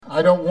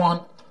I don't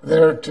want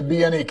there to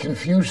be any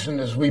confusion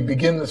as we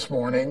begin this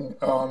morning.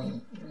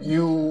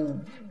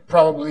 You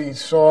probably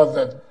saw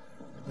that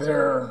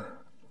there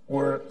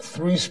were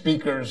 3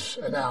 speakers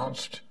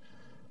announced.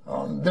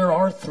 There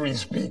are 3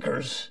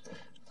 speakers.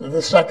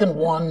 The second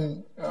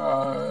one,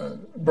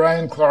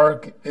 Brian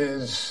Clark,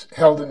 is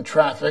held in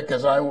traffic,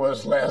 as I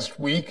was last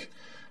week,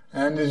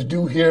 and is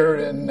due here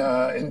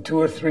in 2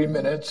 or 3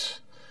 minutes.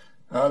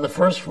 The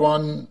first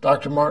one,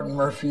 Dr. Martin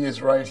Murphy,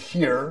 is right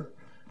here.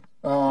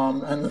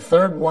 And the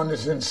third one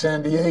is in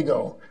San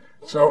Diego.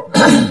 So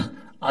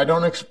I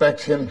don't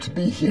expect him to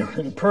be here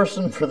in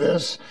person for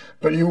this,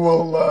 but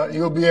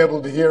you'll be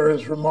able to hear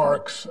his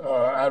remarks,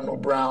 Admiral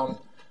Brown,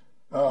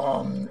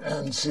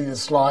 and see the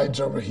slides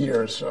over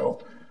here.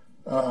 So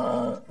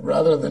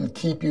rather than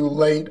keep you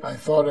late, I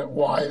thought it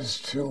wise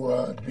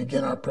to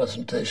begin our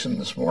presentation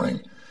this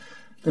morning.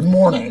 Good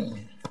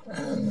morning,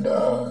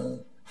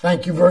 and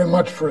thank you very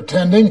much for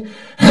attending.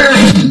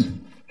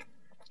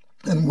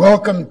 And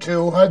welcome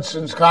to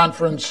Hudson's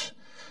Conference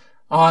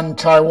on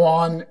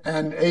Taiwan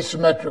and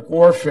Asymmetric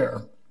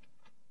Warfare.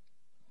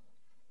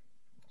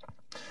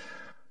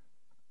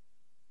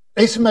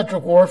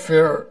 Asymmetric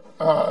warfare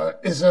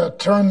is a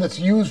term that's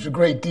used a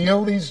great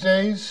deal these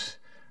days.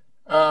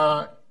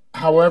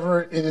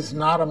 However, it is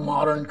not a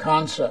modern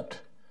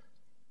concept.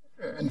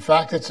 In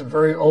fact, it's a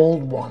very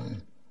old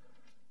one.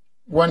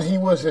 When he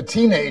was a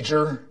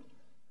teenager,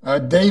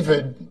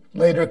 David,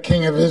 later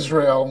king of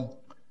Israel,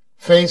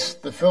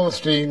 faced the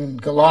Philistine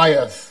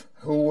Goliath,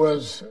 who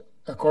was,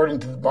 according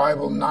to the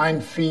Bible, 9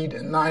 feet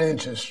and 9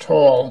 inches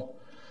tall.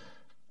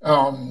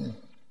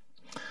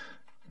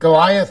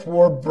 Goliath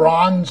wore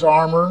bronze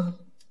armor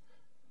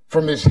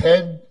from his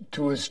head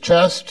to his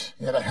chest.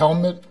 He had a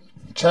helmet,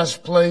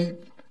 chest plate,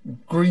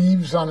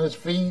 greaves on his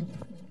feet,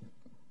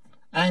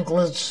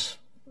 anklets,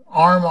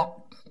 armor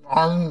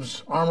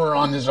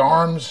on his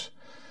arms,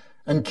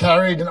 and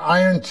carried an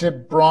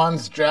iron-tipped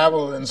bronze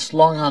javelin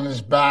slung on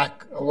his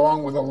back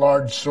along with a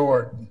large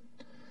sword.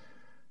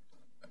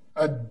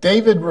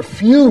 David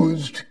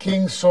refused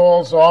King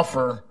Saul's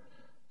offer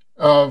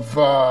of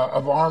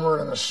armor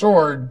and a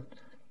sword.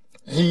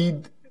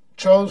 He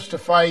chose to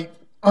fight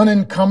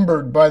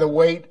unencumbered by the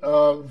weight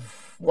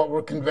of what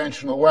were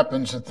conventional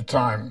weapons at the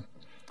time.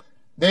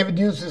 David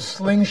used his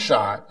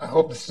slingshot. I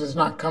hope this does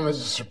not come as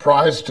a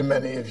surprise to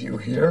many of you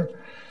here.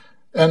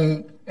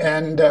 And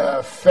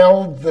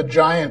felled the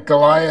giant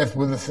Goliath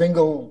with a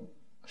single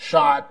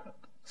shot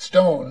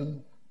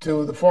stone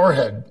to the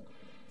forehead.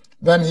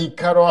 Then he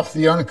cut off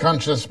the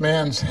unconscious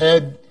man's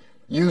head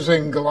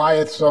using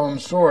Goliath's own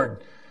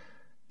sword.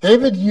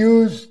 David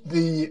used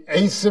the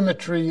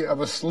asymmetry of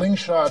a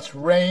slingshot's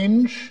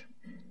range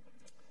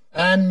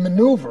and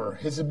maneuver,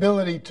 his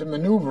ability to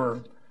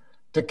maneuver,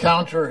 to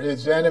counter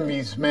his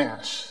enemy's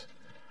mass.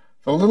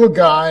 The little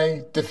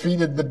guy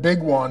defeated the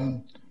big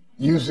one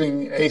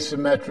using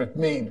asymmetric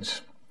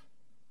means.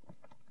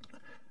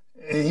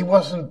 He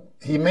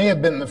may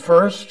have been the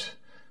first,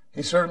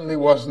 he certainly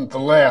wasn't the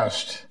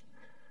last.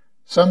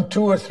 Some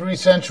 2 or 3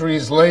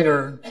 centuries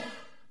later,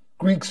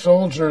 Greek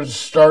soldiers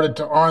started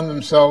to arm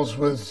themselves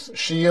with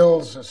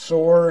shields,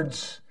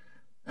 swords,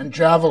 and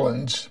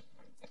javelins,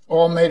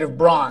 all made of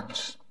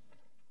bronze.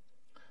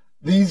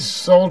 These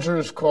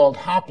soldiers, called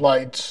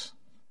hoplites,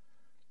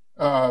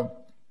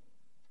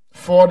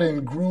 fought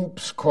in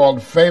groups called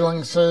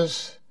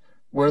phalanxes,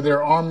 where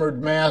their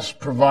armored mass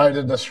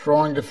provided a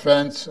strong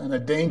defense and a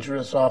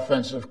dangerous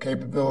offensive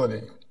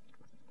capability.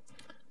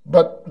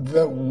 But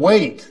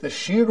the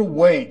sheer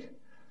weight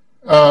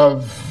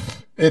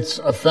of its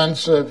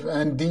offensive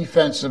and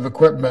defensive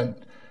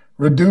equipment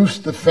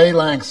reduced the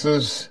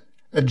phalanxes'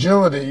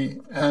 agility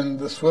and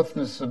the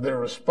swiftness of their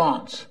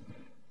response.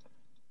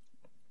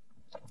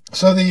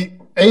 So the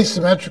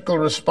asymmetrical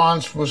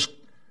response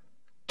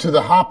to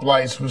the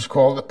hoplites was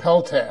called a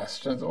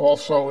peltast, and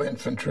also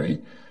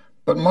infantry,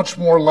 but much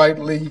more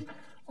lightly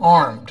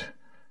armed,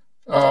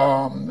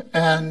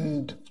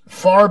 and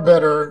far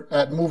better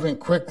at moving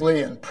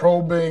quickly and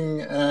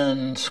probing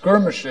and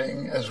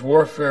skirmishing as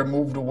warfare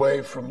moved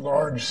away from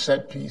large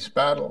set-piece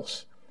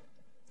battles.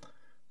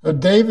 But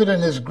David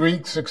and his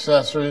Greek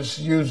successors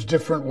used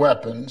different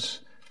weapons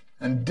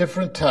and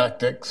different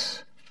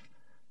tactics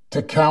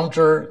to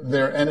counter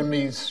their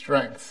enemy's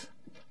strength.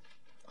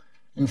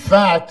 In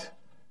fact,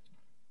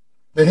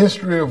 the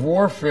history of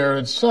warfare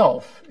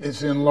itself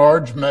is in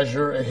large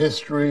measure a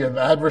history of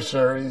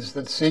adversaries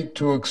that seek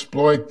to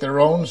exploit their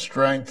own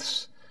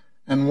strengths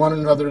and one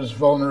another's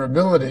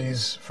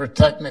vulnerabilities for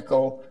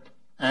technical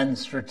and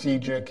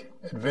strategic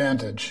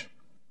advantage.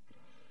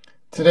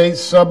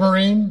 Today's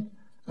submarine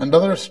and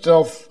other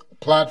stealth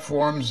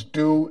platforms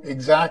do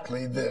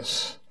exactly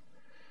this.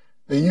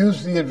 They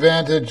use the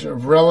advantage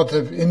of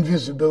relative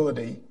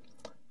invisibility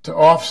to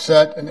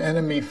offset an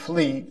enemy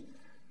fleet,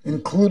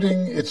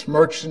 including its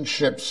merchant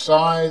ship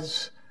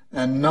size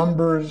and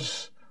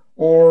numbers,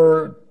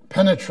 or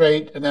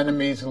penetrate an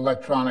enemy's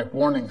electronic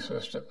warning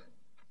system.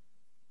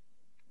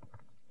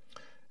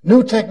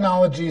 New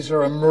technologies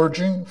are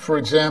emerging, for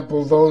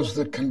example, those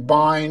that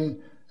combine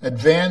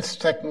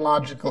advanced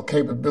technological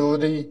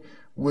capability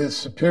with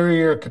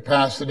superior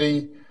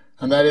capacity,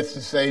 and that is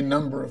to say,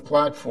 number of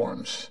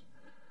platforms.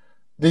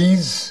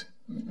 This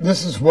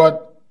is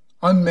what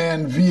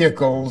unmanned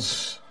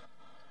vehicles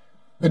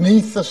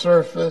beneath the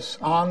surface,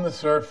 on the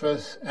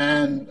surface,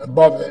 and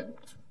above it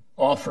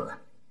offer.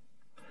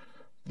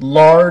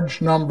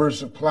 Large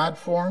numbers of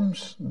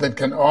platforms that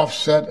can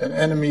offset an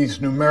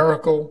enemy's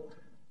numerical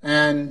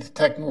and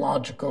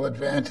technological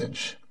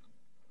advantage.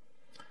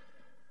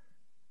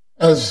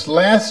 As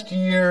last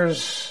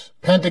year's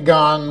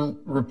Pentagon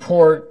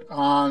report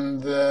on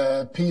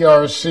the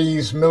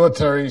PRC's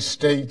military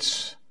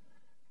states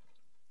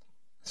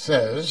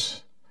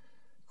says,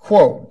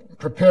 quote,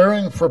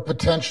 preparing for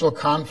potential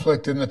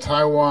conflict in the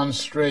Taiwan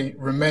Strait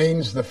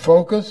remains the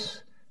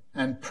focus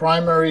and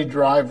primary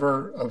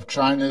driver of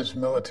China's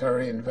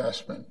military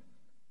investment.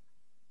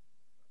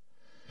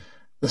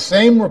 The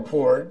same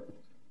report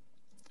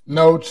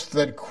notes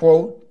that,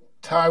 quote,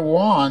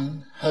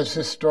 Taiwan has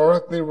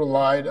historically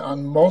relied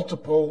on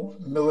multiple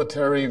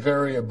military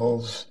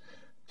variables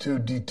to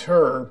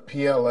deter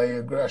PLA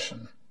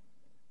aggression.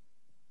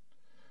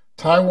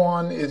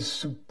 Taiwan is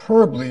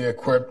superbly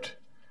equipped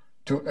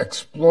to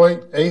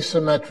exploit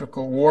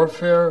asymmetrical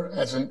warfare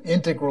as an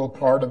integral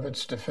part of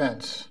its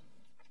defense.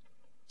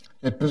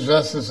 It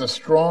possesses a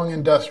strong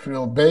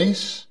industrial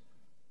base,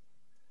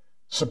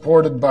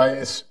 supported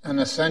by an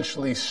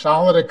essentially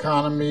solid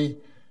economy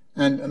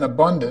and an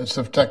abundance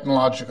of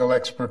technological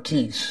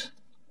expertise.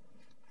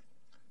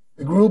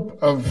 The group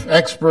of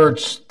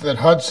experts that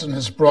Hudson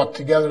has brought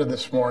together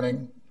this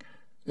morning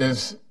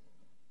is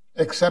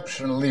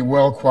exceptionally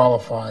well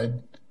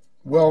qualified,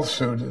 well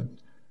suited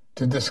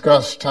to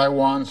discuss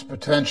Taiwan's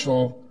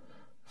potential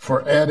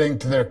for adding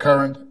to their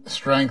current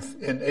strength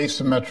in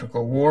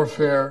asymmetrical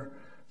warfare,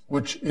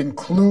 which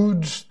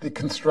includes the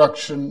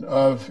construction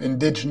of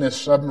indigenous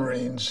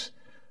submarines,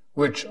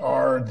 which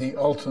are the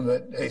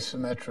ultimate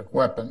asymmetric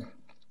weapon.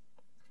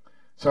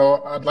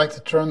 So I'd like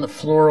to turn the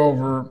floor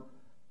over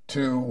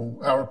to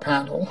our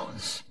panel,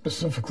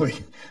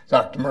 specifically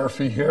Dr.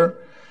 Murphy here,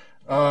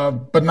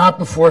 but not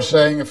before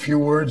saying a few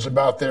words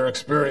about their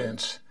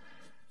experience.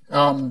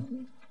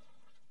 Dr.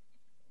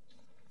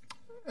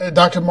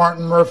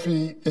 Martin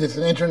Murphy is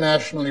an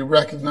internationally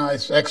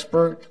recognized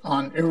expert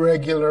on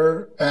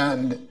irregular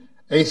and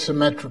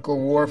asymmetrical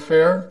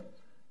warfare,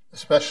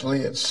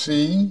 especially at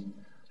sea,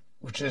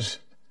 which is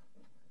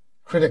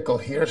critical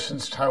here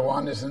since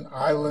Taiwan is an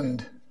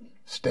island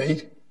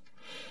state.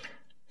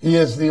 He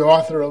is the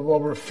author of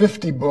over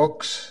 50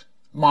 books,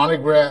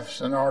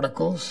 monographs, and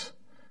articles.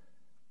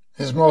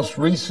 His most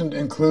recent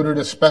included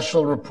a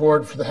special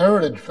report for the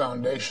Heritage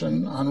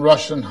Foundation on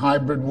Russian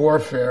hybrid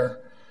warfare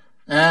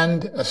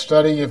and a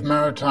study of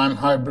maritime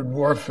hybrid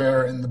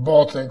warfare in the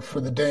Baltic for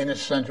the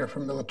Danish Center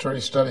for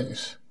Military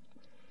Studies.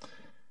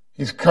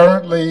 He's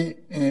currently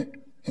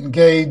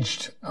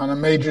engaged on a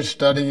major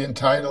study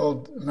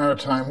entitled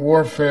Maritime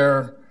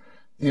Warfare,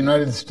 the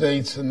United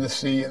States and the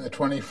Sea in the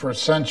 21st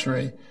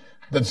Century,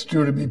 that's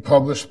due to be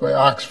published by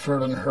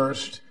Oxford and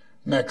Hurst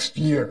next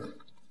year.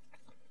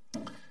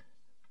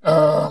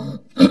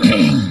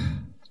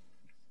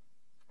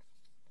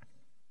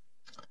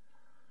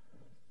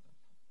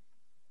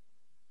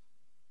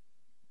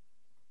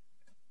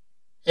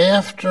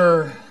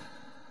 After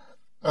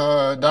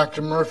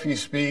Dr. Murphy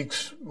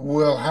speaks,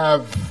 we'll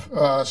have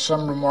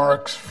some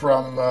remarks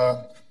from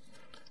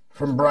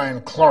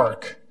Brian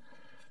Clark.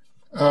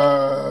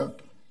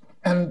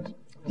 And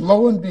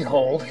lo and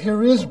behold,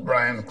 here is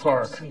Brian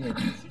Clark.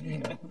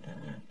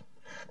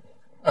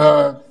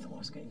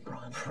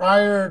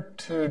 Prior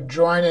to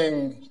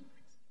joining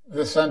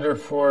the Center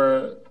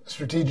for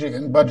Strategic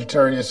and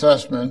Budgetary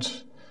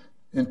Assessments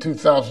in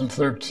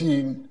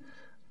 2013,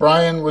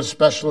 Brian was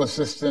Special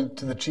Assistant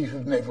to the Chief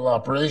of Naval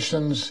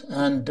Operations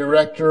and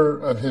Director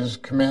of his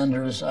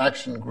Commander's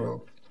Action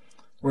Group,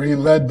 where he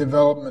led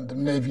development of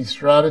Navy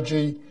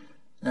strategy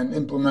and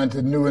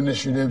implemented new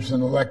initiatives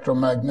in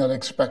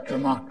electromagnetic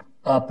spectrum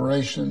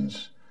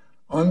operations,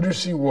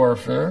 undersea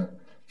warfare,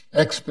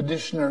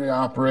 expeditionary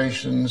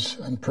operations,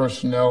 and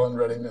personnel and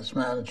readiness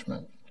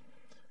management.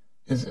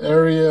 His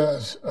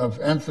areas of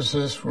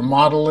emphasis were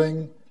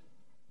modeling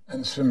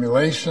and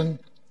simulation,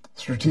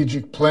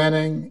 strategic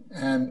planning,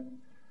 and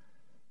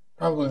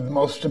probably the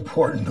most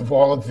important of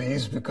all of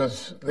these,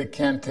 because they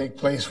can't take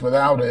place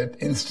without it,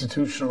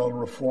 institutional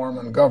reform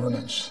and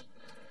governance.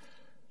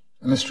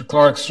 And Mr.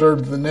 Clark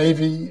served the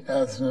Navy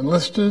as an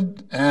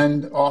enlisted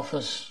and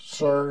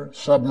officer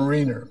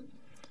submariner.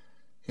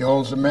 He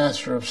holds a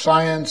Master of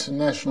Science in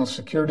National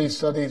Security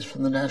Studies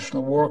from the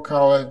National War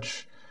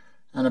College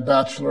and a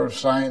Bachelor of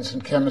Science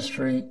in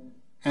Chemistry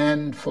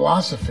and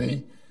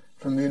Philosophy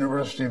from the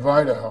University of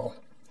Idaho.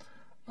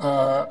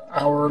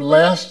 Our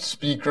last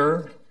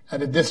speaker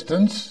at a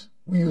distance,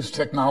 we use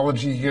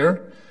technology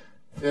here,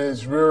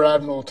 is Rear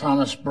Admiral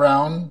Thomas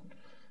Brown.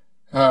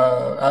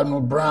 Admiral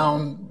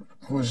Brown,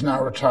 who is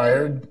now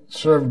retired,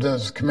 served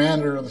as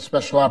commander of the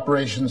Special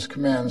Operations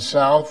Command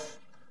South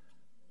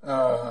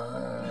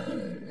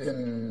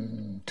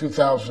in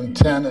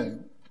 2010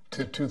 and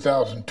to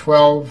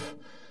 2012.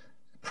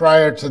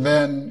 Prior to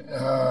then,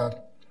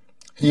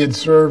 he had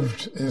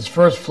served his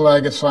first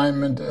flag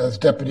assignment as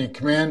deputy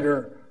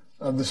commander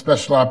of the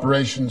Special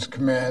Operations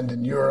Command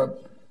in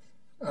Europe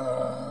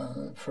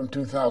from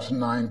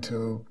 2009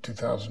 to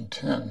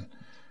 2010.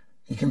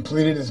 He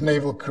completed his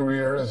naval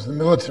career as the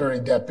military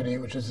deputy,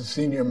 which is a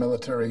senior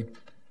military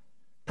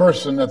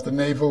person at the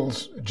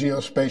Naval's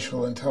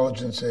Geospatial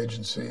Intelligence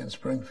Agency in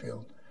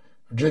Springfield,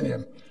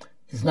 Virginia.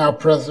 He's now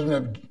president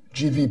of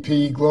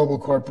GVP Global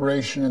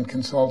Corporation and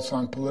consults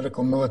on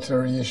political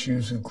military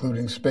issues,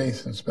 including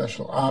space and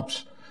special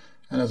ops.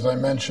 And as I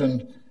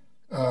mentioned,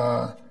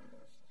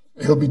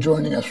 he'll be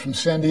joining us from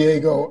San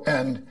Diego.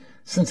 And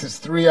since it's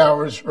 3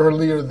 hours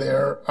earlier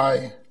there,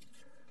 I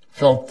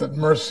felt that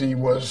mercy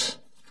was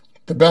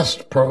the best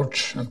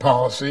approach and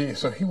policy,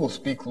 so he will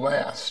speak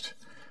last,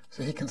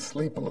 so he can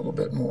sleep a little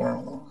bit more,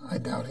 although I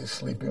doubt he's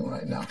sleeping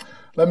right now.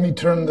 Let me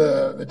turn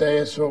the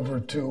dais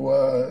over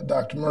to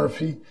Dr.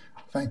 Murphy.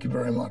 Thank you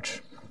very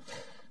much.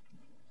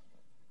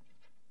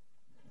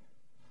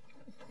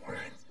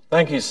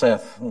 Thank you,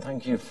 Seth, and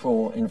thank you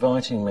for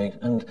inviting me.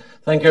 And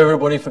thank you,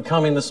 everybody, for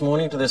coming this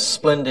morning to this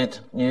splendid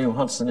new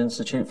Hudson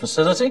Institute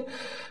facility.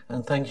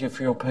 And thank you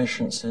for your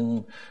patience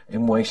in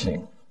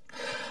waiting.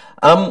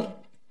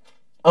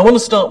 I want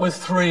to start with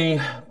three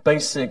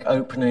basic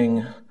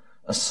opening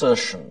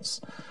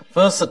assertions.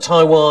 First, that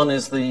Taiwan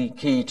is the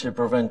key to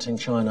preventing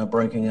China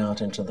breaking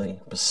out into the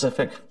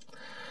Pacific.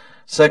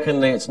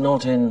 Secondly, it's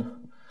not in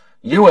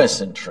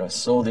US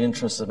interests or the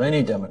interests of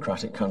any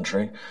democratic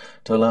country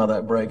to allow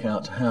that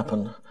breakout to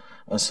happen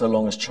so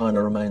long as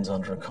China remains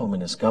under a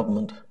communist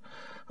government.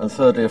 And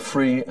thirdly, a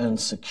free and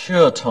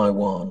secure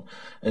Taiwan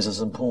is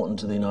as important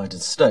to the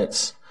United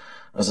States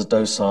as a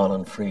docile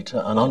and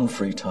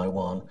unfree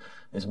Taiwan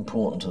is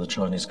important to the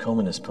Chinese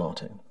Communist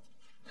Party.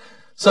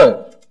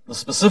 So, the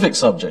specific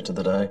subject of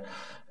the day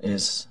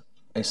is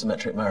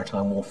asymmetric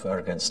maritime warfare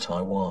against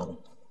Taiwan.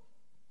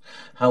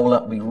 How will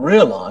that be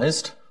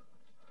realized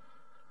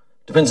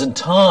depends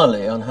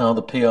entirely on how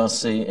the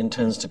PRC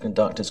intends to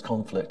conduct its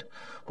conflict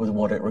with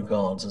what it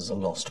regards as a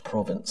lost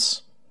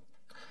province.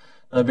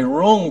 Now, it'd be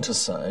wrong to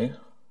say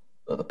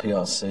that the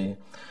PRC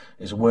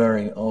is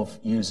wary of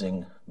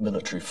using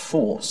military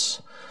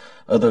force,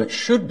 although it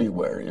should be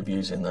wary of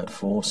using that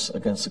force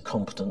against a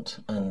competent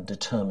and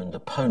determined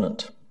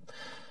opponent.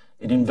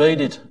 It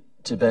invaded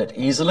Tibet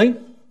easily,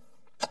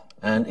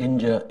 and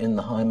India in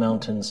the high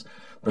mountains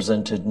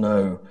presented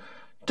no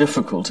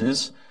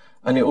difficulties,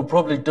 and it will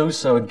probably do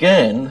so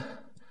again,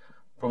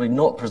 probably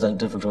not present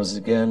difficulties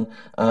again,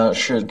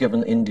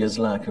 given India's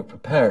lack of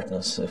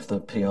preparedness if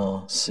the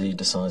PRC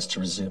decides to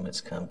resume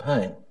its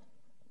campaign.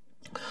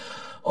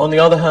 On the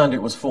other hand,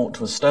 it was fought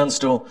to a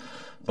standstill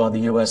by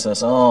the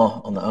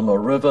USSR on the Amur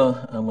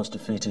River and was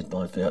defeated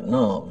by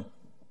Vietnam.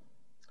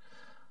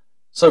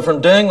 So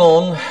from Deng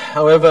on,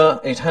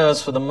 however, it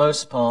has for the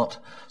most part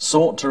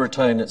sought to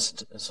attain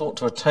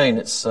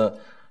its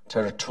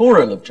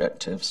territorial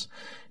objectives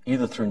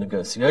either through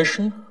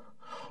negotiation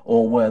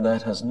or, where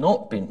that has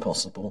not been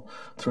possible,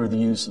 through the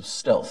use of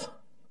stealth,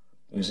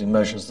 using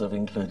measures that have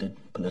included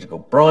political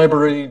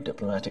bribery,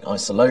 diplomatic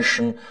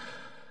isolation,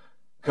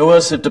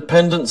 coercive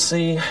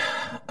dependency,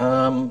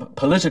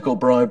 political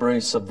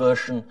bribery,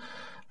 subversion,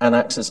 and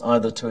access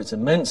either to its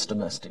immense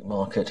domestic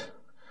market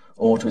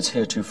or to its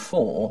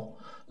heretofore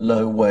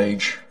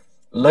low-wage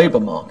labour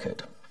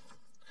market.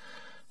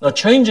 Now,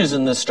 changes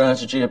in this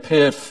strategy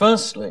appeared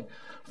firstly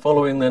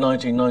following the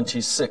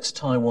 1996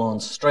 Taiwan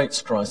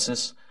Straits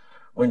crisis,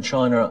 when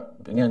China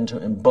began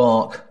to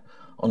embark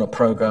on a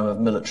program of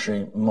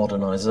military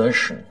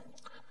modernization.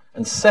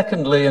 And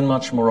secondly, and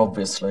much more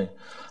obviously,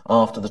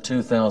 after the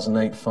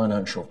 2008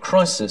 financial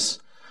crisis,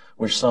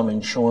 which some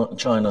in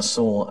China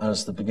saw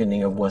as the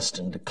beginning of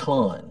Western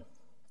decline.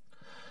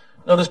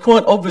 Now, there's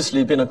quite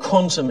obviously been a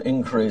quantum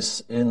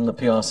increase in the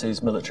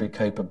PRC's military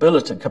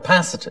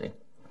capacity,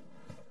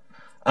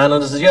 and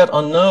an as yet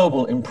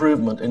unknowable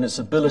improvement in its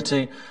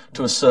ability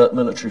to assert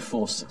military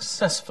force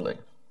successfully.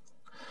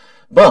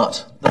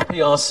 But the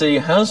PRC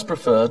has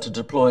preferred to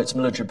deploy its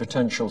military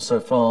potential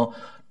so far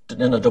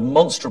in a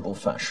demonstrable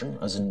fashion,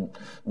 as in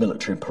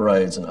military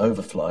parades and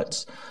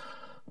overflights,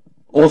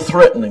 or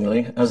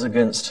threateningly, as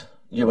against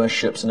US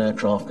ships and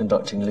aircraft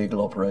conducting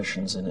legal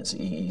operations in its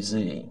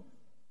EEZ,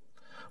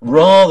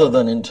 rather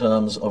than in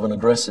terms of an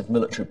aggressive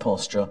military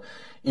posture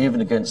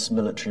even against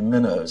military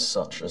minnows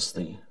such as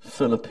the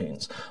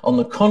Philippines. On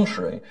the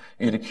contrary,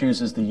 it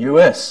accuses the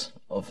US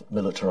of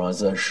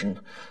militarization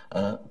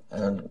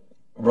and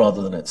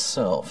rather than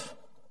itself.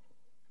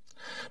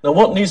 Now,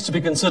 what needs to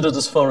be considered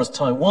as far as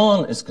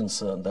Taiwan is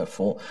concerned,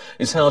 therefore,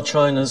 is how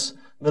China's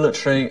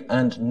military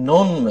and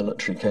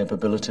non-military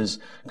capabilities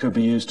could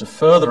be used to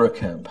further a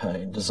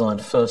campaign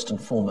designed first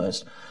and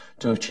foremost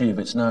to achieve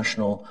its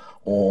national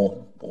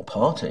or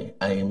party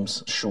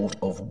aims short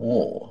of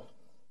war.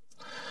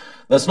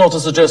 That's not to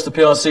suggest the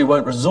PRC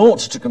won't resort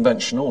to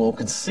conventional or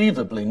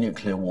conceivably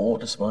nuclear war,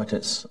 despite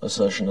its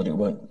assertion that it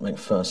won't make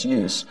first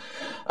use,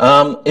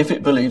 if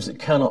it believes it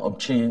cannot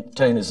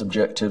obtain its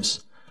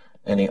objectives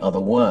any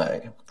other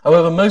way.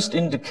 However, most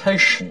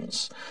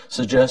indications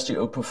suggest it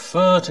would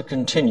prefer to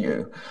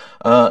continue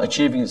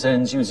achieving its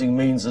ends using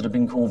means that have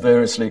been called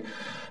variously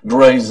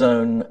grey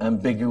zone,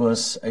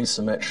 ambiguous,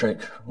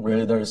 asymmetric.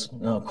 Really, there is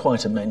now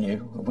quite a menu,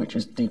 which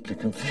is deeply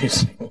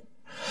confusing.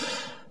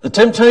 The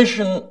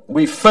temptation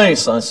we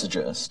face, I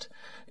suggest,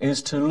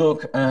 is to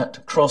look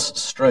at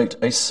cross-strait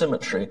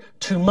asymmetry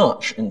too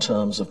much in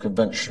terms of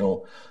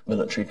conventional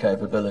military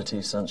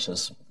capability, such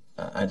as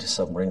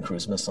anti-submarine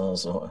cruise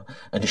missiles or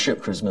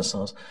anti-ship cruise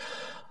missiles,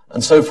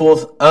 and so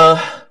forth,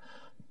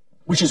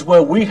 which is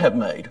where we have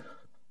made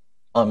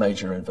our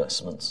major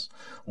investments,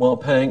 while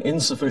paying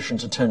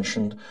insufficient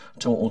attention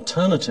to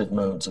alternative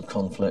modes of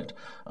conflict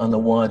and the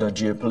wider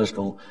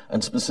geopolitical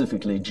and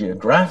specifically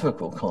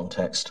geographical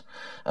context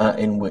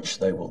in which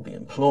they will be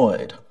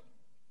employed.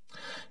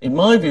 In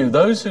my view,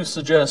 those who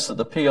suggest that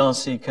the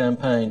PRC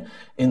campaign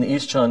in the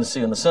East China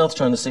Sea and the South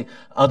China Sea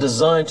are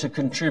designed to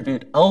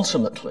contribute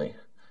ultimately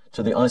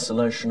to the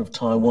isolation of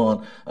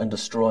Taiwan and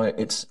destroy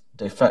its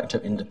de facto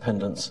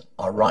independence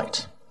are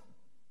right.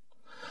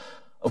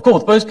 Of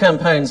course, both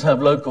campaigns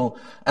have local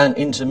and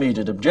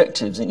intermediate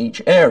objectives in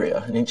each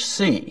area, in each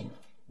sea,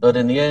 but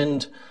in the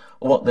end,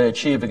 what they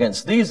achieve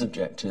against these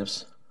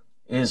objectives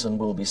is and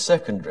will be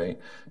secondary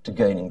to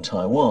gaining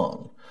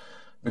Taiwan.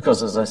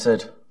 Because, as I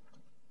said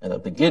in the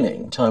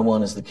beginning,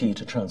 Taiwan is the key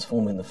to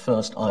transforming the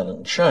first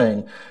island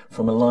chain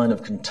from a line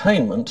of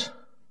containment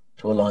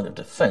to a line of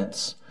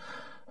defense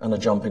and a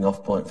jumping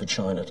off point for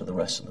China to the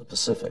rest of the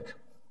Pacific.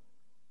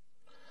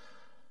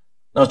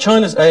 Now,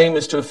 China's aim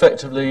is to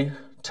effectively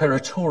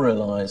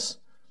territorialize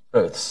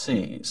both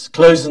seas,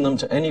 closing them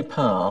to any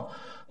power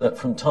that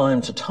from time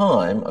to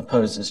time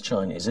opposes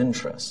Chinese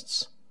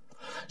interests.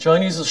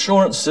 Chinese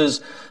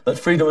assurances that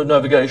freedom of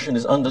navigation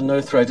is under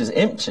no threat is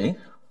empty,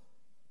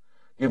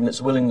 given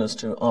its willingness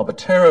to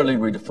arbitrarily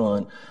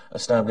redefine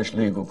established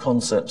legal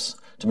concepts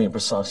to mean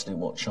precisely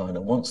what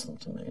China wants them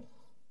to mean.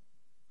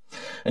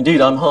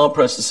 Indeed, I'm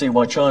hard-pressed to see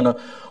why China,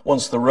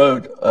 once the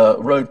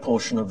road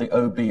portion of the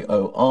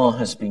OBOR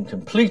has been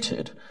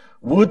completed,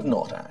 would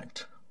not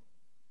act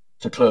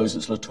to close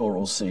its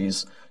littoral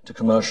seas to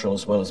commercial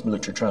as well as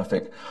military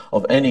traffic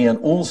of any and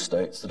all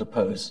states that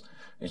oppose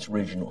its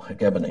regional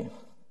hegemony.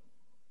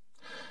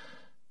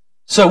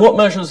 So what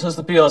measures has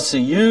the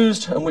PRC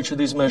used, and which of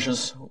these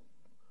measures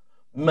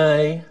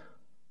may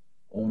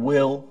or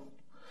will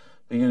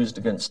be used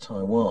against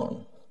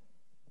Taiwan?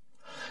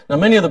 Now,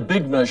 many of the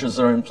big measures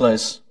are in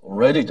place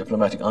already: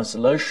 diplomatic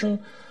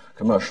isolation,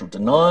 commercial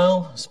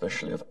denial,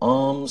 especially of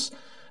arms,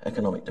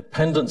 economic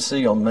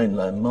dependency on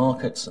mainland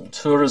markets and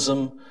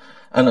tourism.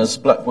 And as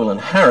Blackwell and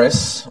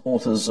Harris,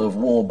 authors of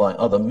War by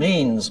Other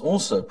Means,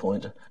 also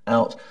point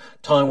out,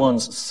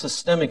 Taiwan's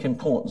systemic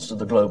importance to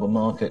the global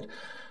market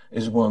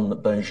is one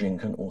that Beijing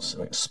can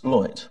also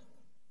exploit.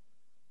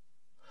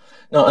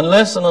 Now,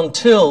 unless and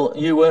until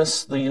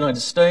US, the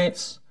United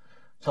States,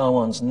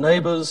 Taiwan's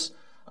neighbors,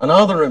 and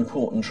other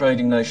important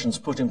trading nations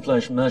put in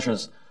place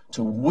measures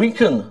to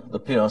weaken the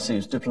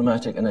PRC's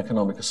diplomatic and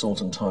economic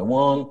assault on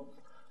Taiwan,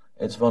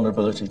 its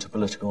vulnerability to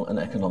political and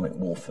economic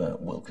warfare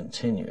will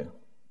continue.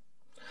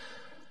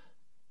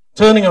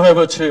 Turning,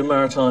 however, to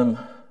maritime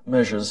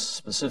measures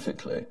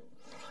specifically,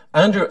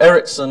 Andrew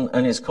Erickson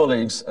and his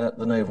colleagues at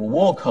the Naval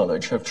War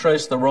College have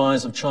traced the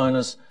rise of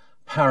China's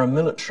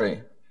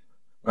paramilitary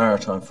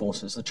maritime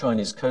forces, the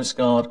Chinese Coast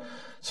Guard,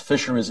 its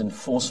fisheries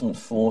enforcement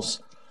force,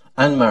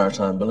 and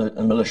maritime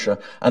militia,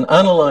 and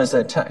analyze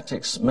their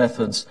tactics,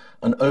 methods,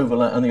 and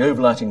the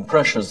overlapping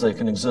pressures they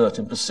can exert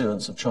in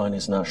pursuance of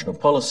Chinese national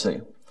policy,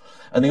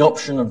 and the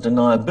option of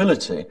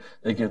deniability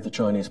they give the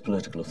Chinese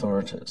political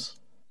authorities.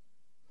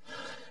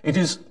 It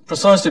is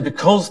precisely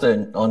because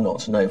they are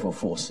not naval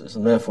forces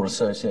and therefore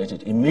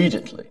associated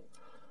immediately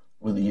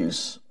with the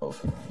use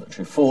of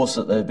military force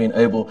that they've been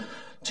able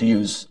to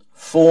use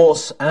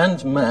force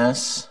and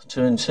mass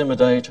to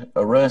intimidate,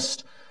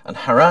 arrest, and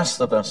harass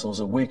the vessels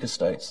of weaker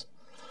states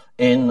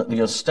in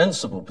the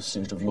ostensible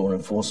pursuit of law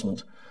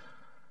enforcement,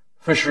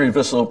 fishery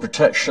vessel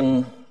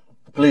protection,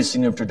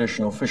 policing of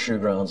traditional fishery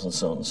grounds, and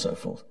so on and so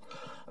forth,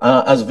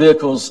 as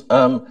vehicles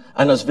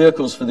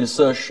for the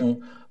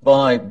assertion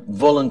by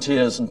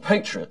volunteers and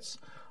patriots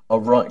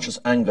of righteous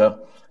anger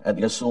at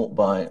the assault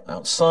by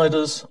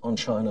outsiders on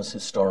China's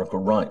historical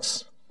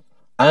rights,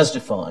 as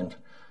defined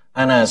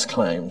and as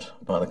claimed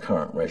by the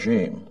current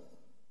regime.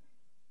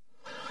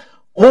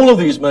 All of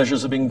these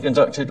measures are being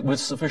conducted with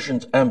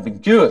sufficient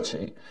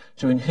ambiguity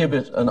to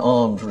inhibit an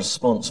armed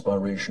response by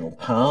regional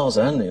powers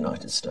and the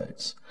United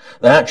States.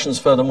 Their actions,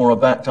 furthermore, are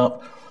backed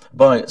up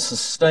by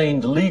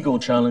sustained legal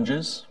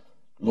challenges,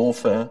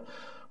 lawfare,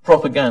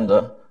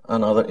 propaganda,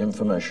 and other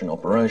information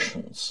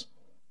operations.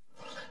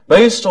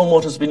 Based on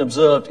what has been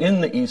observed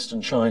in the East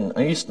and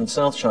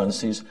South China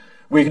Seas,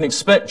 we can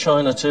expect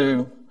China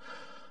to,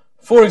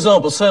 for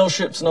example, sail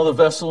ships and other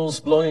vessels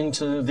belonging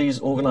to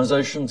these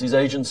organizations, these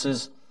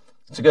agencies,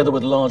 together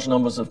with large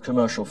numbers of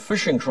commercial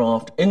fishing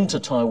craft into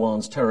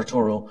Taiwan's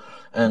territorial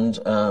and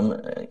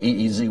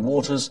EEZ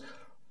waters,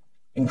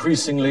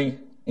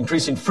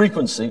 increasing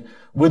frequency,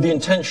 with the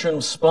intention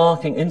of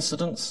sparking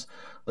incidents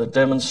that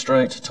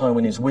demonstrate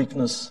Taiwanese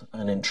weakness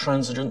and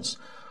intransigence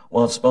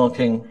while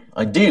sparking,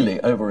 ideally,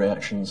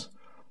 overreactions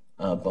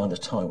by the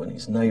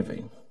Taiwanese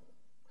Navy.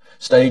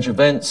 Stage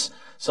events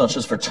such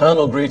as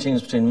fraternal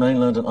greetings between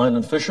mainland and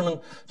island fishermen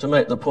to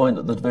make the point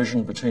that the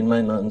division between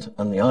mainland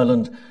and the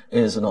island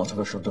is an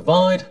artificial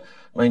divide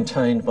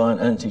maintained by an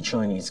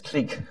anti-Chinese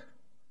clique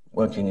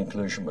working in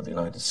collusion with the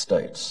United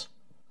States.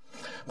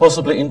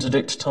 Possibly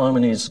interdict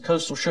Taiwanese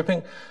coastal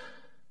shipping,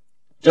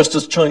 just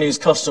as Chinese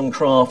custom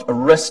craft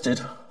arrested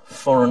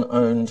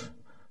foreign-owned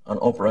and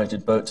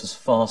operated boats as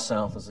far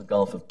south as the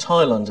Gulf of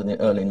Thailand in the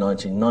early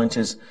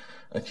 1990s,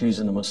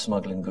 accusing them of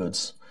smuggling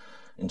goods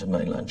into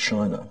mainland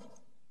China.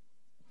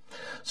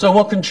 So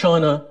what can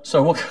Taiwan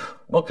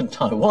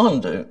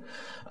do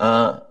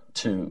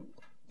to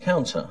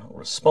counter or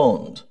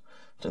respond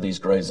to these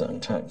grey zone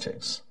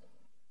tactics?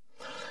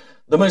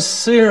 The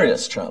most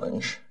serious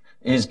challenge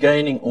is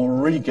gaining or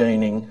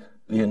regaining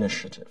the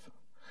initiative.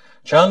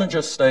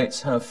 Challenger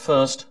states have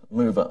first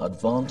mover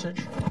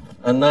advantage,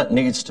 and that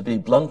needs to be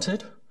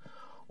blunted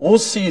or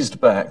seized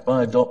back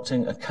by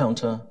adopting a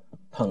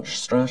counter-punch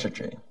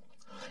strategy.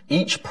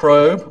 Each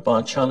probe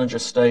by a challenger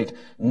state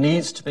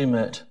needs to be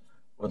met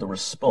with a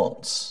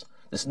response.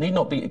 This need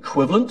not be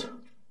equivalent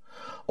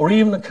or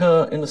even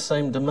occur in the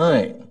same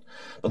domain,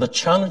 but the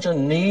challenger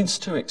needs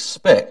to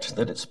expect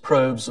that its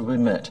probes will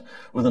be met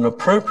with an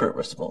appropriate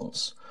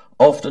response,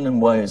 often in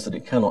ways that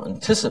it cannot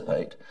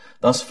anticipate,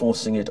 thus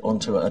forcing it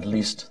onto at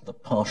least the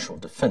partial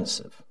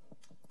defensive.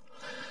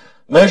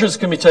 Measures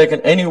can be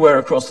taken anywhere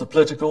across the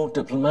political,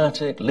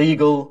 diplomatic,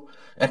 legal,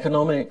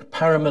 economic,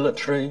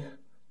 paramilitary,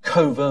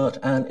 covert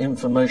and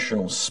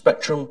informational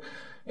spectrum,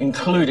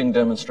 including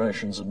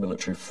demonstrations of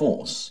military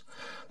force.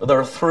 But there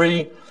are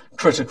three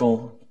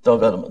critical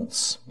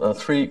developments,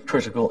 three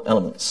critical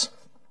elements.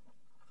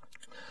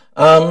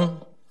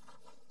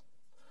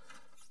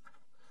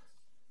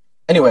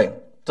 Anyway,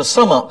 to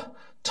sum up,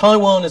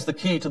 Taiwan is the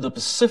key to the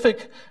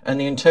Pacific and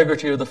the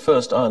integrity of the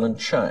First Island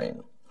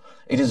chain.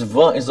 It is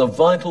a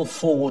vital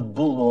forward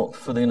bulwark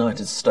for the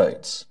United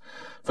States.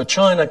 For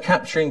China,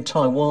 capturing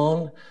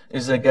Taiwan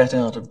is their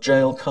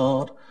get-out-of-jail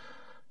card.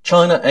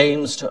 China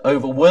aims to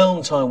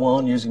overwhelm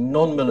Taiwan using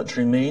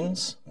non-military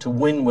means to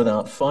win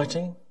without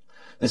fighting.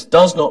 This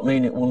does not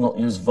mean it will not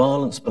use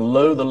violence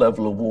below the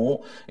level of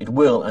war. It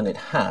will, and it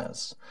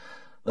has.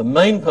 The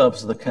main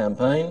purpose of the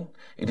campaign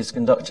it is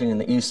conducting in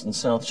the East and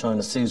South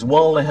China Seas,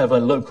 while they have a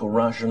local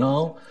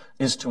rationale,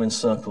 is to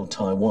encircle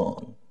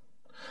Taiwan.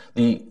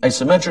 The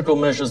asymmetrical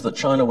measures that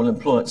China will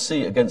employ at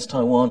sea against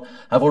Taiwan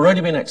have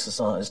already been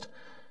exercised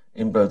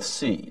in both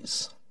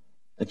seas.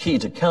 The key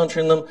to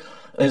countering them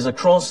is a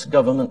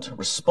cross-government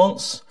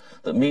response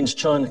that means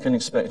China can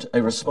expect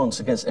a response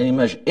against any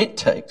measure it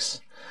takes,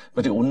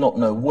 but it will not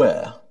know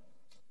where.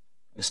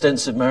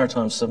 Extensive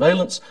maritime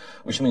surveillance,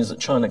 which means that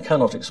China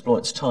cannot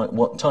exploit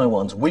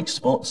Taiwan's weak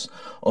spots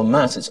or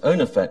mask its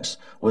own effects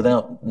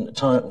without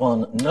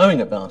Taiwan knowing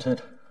about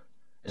it,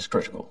 is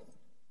critical.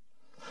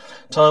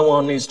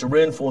 Taiwan needs to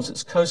reinforce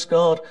its Coast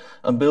Guard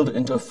and build it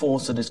into a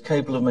force that is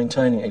capable of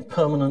maintaining a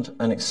permanent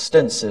and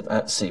extensive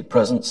at-sea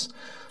presence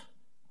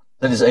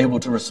that is able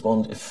to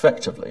respond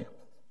effectively,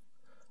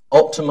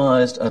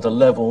 optimized at a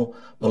level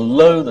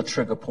below the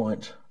trigger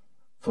point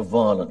for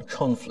violent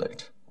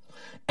conflict.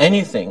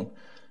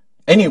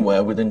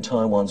 Anywhere within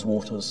Taiwan's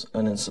waters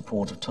and in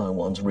support of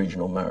Taiwan's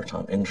regional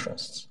maritime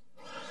interests.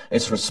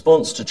 Its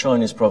response to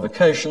Chinese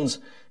provocations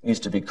needs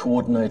to be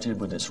coordinated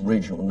with its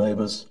regional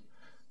neighbors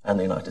and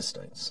the United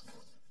States.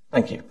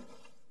 Thank you.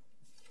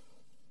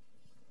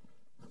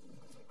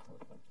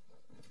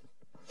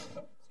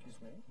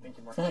 Excuse me. Thank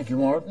you, Martin. Thank you,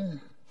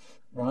 Martin.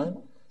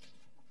 Brian?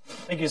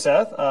 Thank you,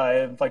 Seth.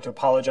 I'd like to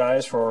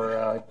apologize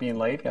for being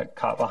late. Got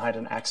caught behind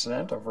an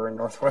accident over in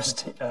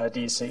Northwest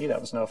D.C.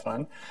 That was no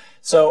fun.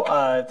 So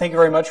thank you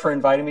very much for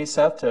inviting me,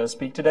 Seth, to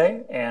speak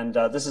today. And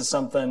this is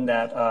something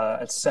that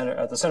at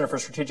the Center for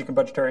Strategic and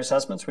Budgetary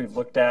Assessments we've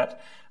looked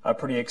at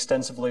pretty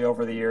extensively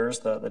over the years,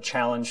 the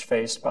challenge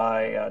faced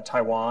by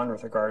Taiwan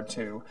with regard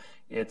to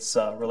its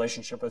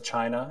relationship with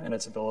China and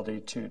its ability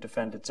to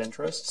defend its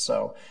interests.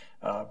 So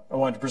I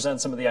wanted to present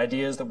some of the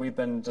ideas that we've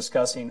been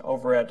discussing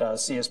over at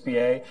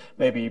CSBA,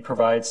 maybe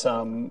provide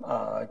some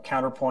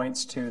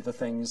counterpoints to the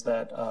things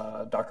that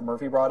Dr.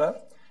 Murphy brought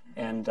up,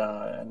 and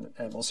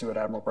we'll see what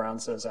Admiral Brown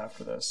says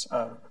after this.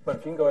 But if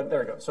you can go ahead, there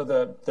we go. So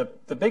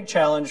the big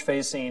challenge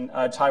facing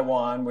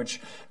Taiwan,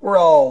 which we're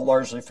all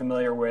largely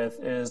familiar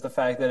with, is the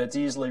fact that it's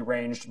easily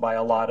ranged by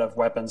a lot of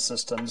weapons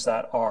systems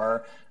that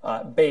are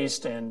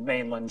based in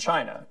mainland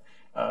China.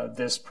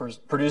 This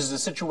produces a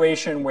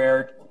situation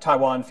where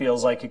Taiwan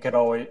feels like it could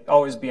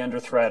always be under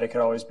threat. It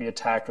could always be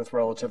attacked with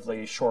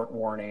relatively short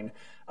warning.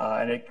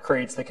 And it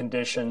creates the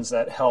conditions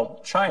that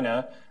help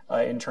China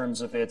in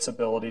terms of its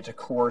ability to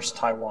coerce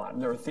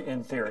Taiwan, or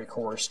in theory,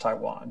 coerce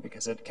Taiwan,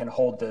 because it can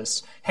hold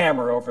this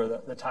hammer over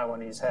the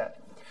Taiwanese head.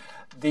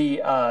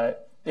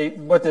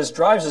 What this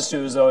drives us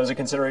to is a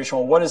consideration,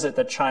 well, what is it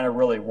that China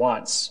really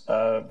wants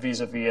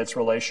vis-a-vis its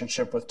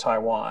relationship with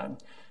Taiwan?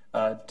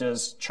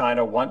 Does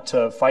China want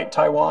to fight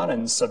Taiwan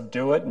and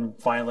subdue it and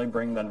finally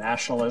bring the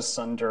nationalists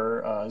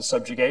under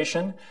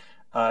subjugation?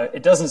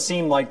 It doesn't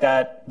seem like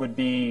that would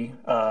be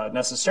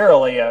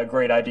necessarily a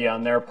great idea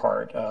on their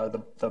part. At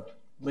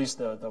least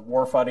the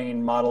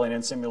warfighting modeling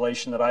and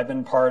simulation that I've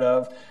been part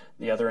of,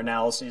 the other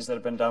analyses that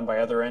have been done by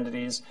other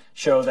entities,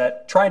 show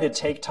that trying to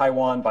take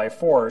Taiwan by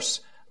force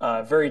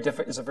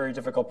is a very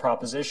difficult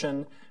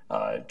proposition.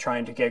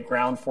 Trying to get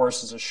ground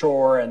forces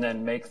ashore and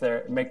then make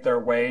their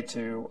way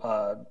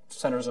to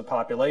centers of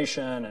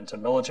population and to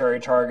military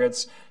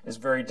targets is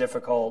very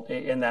difficult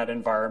in that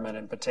environment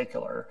in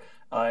particular.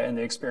 And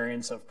the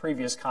experience of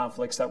previous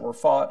conflicts that were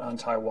fought on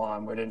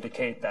Taiwan would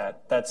indicate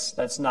that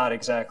that's not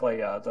exactly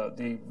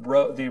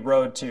the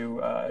road to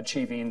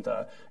achieving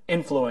the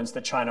influence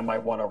that China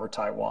might want over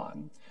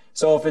Taiwan.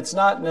 So if it's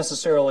not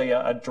necessarily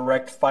a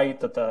direct fight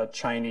that the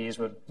Chinese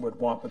would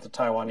want with the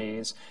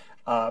Taiwanese,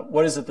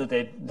 what is it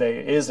that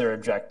is their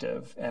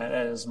objective? And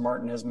as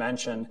Martin has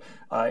mentioned,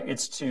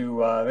 it's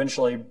to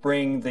eventually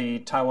bring the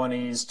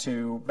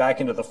Taiwanese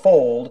back into the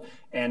fold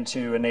and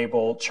to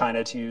enable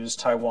China to use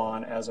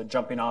Taiwan as a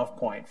jumping off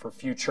point for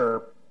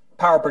future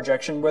power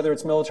projection, whether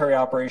it's military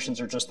operations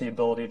or just the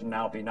ability to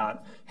now be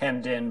not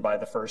hemmed in by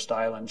the first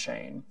island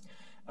chain.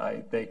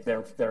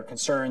 They're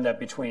concerned that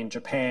between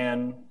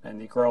Japan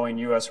and the growing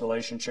U.S.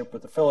 relationship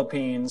with the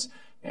Philippines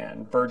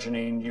and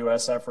burgeoning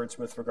U.S. efforts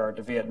with regard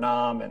to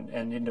Vietnam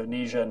and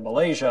Indonesia and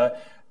Malaysia,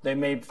 they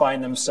may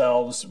find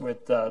themselves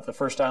with the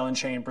first island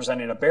chain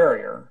presenting a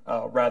barrier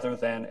rather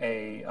than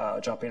a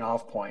jumping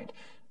off point.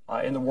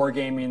 In the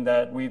wargaming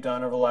that we've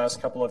done over the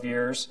last couple of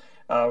years,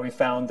 we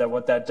found that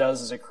what that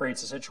does is it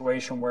creates a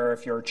situation where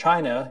if you're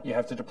China, you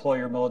have to deploy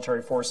your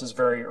military forces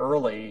very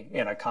early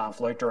in a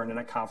conflict or in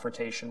a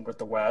confrontation with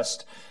the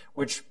West,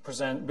 which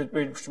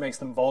makes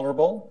them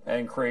vulnerable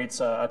and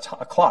creates a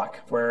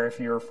clock where if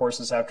your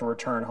forces have to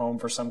return home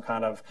for some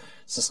kind of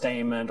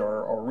sustainment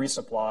or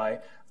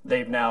resupply,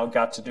 they've now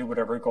got to do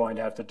whatever they're going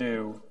to have to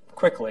do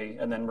quickly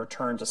and then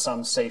return to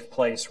some safe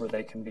place where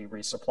they can be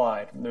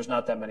resupplied. And there's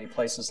not that many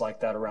places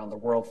like that around the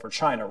world for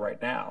China right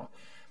now.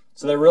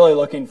 So they're really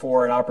looking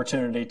for an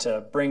opportunity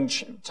to bring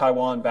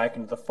Taiwan back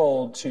into the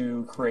fold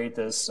to create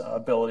this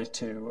ability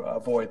to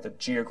avoid the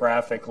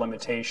geographic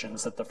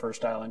limitations that the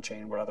first island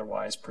chain would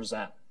otherwise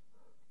present.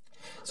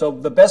 So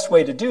the best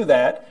way to do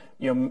that,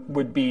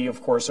 would be,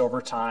 of course,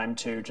 over time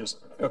to just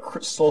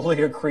slowly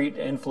accrete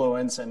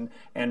influence and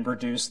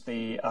reduce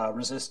the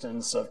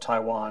resistance of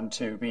Taiwan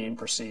to being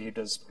perceived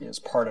as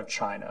part of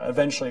China,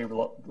 eventually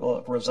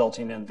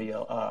resulting in the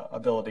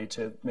ability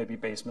to maybe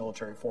base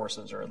military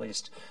forces or at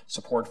least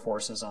support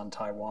forces on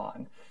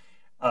Taiwan.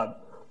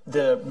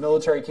 The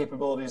military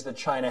capabilities that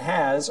China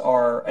has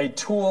are a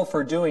tool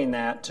for doing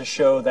that to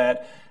show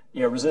that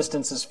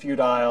resistance is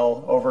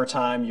futile. Over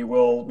time, you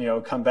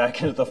will, come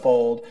back into the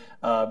fold.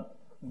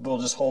 We'll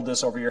just hold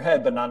this over your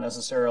head, but not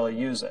necessarily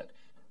use it.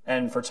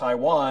 And for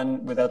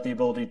Taiwan, without the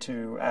ability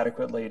to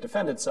adequately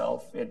defend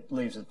itself, it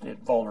leaves it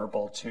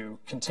vulnerable to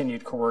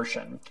continued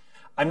coercion.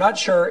 I'm not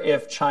sure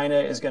if China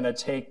is going to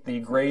take the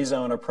gray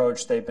zone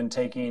approach they've been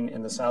taking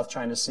in the South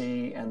China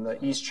Sea and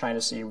the East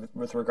China Sea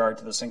with regard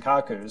to the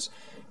Senkakus,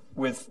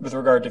 with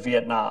regard to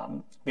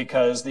Vietnam,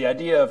 because the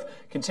idea of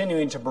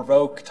continuing to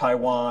provoke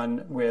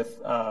Taiwan with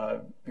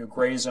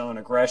gray zone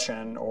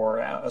aggression or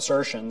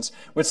assertions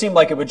would seem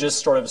like it would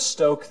just sort of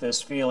stoke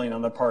this feeling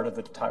on the part of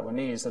the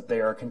Taiwanese that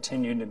they are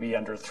continuing to be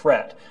under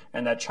threat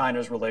and that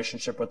China's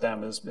relationship with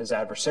them is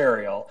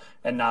adversarial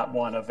and not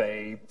one of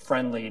a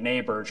friendly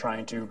neighbor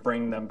trying to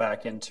bring them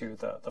back into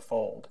the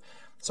fold.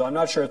 So I'm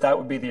not sure if that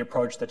would be the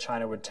approach that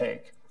China would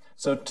take.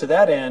 So to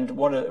that end,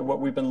 what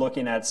we've been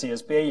looking at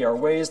CSBAE are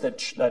ways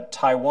that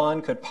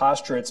Taiwan could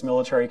posture its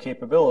military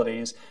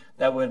capabilities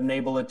that would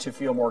enable it to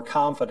feel more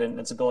confident in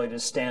its ability to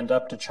stand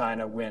up to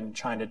China when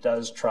China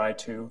does try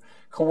to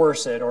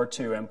coerce it or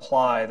to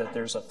imply that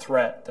there's a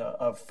threat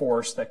of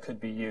force that could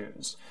be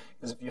used.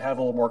 Because if you have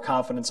a little more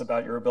confidence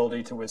about your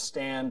ability to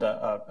withstand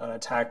an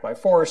attack by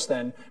force,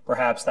 then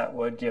perhaps that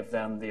would give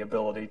them the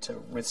ability to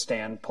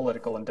withstand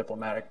political and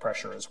diplomatic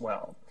pressure as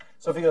well.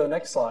 So if you go to the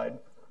next slide.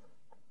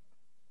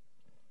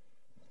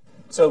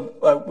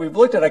 So we've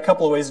looked at a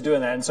couple of ways of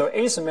doing that. And so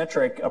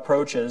asymmetric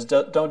approaches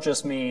don't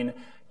just mean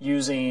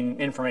using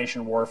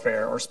information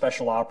warfare or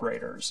special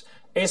operators.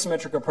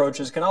 Asymmetric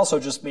approaches can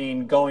also just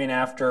mean going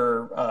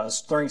after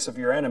strengths of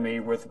your enemy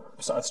with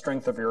a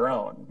strength of your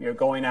own.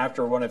 Going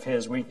after one of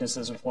his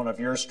weaknesses with one of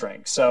your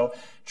strengths. So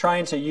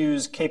trying to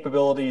use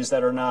capabilities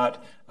that are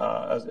not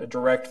a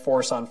direct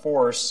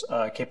force-on-force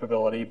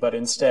capability, but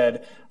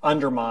instead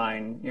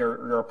undermine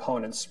your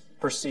opponent's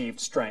perceived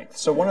strength.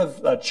 So one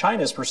of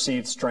China's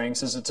perceived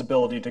strengths is its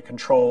ability to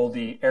control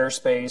the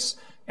airspace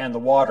and the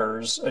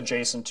waters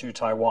adjacent to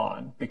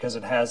Taiwan, because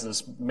it has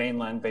this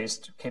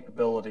mainland-based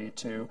capability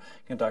to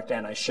conduct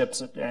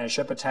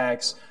anti-ship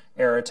attacks,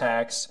 air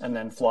attacks, and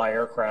then fly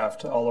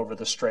aircraft all over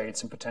the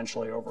straits and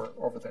potentially over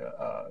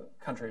the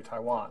country of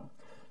Taiwan.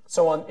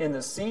 So in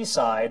the sea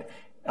side,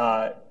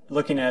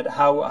 looking at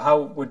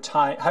how would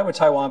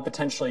Taiwan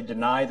potentially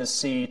deny the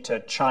sea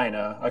to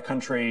China, a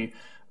country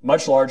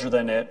much larger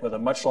than it, with a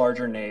much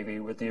larger Navy,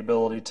 with the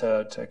ability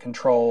to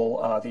control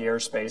the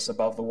airspace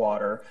above the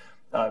water.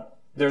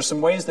 There's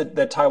some ways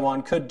that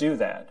Taiwan could do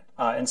that.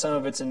 And some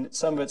of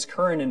its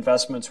current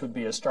investments would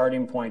be a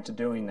starting point to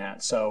doing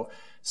that. So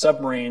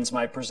submarines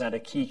might present a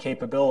key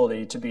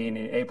capability to being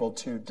able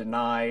to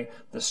deny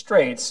the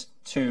straits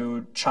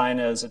to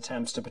China's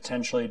attempts to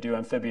potentially do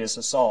amphibious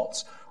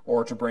assaults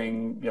or to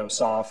bring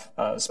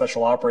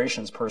special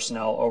operations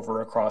personnel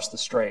over across the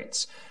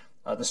straits.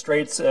 The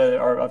straits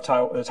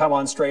the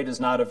Taiwan Strait is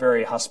not a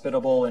very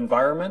hospitable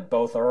environment.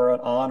 Both are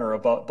on or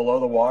below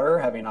the water,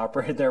 having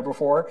operated there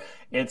before.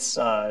 It's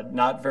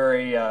not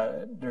very,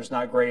 there's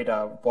not great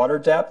water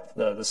depth.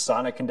 The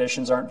sonic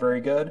conditions aren't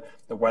very good.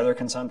 The weather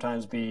can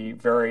sometimes be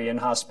very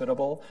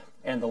inhospitable.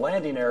 And the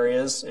landing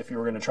areas, if you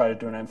were going to try to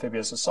do an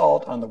amphibious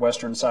assault on the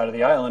western side of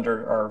the island,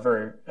 are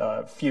very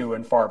few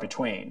and far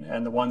between.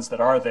 And the ones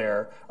that are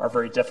there are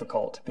very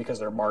difficult because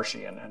they're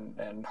marshy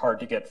and hard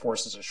to get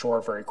forces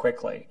ashore very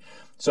quickly.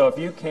 So if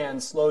you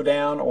can slow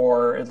down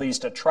or at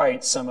least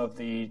attrite some of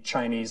the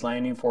Chinese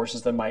landing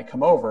forces that might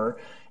come over,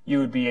 you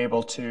would be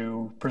able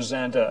to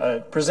present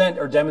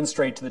or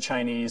demonstrate to the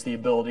Chinese the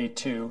ability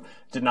to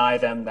deny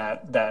them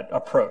that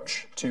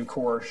approach to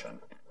coercion.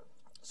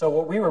 So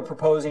what we were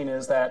proposing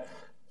is that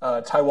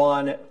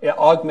Taiwan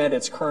augment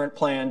its current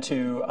plan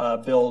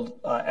to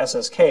build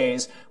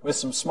SSKs with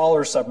some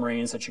smaller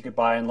submarines that you could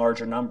buy in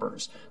larger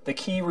numbers. The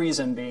key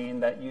reason being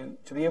that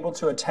to be able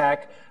to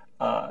attack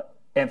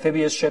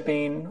amphibious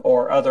shipping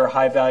or other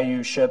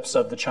high-value ships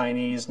of the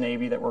Chinese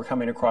Navy that were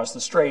coming across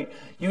the strait,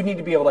 you need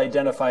to be able to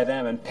identify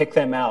them and pick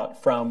them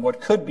out from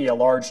what could be a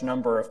large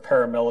number of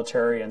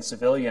paramilitary and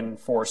civilian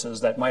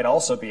forces that might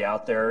also be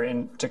out there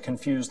to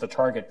confuse the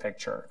target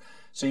picture.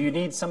 So you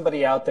need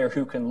somebody out there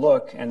who can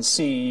look and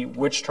see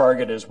which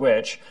target is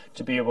which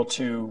to be able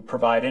to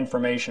provide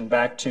information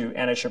back to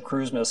anti-ship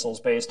cruise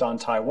missiles based on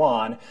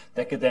Taiwan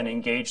that could then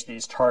engage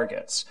these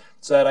targets.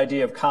 So that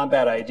idea of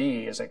combat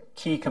ID is a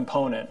key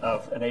component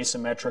of an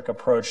asymmetric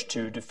approach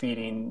to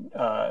defeating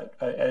an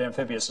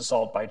amphibious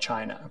assault by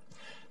China.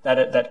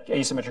 That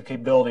asymmetric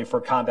capability for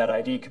combat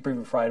ID could be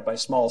provided by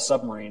small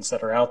submarines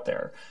that are out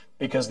there,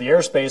 because the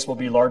airspace will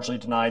be largely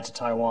denied to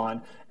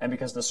Taiwan and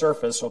because the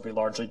surface will be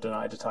largely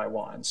denied to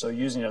Taiwan. So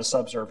using a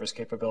subsurface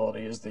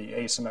capability is the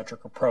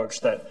asymmetric approach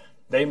that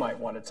they might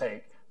want to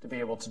take to be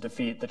able to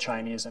defeat the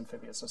Chinese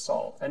amphibious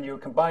assault. And you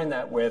combine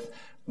that with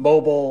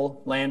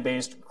mobile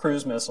land-based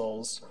cruise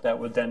missiles that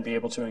would then be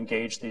able to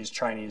engage these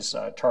Chinese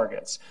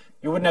targets.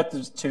 You wouldn't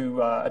have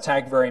to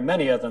attack very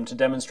many of them to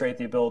demonstrate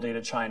the ability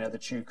to China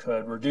that you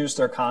could reduce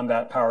their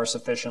combat power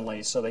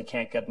sufficiently so they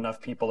can't get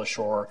enough people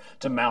ashore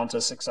to mount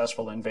a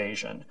successful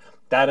invasion.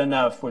 That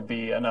would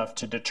be enough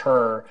to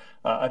deter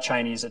a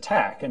Chinese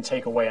attack and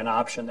take away an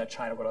option that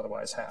China would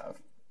otherwise have.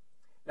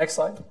 Next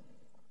slide.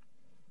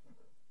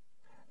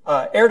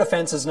 Air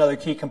defense is another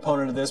key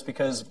component of this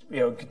because,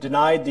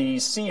 denied the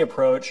sea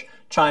approach,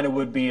 China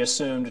would be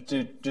assumed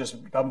to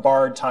just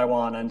bombard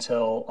Taiwan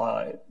until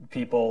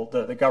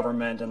the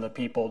government and the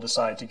people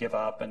decide to give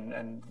up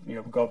and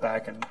go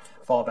back and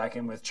fall back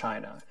in with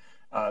China.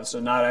 So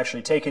not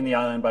actually taking the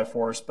island by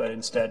force, but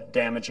instead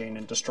damaging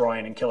and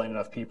destroying and killing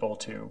enough people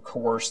to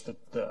coerce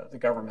the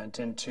government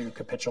into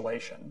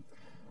capitulation.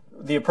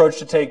 The approach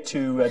to take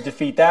to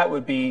defeat that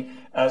would be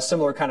a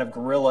similar kind of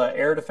guerrilla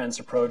air defense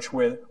approach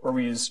where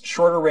we use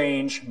shorter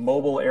range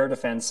mobile air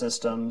defense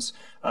systems,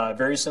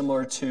 very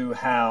similar to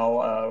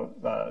how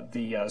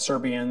the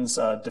Serbians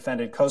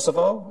defended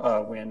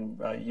Kosovo when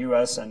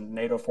U.S. and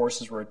NATO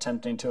forces were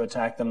attempting to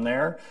attack them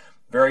there.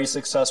 Very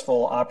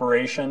successful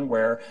operation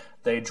where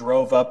they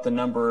drove up the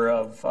number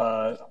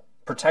of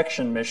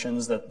protection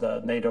missions that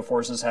the NATO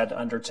forces had to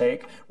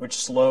undertake, which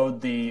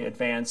slowed the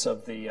advance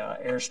of the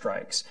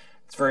airstrikes.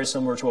 It's very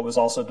similar to what was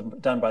also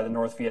done by the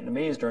North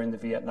Vietnamese during the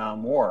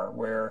Vietnam War,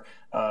 where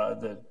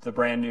the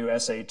brand new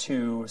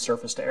SA-2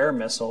 surface-to-air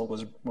missile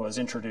was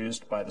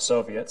introduced by the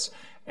Soviets,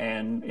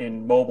 and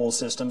in mobile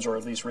systems, or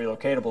at least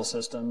relocatable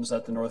systems,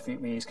 that the North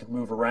Vietnamese could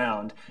move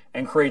around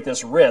and create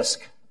this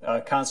risk,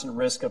 constant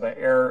risk of an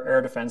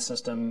air defense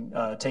system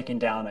taking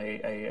down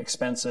a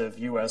expensive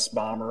U.S.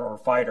 bomber or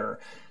fighter.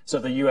 So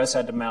the U.S.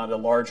 had to mount a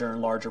larger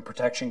and larger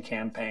protection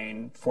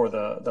campaign for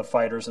the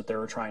fighters that they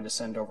were trying to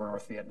send over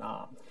North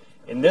Vietnam.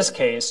 In this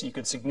case, you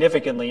could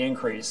significantly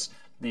increase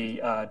the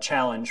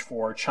challenge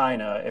for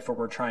China if it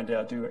were trying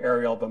to do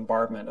aerial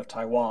bombardment of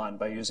Taiwan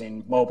by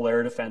using mobile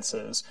air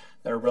defenses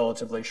that are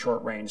relatively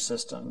short-range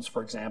systems.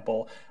 For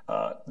example,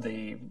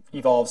 the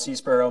Evolved Sea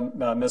Sparrow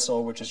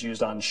missile, which is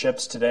used on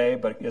ships today,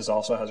 but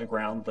also has a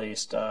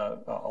ground-based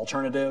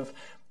alternative.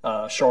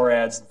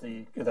 SHORADs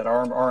that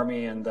our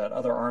Army and that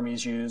other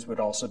armies use would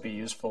also be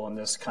useful in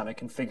this kind of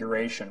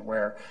configuration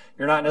where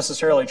you're not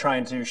necessarily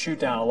trying to shoot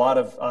down a lot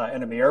of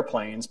enemy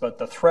airplanes, but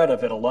the threat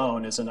of it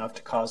alone is enough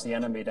to cause the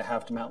enemy to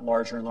have to mount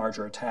larger and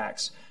larger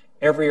attacks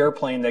every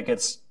airplane that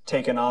gets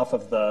taken off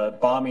of the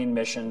bombing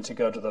mission to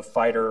go to the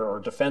fighter or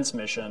defense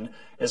mission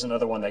is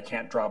another one that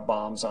can't drop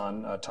bombs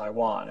on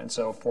Taiwan. And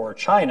so for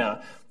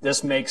China,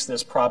 this makes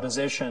this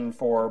proposition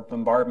for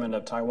bombardment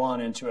of Taiwan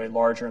into a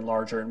larger and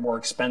larger and more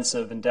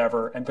expensive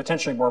endeavor and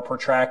potentially more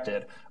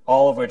protracted,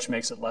 all of which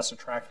makes it less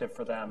attractive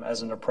for them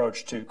as an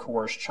approach to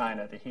coerce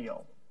China to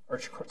heal, or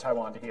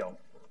Taiwan to heal.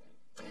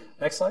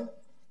 Next slide.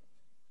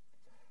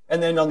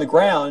 And then on the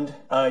ground,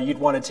 you'd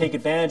want to take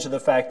advantage of the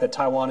fact that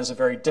Taiwan is a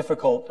very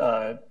difficult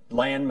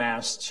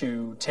landmass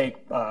to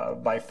take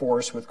by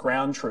force with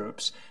ground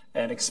troops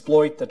and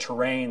exploit the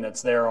terrain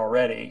that's there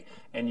already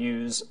and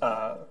use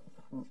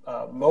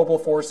mobile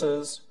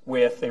forces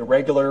with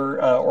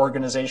irregular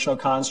organizational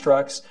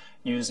constructs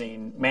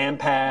using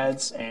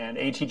manpads and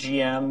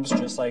ATGMs,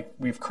 just like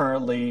we've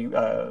currently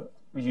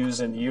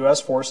used in the U.S.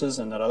 forces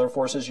and that other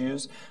forces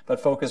use, but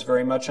focus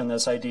very much on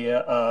this idea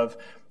of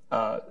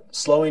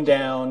slowing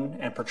down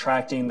and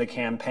protracting the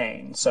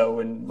campaign. So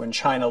when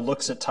China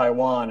looks at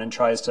Taiwan and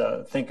tries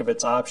to think of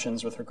its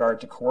options with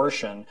regard to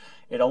coercion,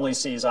 it only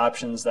sees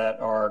options that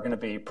are going to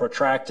be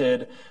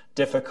protracted,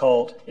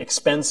 difficult,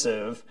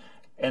 expensive,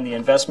 and the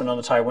investment on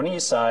the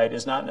Taiwanese side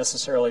is not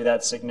necessarily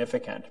that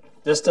significant.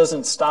 This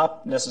doesn't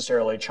stop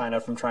necessarily China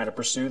from trying to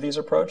pursue these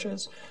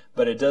approaches,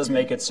 but it does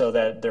make it so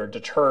that they're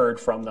deterred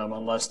from them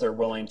unless they're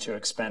willing to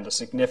expend a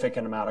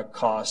significant amount of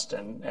cost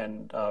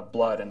and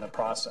blood in the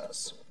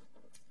process.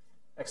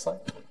 Next slide.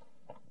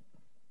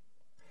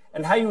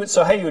 And how you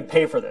would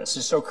pay for this.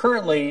 So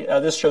currently,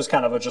 this shows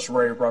kind of a just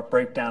very rough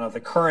breakdown of the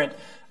current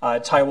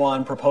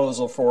Taiwan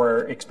proposal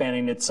for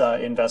expanding its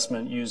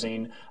investment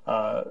using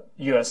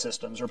U.S.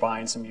 systems or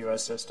buying some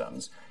U.S.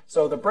 systems.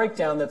 So the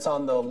breakdown that's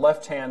on the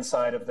left-hand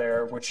side of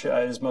there, which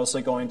is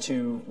mostly going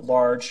to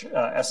large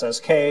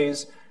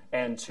SSKs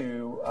and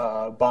to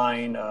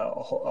buying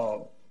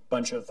a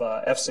bunch of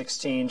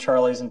F-16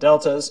 Charlies and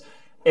Deltas.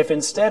 If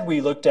instead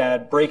we looked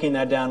at breaking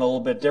that down a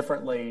little bit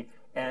differently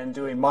and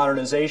doing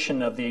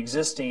modernization of the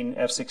existing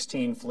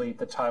F-16 fleet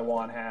that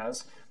Taiwan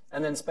has,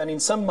 and then spending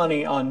some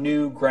money on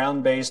new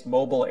ground-based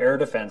mobile air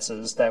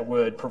defenses that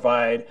would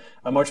provide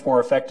a much more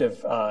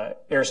effective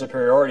air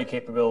superiority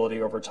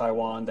capability over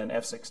Taiwan than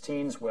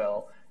F-16s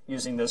will,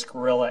 using this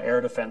guerrilla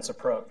air defense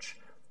approach.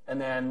 And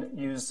then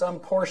use some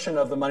portion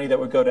of the money that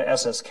would go to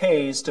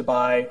SSKs to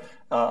buy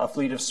a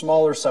fleet of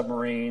smaller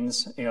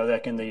submarines,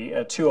 that can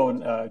the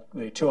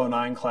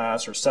 209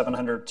 class or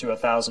 700 to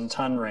 1,000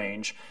 ton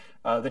range,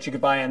 that you could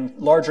buy in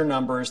larger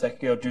numbers that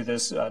could go do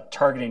this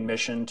targeting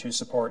mission to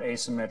support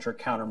asymmetric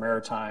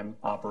counter-maritime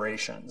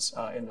operations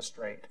in the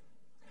Strait.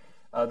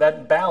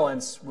 That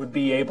balance would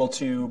be able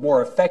to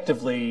more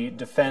effectively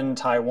defend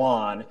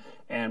Taiwan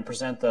and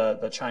present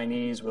the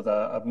Chinese with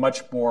a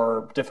much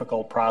more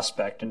difficult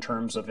prospect in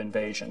terms of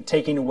invasion,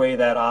 taking away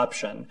that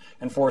option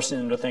and forcing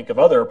them to think of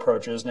other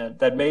approaches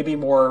that may be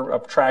more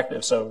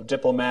attractive. So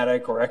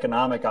diplomatic or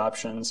economic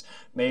options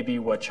may be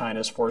what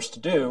China's forced to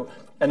do,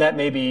 and that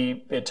may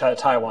be in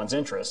Taiwan's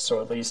interest. So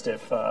at least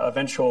if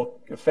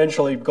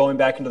eventually going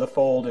back into the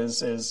fold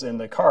is in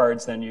the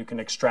cards, then you can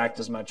extract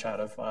as much out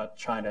of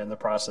China in the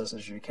process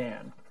as you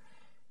can.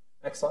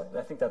 Next slide.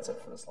 I think that's it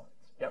for this slide.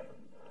 Yep.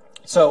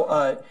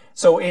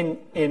 So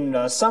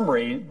in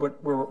summary,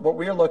 what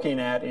we're looking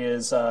at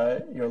is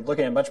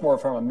looking at much more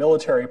from a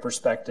military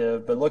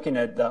perspective, but looking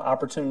at the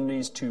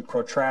opportunities to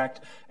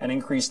protract and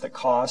increase the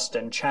cost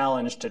and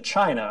challenge to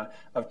China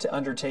of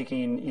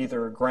undertaking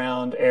either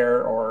ground,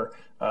 air, or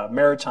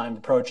maritime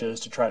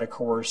approaches to try to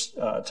coerce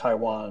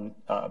Taiwan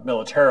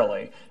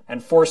militarily,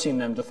 and forcing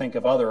them to think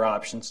of other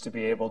options to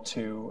be able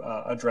to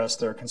address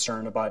their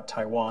concern about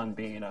Taiwan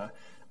being a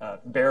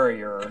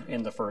barrier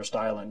in the first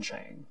island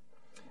chain.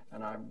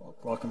 And I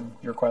welcome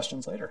your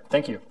questions later.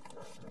 Thank you.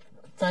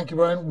 Thank you,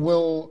 Brian.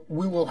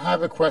 We will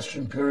have a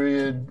question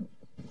period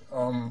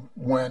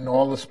when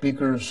all the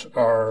speakers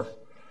are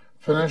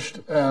finished.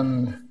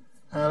 And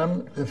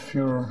Adam, if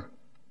you're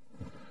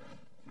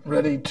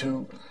ready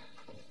to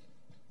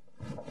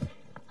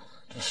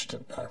just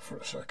step back for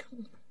a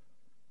second.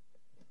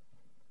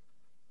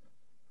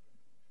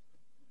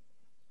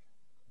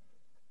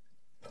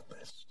 The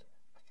list.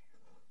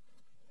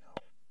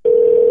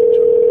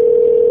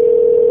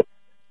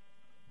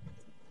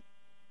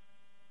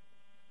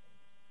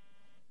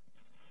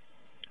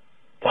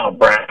 Tom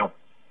Brown.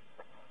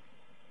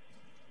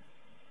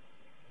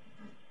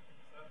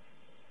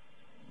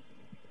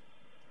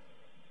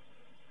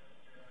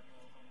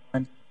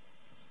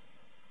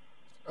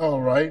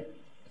 All right.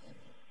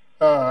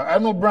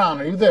 Admiral Brown,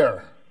 are you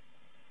there?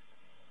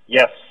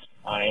 Yes,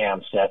 I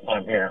am, Seth.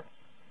 I'm here.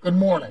 Good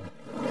morning.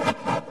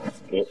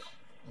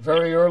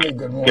 Very early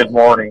good morning. Good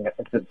morning.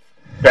 It's a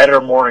better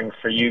morning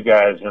for you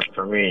guys than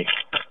for me.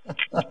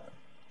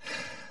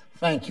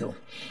 Thank you.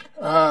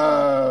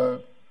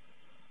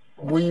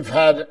 We've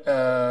had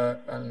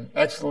an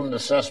excellent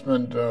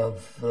assessment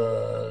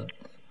of.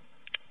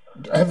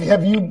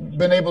 Have you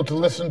been able to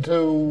listen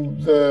to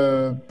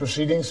the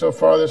proceedings so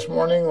far this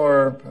morning,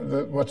 or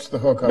what's the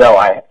hookup?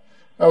 No,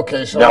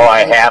 Okay, so No,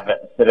 I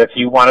haven't. But if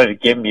you wanted to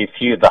give me a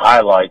few of the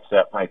highlights,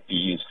 that might be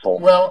useful.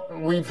 Well,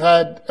 we've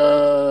had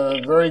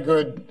very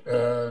good,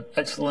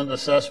 excellent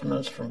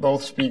assessments from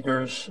both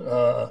speakers.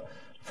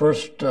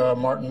 First,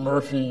 Martin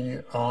Murphy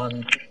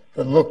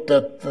that looked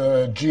at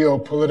the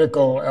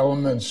geopolitical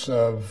elements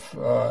of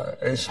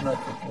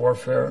asymmetric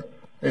warfare,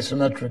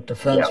 asymmetric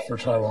defense for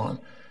Taiwan.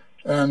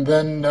 And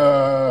then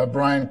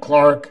Brian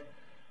Clark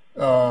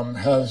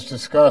has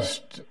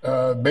discussed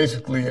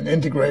basically an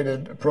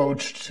integrated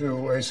approach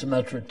to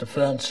asymmetric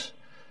defense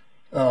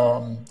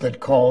that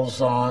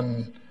calls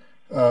on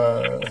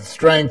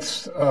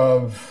strengths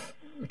of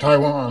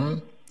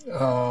Taiwan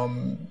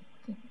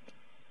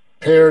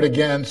paired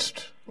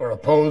against or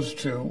opposed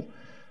to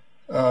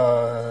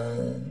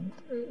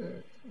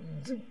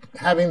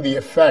having the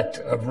effect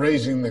of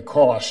raising the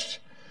cost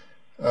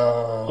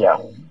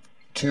to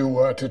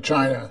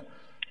China.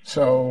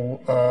 So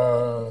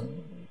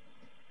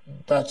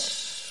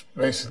that's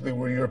basically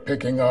where you're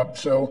picking up.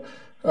 So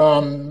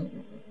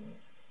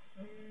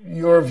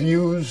your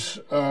views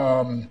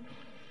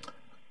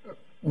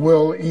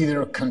will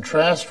either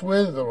contrast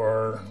with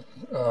or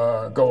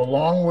go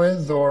along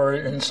with, or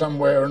in some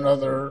way or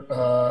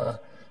another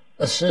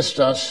assist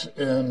us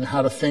in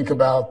how to think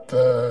about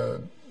the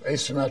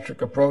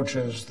asymmetric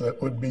approaches that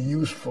would be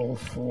useful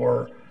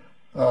for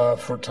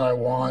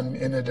Taiwan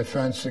in a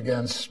defense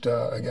against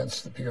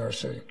the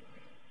PRC.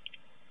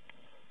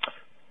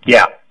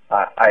 Yeah,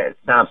 it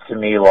sounds to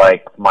me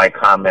like my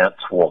comments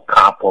will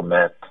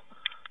complement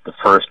the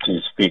first two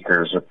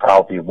speakers. There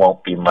probably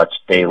won't be much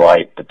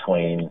daylight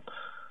between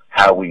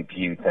how we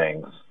view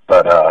things,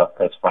 but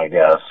that's my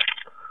guess.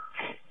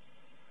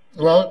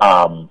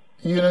 Well,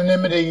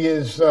 unanimity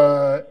is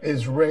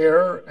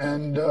rare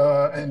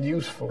and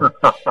useful.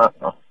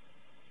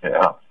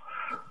 Yeah.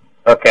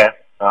 Okay.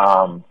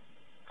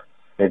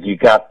 Have you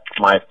got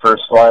my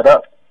first slide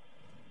up?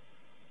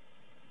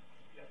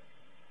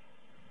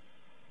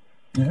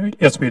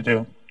 Yes, we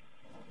do.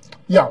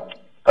 Yeah.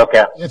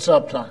 Okay. It's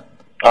up,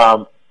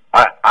 Tom.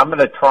 I'm going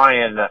to try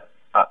and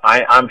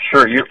I'm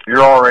sure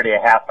you're already a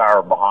half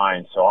hour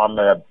behind, so I'm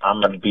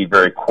going to be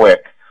very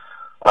quick.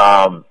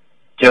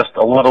 Just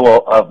a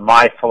little of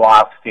my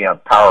philosophy on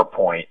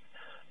PowerPoint.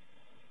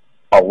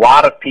 A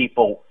lot of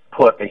people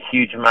put a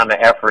huge amount of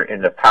effort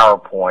into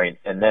PowerPoint,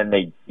 and then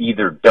they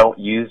either don't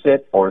use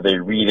it or they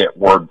read it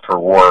word for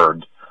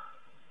word,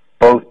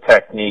 both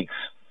techniques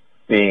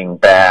being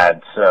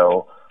bad.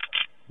 So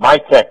my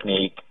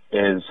technique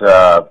is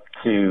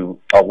to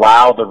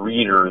allow the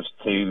readers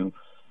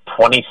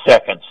 20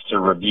 seconds to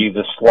review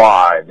the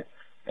slide,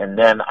 and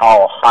then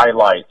I'll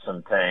highlight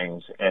some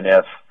things, and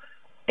if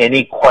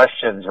any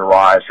questions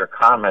arise or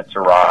comments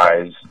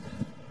arise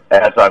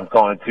as I'm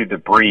going through the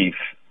brief,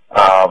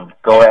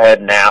 go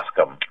ahead and ask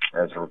them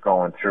as we're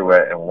going through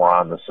it and we're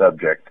on the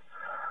subject.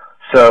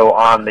 So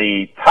on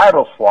the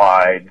title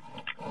slide,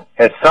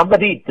 has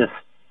somebody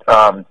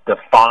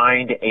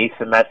defined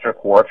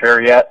asymmetric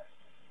warfare yet,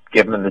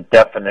 given the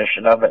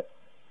definition of it?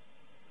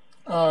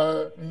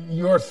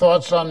 Your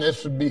thoughts on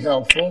this would be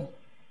helpful.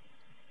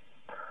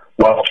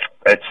 Well,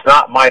 it's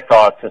not my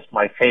thoughts, it's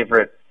my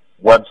favorite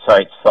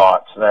website's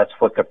thoughts, so that's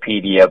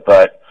Wikipedia,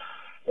 but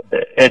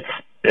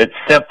it's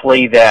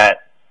simply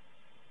that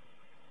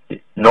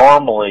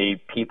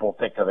normally people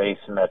think of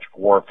asymmetric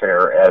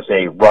warfare as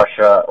a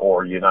Russia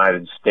or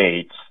United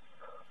States,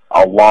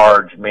 a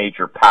large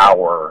major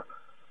power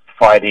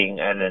fighting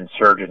an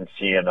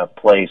insurgency in a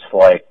place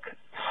like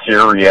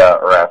Syria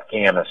or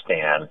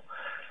Afghanistan,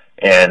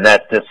 and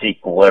that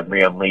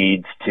disequilibrium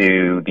leads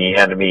to the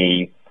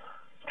enemy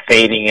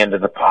fading into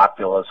the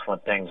populace when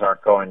things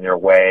aren't going their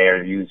way,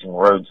 or using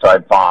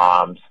roadside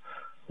bombs,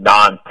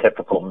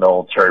 non-typical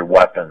military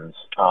weapons.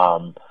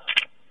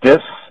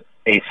 This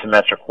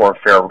asymmetric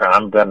warfare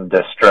I'm going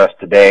to stress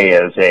today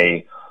is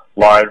a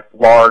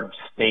large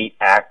state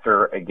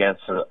actor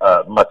against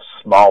a much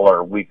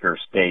smaller, weaker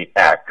state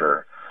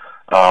actor.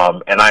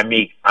 And I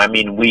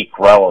mean weak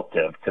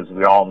relative, because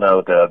we all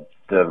know the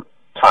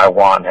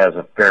Taiwan has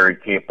a very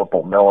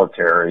capable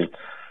military.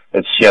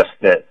 It's just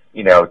that,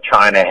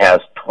 China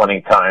has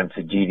 20 times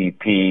the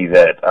GDP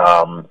that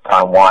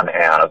Taiwan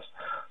has.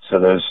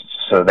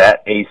 So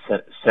that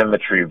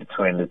asymmetry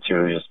between the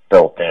two is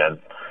built in.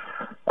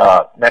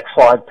 Next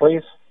slide,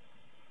 please.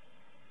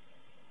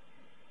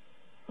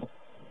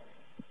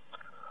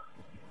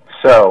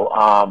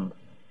 So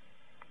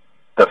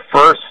the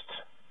first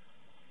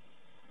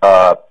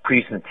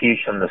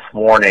presentation this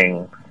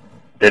morning,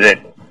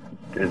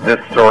 is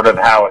this sort of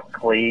how it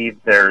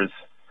cleaved? There's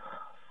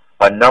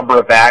a number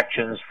of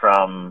actions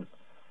from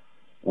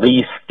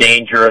least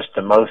dangerous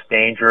to most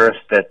dangerous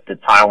that the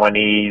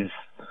Taiwanese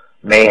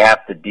may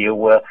have to deal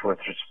with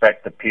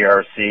respect to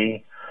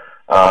PRC.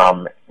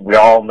 We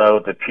all know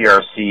the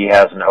PRC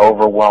has an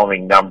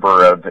overwhelming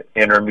number of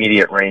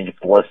intermediate range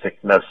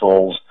ballistic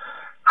missiles,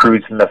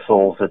 cruise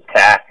missiles,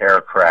 attack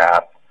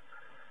aircraft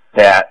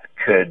that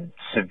could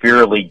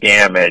severely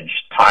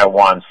damage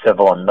Taiwan's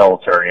civil and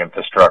military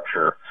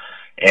infrastructure.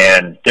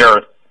 And there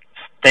are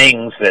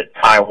things that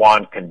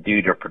Taiwan can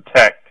do to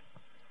protect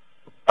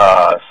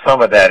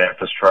some of that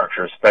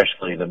infrastructure,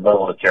 especially the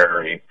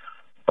military.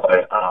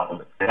 But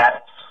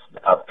that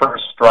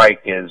first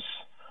strike is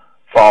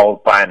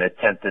followed by an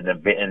attempted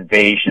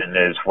invasion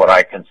is what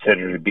I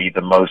consider to be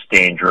the most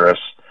dangerous.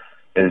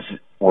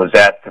 Was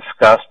that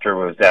discussed, or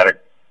was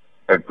that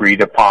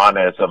agreed upon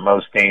as a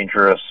most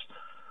dangerous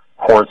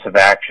course of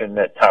action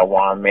that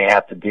Taiwan may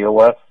have to deal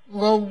with?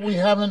 Well, we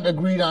haven't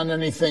agreed on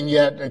anything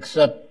yet,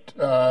 except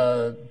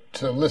to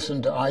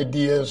listen to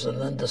ideas and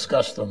then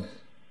discuss them.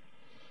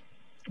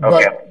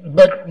 Okay.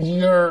 But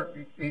you're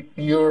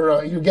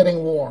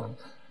getting warm.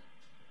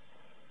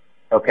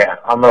 Okay,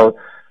 I'm gonna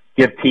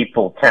give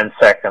people 10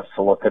 seconds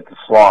to look at the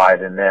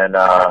slide, and then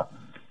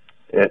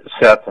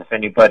Seth, if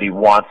anybody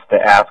wants to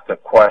ask a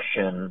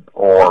question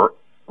or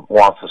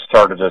wants to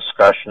start a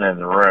discussion in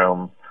the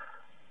room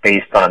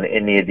based on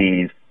any of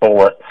these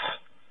bullets,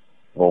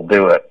 we'll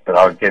do it. But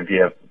I'll give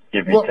you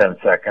 10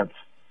 seconds.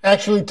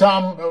 Actually,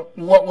 Tom,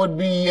 what would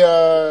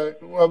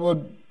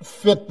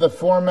fit the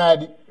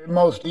format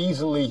most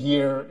easily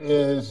here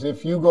is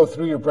if you go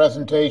through your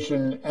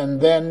presentation,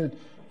 and then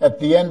at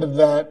the end of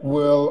that,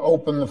 we'll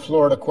open the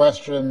floor to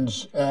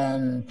questions,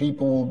 and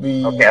people will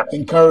be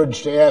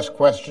encouraged to ask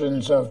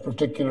questions of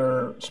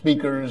particular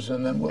speakers,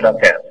 and then we'll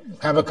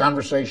have a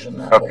conversation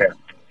that way.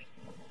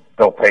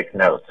 They'll take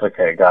notes.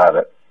 Okay, got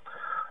it.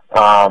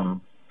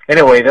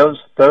 Anyway, those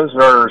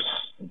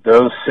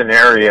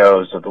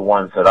scenarios are the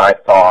ones that I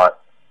thought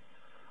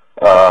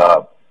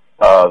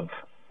of.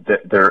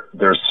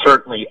 There's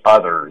certainly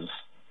others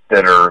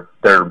they're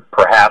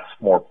perhaps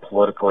more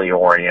politically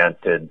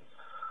oriented,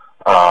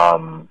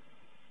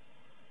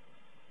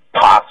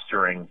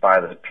 posturing by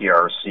the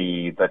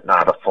PRC, but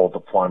not a full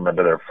deployment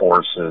of their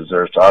forces.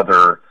 There's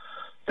other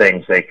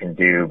things they can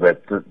do,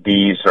 but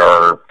these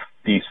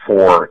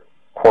four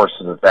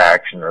courses of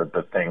action are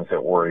the things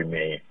that worry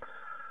me.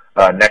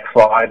 Next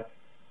slide.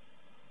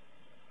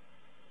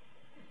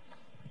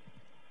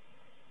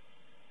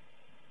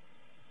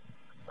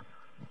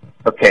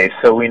 Okay,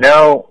 so we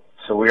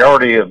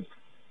already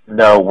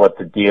know what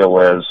the deal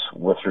is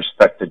with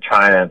respect to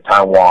China and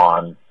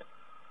Taiwan,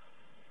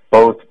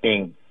 both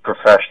being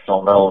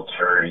professional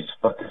militaries,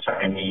 but the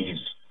Chinese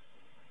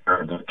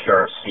or the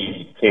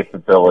PRC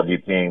capability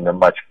being the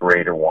much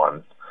greater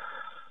one.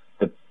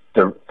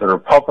 The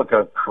Republic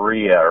of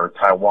Korea or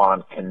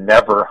Taiwan can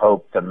never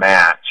hope to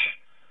match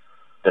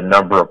the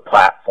number of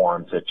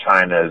platforms that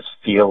China is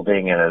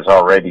fielding and has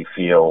already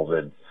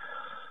fielded.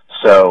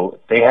 So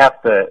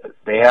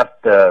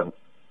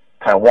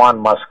Taiwan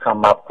must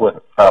come up with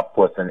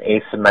an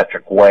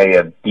asymmetric way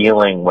of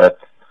dealing with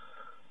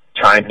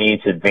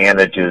Chinese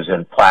advantages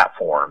in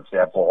platforms. They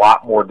have a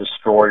lot more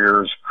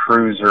destroyers,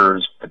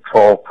 cruisers,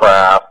 patrol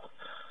craft,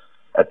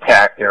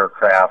 attack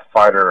aircraft,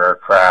 fighter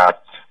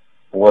aircraft,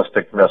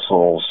 ballistic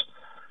missiles.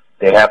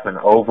 They have an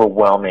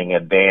overwhelming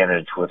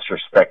advantage with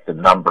respect to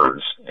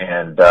numbers.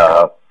 And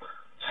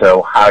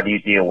so how do you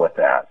deal with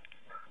that?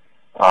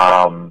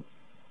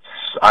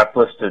 I've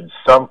listed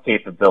some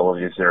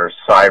capabilities there: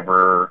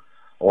 cyber,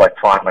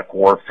 electronic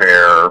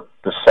warfare,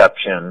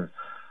 deception.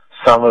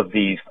 Some of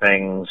these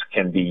things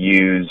can be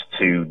used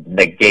to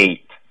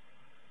negate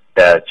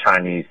the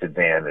Chinese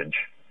advantage.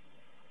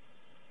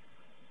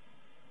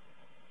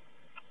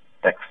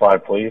 Next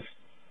slide, please.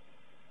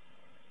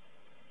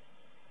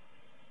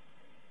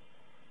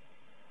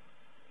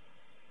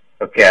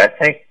 Okay, I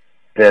think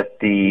that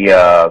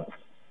the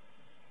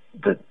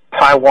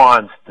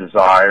Taiwan's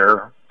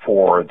desire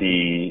for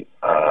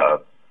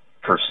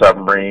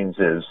submarines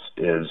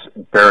is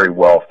very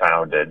well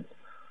founded.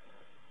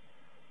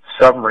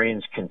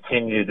 Submarines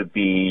continue to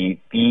be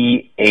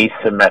the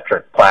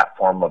asymmetric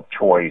platform of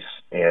choice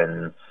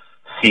in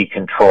sea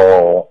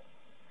control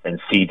and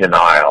sea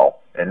denial.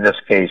 In this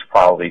case,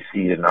 probably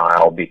sea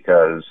denial,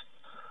 because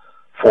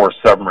 4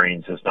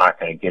 submarines is not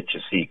going to get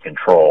you sea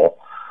control.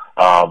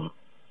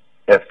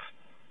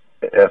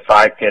 If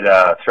I could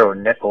throw a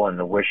nickel in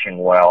the wishing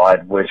well,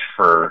 I'd wish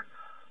for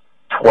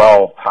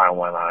 12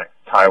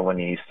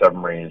 Taiwanese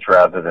submarines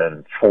rather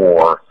than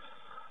 4.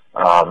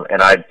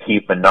 And I'd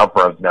keep a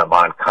number of them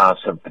on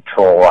constant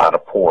patrol out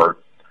of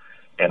port.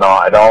 And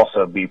I'd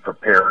also be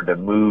prepared to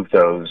move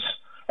those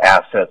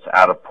assets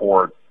out of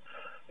port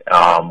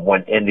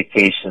when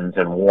indications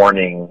and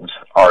warnings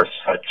are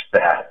such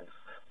that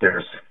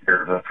there's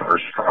a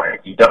first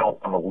strike. You don't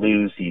want to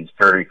lose these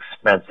very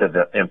expensive,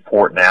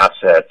 important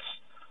assets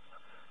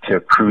to a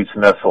cruise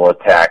missile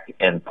attack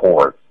in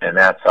port, and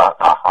that's a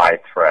high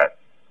threat.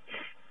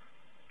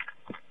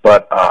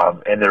 But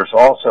and there's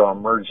also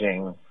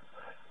emerging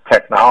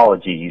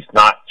technologies,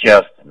 not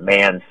just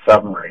manned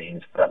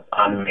submarines, but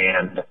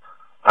unmanned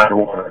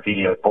underwater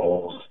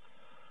vehicles,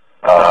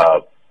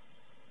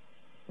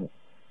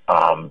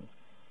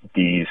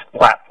 these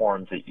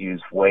platforms that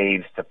use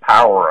waves to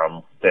power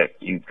them that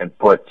you can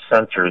put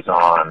sensors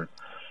on.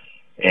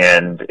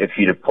 And if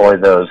you deploy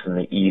those in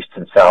the East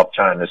and South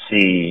China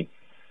Sea,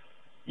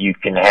 you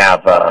can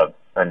have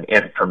an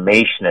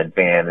information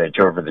advantage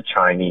over the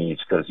Chinese,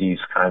 because these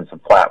kinds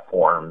of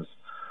platforms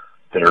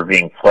that are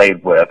being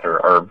played with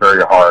are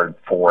very hard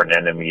for an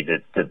enemy to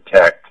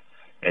detect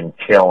and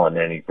kill in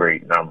any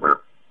great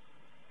number.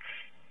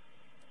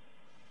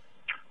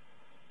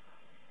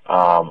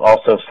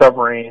 Also,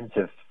 submarines,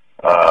 if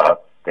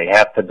they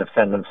have to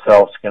defend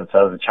themselves against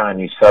other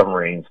Chinese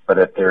submarines, but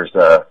if there's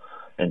a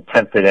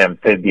attempted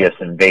amphibious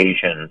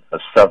invasion, a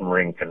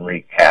submarine can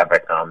wreak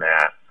havoc on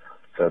that.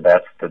 So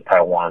that's the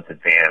Taiwan's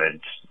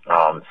advantage.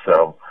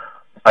 So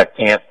I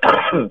can't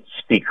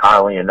speak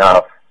highly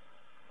enough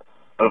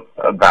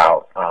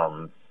about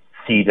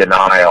sea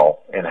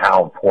denial and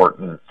how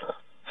important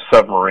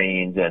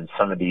submarines and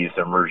some of these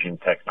emerging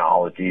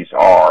technologies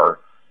are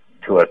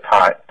to a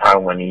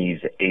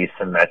Taiwanese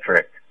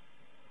asymmetric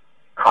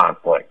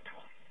conflict.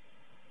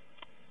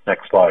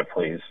 Next slide,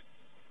 please.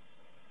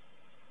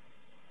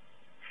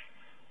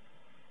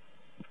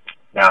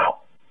 Now,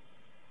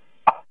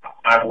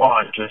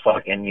 Taiwan, just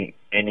like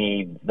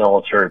any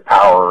military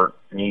power,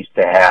 needs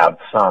to have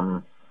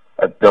some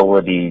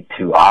ability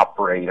to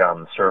operate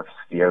on the surface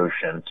of the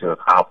ocean to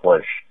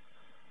accomplish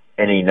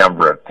any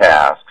number of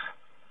tasks.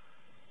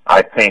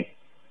 I think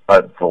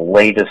the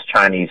latest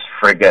Chinese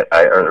frigate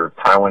or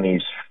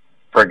Taiwanese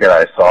frigate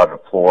I saw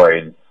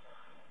deployed,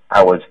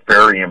 I was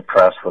very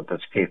impressed with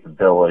its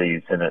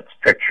capabilities, and it's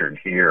pictured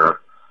here.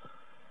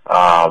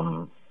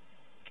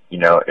 You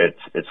know,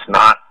 it's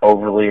not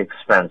overly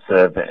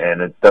expensive,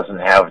 and it doesn't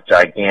have a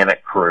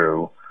gigantic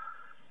crew.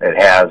 It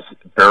has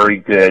very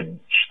good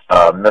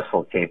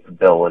missile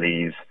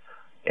capabilities,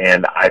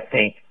 and I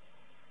think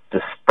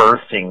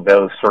dispersing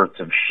those sorts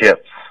of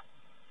ships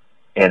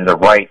in the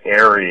right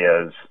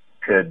areas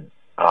could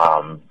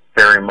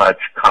very much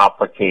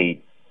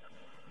complicate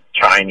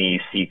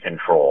Chinese sea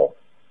control.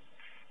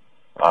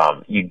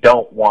 You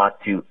don't want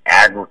to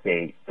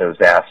aggregate those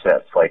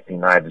assets like the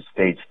United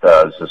States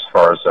does as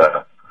far as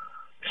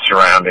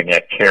surrounding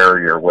a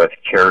carrier with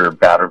carrier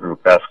battle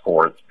group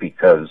escorts,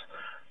 because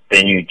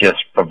then you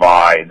just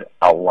provide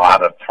a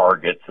lot of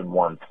targets in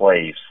one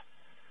place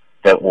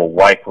that will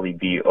likely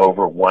be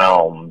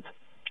overwhelmed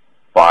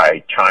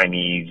by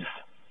Chinese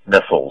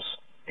missiles,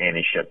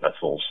 anti-ship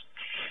missiles.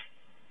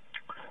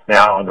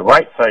 Now, on the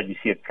right side, you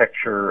see a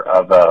picture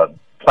of a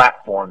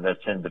platform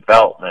that's in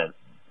development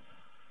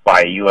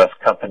by a U.S.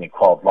 company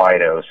called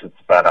Leidos. It's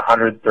about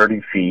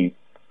 130 feet.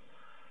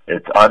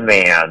 It's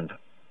unmanned,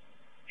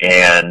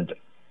 and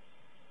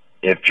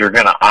if you're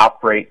going to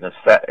operate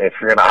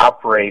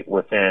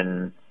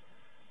within,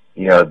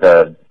 you know,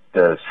 the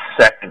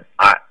second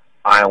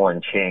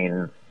island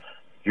chain,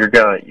 you're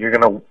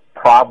gonna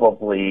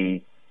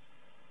probably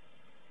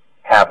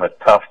have a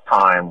tough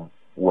time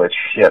with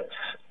ships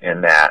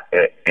in the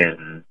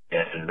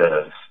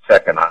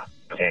second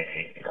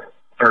chain,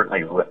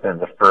 certainly within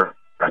the first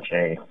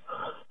chain.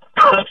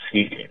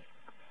 Excuse me.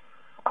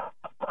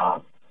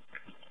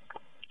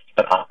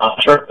 A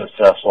surface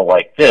vessel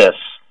like this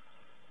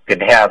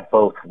could have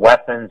both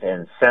weapons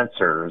and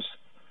sensors,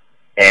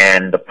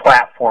 and the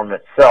platform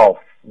itself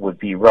would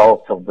be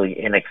relatively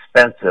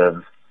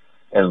inexpensive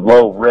and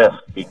low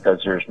risk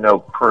because there's no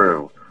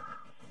crew.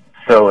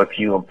 So if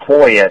you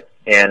employ it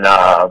in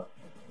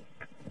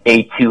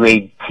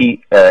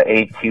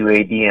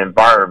A2AD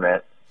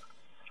environment,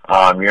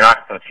 you're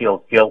not going to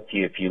feel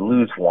guilty if you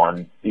lose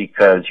one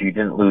because you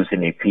didn't lose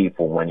any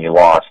people when you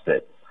lost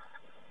it.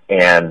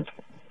 And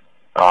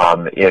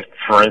if,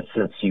 for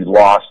instance, you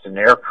lost an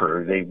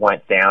aircrew, they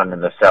went down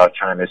in the South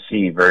China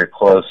Sea very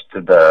close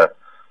to the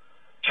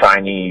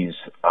Chinese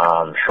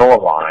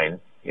shoreline,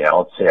 you know,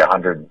 let's say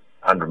 100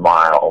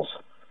 miles,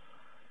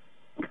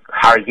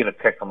 how are you going to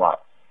pick them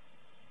up?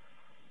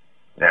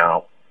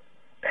 Now,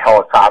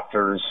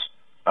 helicopters,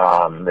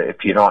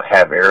 if you don't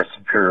have air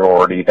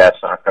superiority,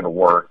 that's not going to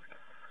work.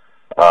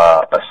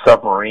 A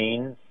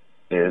submarine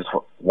is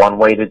one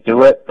way to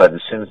do it, but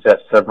as soon as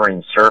that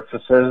submarine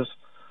surfaces,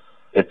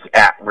 it's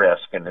at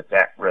risk, and it's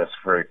at risk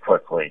very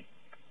quickly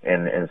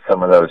in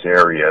some of those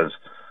areas.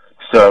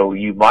 So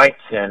you might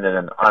send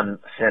an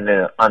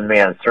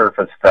unmanned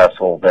surface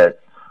vessel that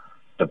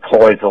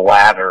deploys a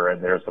ladder,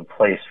 and there's a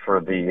place for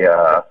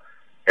the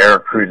air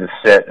crew to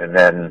sit, and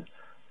then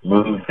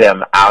move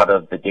them out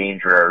of the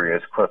danger area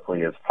as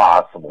quickly as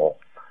possible.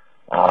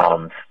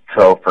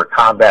 So for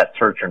combat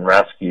search and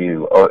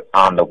rescue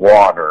on the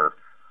water,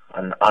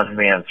 an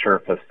unmanned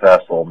surface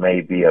vessel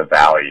may be of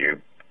value.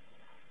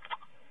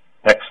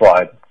 Next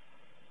slide.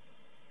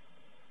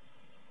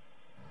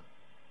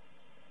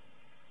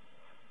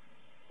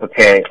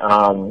 Okay,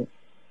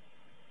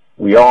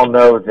 we all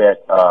know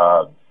that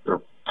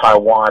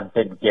Taiwan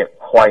didn't get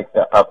quite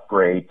the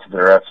upgrade to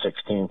their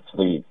F-16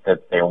 fleet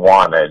that they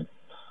wanted.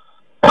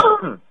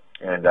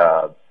 And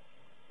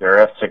their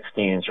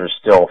F-16s are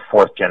still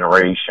fourth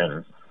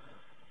generation.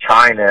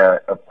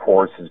 China, of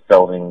course, is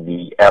building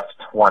the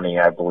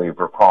F-20, I believe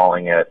we're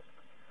calling it,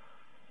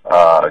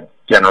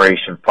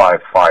 Generation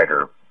 5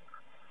 fighter.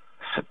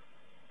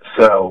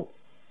 So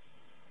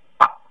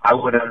I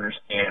would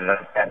understand, and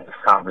I've had this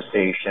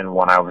conversation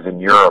when I was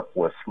in Europe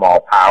with small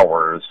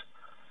powers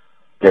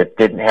that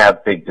didn't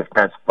have big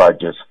defense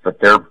budgets, but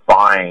they're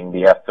buying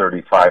the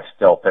F-35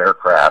 stealth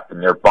aircraft,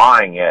 and they're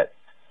buying it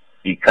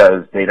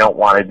because they don't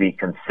want to be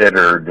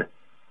considered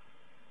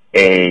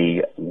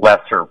a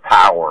lesser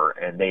power,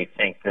 and they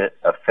think that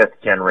a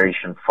fifth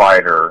generation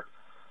fighter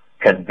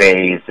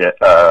conveys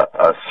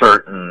a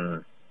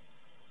certain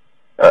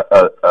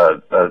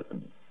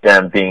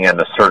them being in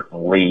a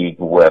certain league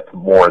with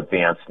more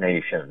advanced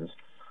nations.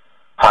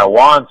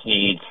 Taiwan's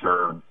needs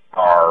are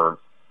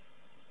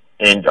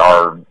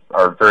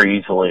very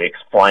easily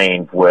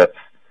explained with,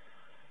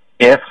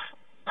 if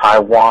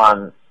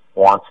Taiwan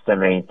wants to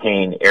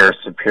maintain air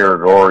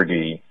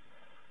superiority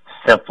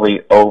simply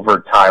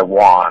over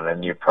Taiwan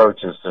and the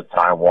approaches to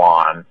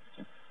Taiwan,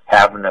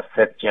 having a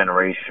fifth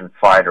generation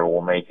fighter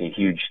will make a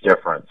huge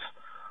difference.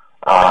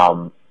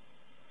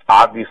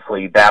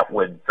 Obviously, that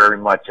would very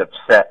much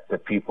upset the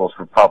People's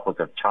Republic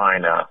of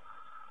China,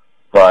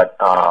 but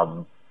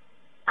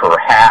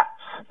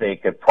perhaps they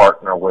could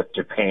partner with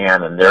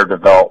Japan in their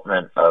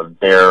development of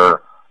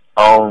their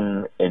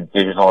own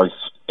indigenously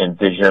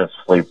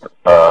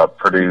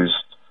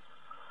produced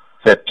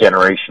fifth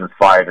generation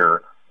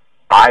fighter.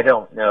 I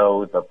don't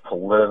know the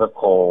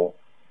political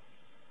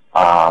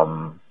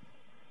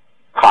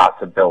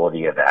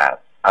possibility of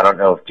that. I don't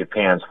know if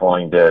Japan's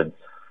willing to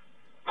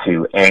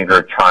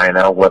anger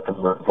China with a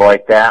move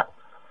like that,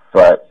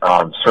 but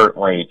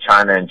certainly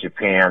China and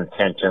Japan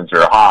tensions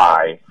are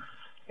high,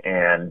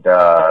 and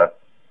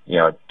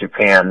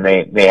Japan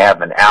may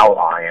have an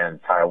ally in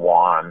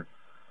Taiwan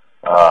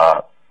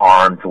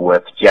armed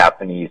with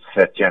Japanese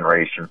fifth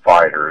generation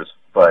fighters.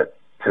 But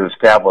to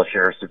establish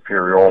air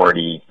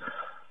superiority,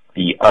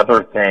 the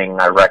other thing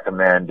I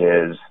recommend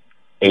is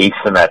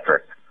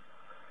asymmetric.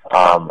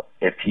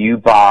 If you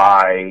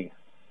buy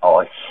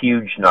a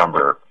huge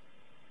number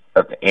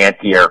of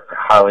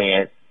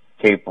highly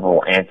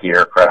capable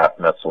anti-aircraft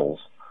missiles,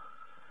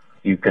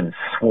 you can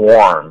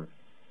swarm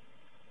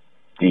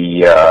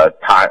the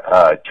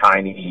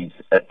Chinese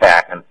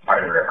attack and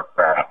fighter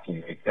aircraft.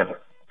 You can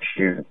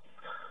shoot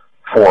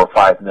 4 or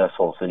 5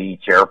 missiles at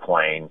each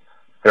airplane.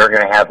 They're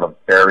going to have a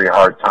very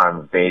hard time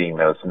evading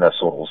those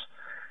missiles.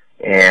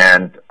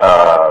 And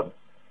I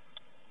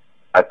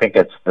think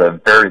it's the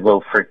very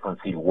low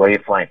frequency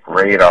wavelength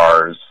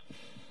radars.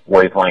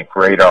 Wavelength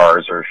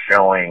radars are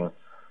showing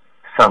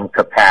some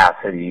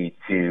capacity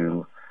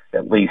to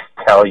at least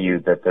tell you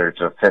that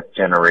there's a fifth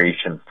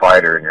generation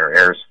fighter in your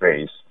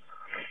airspace.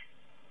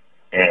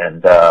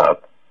 And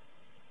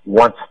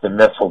once the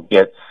missile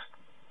gets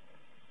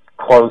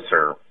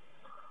closer,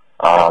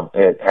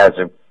 it has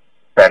a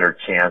better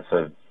chance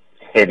of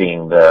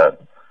hitting the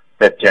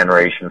fifth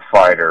generation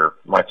fighter,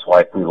 much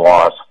like we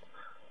lost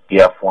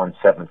the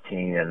F-117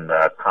 in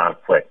the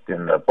conflict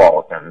in the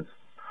Balkans.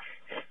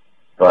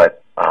 But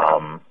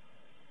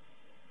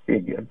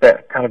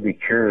kind of be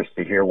curious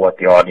to hear what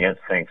the audience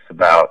thinks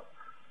about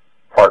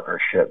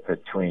partnership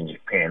between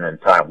Japan and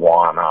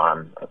Taiwan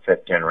on a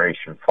fifth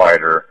generation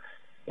fighter.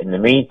 In the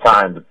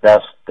meantime, the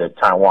best that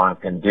Taiwan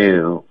can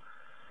do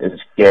is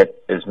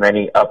get as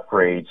many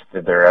upgrades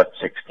to their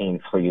F-16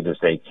 fleet as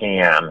they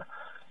can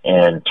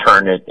and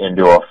turn it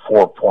into a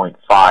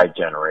 4.5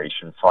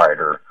 generation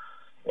fighter.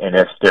 And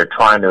if they're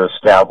trying to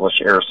establish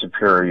air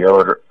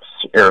superiority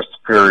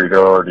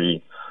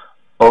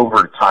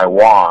over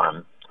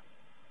Taiwan,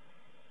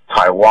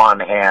 Taiwan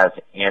has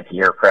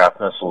anti-aircraft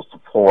missiles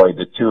deployed.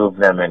 The two of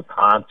them in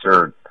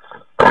concert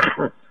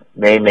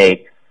may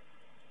make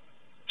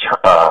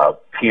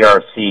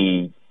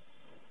PRC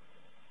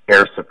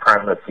air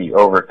supremacy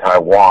over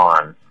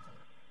Taiwan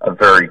a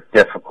very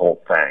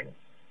difficult thing.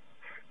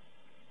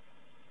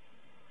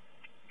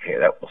 Okay,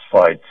 that was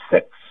slide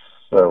 6.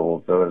 So we'll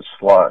go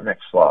to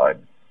next slide.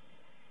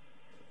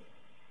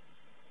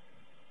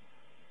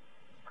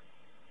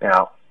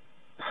 Now,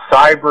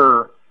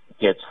 cyber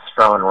gets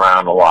thrown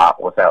around a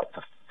lot without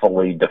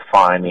fully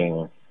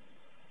defining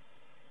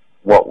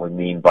what we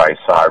mean by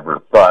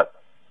cyber. But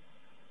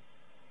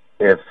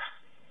if,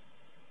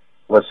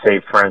 let's say,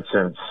 for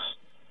instance,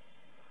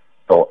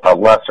 a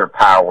lesser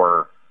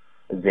power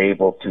is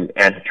able to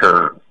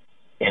enter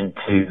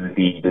into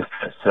the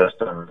defense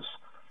systems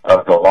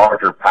of the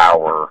larger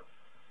power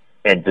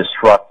and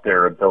disrupt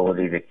their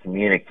ability to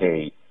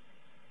communicate,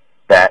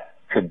 that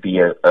could be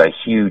a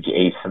huge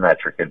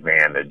asymmetric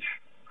advantage.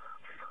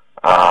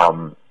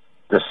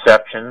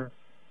 Deception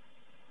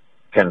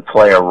can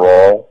play a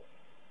role.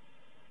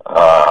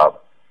 I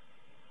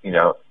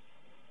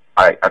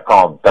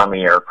call them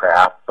dummy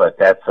aircraft, but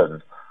that's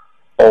an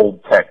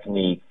old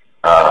technique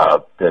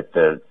that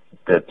the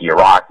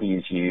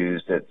Iraqis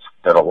used.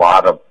 That a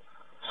lot of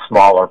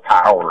smaller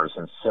powers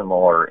and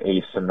similar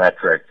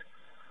asymmetric,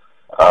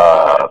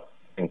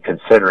 and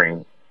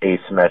considering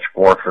asymmetric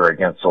warfare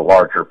against a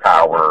larger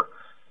power,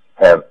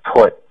 have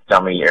put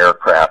dummy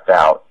aircraft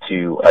out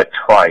to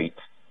attrite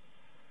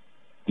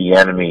the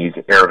enemy's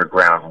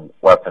air-to-ground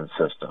weapon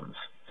systems.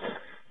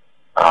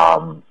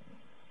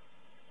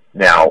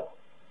 Now,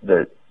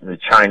 the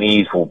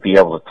Chinese will be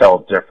able to tell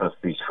the difference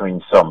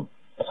between some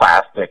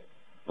plastic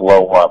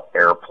blow-up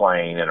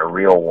airplane and a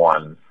real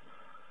one.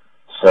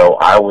 So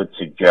I would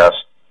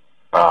suggest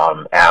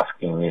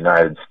asking the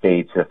United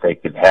States if they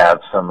could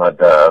have some of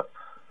the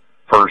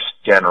first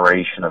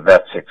generation of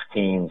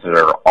F-16s that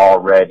are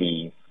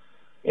already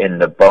in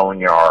the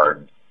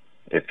boneyard,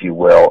 if you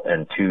will,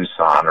 in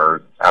Tucson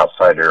or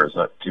outside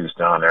Arizona,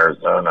 Tucson,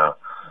 Arizona.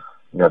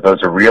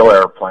 Those are real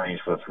airplanes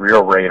with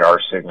real radar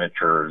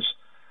signatures,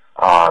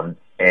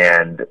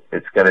 and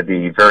it's going to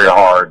be very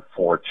hard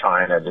for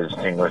China to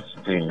distinguish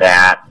between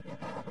that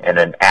and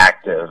an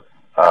active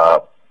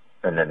Taiwanese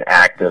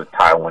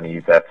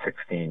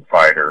F-16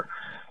 fighter.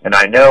 And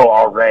I know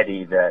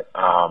already that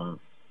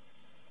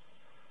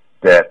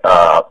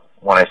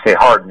when I say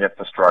hardened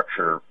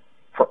infrastructure,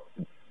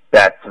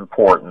 that's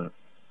important.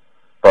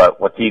 But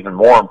what's even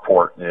more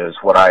important is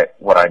what I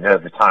know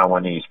the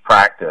Taiwanese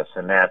practice,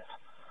 and that's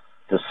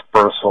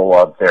dispersal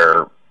of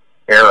their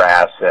air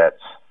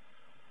assets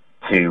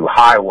to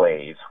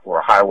highways,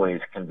 where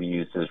highways can be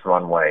used as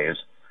runways,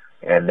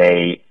 and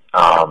they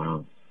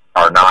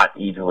are not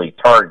easily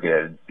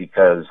targeted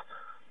because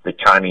the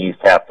Chinese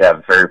have to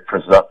have very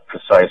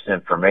precise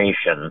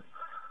information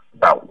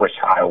about which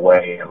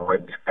highway and where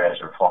these guys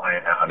are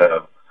flying out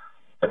of.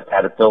 But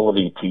that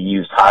ability to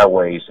use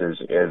highways as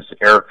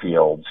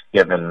airfields,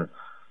 given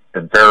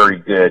the very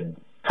good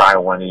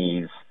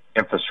Taiwanese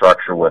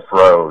infrastructure with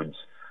roads,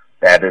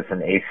 that is an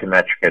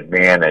asymmetric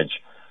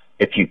advantage.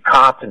 If you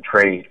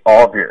concentrate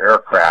all of your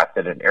aircraft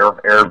at an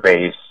air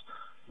base,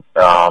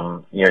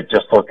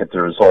 just look at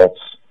the results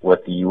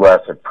with the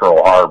U.S. at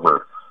Pearl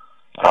Harbor.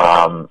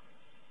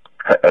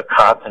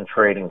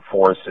 Concentrating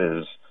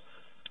forces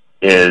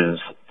is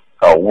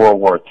a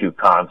World War II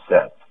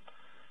concept.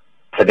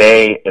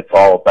 Today, it's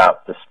all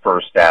about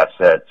dispersed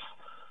assets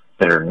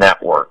that are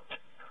networked.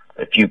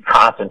 If you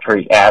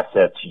concentrate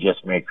assets, you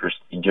just make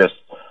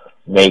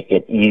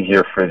it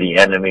easier for the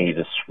enemy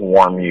to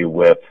swarm you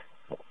with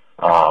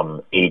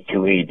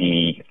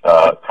A2AD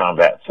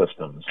combat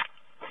systems.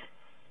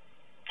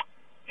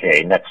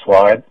 Okay, next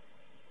slide.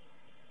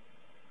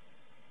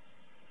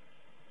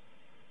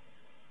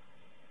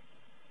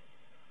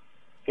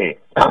 Okay.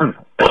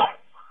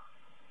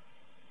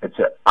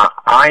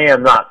 I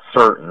am not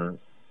certain,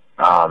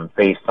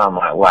 based on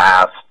my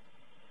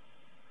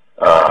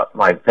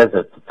my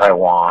visit to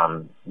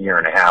Taiwan a year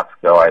and a half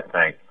ago, I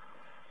think,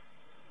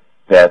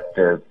 that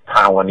the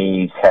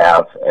Taiwanese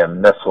have a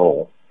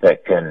missile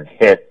that can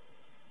hit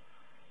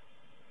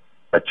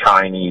a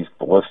Chinese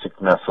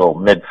ballistic missile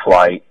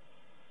mid-flight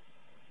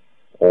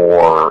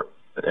or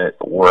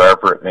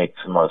wherever it makes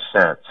the most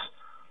sense,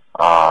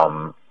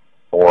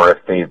 or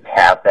if they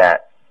have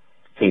that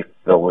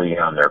capability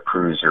on their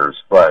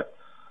cruisers. But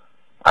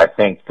I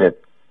think that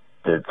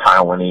the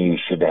Taiwanese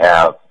should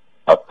have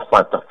a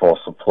plentiful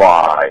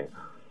supply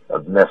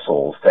of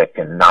missiles that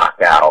can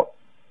knock out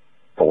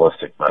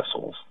ballistic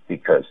missiles,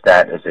 because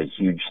that is a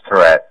huge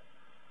threat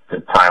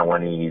to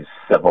Taiwanese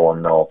civil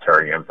and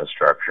military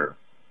infrastructure.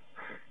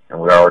 And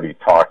we already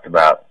talked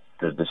about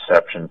the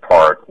deception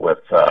part with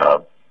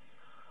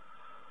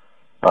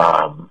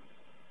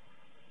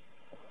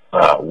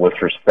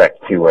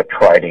respect to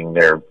trading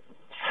their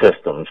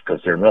systems,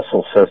 because their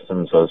missile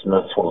systems, those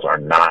missiles are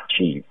not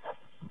cheap.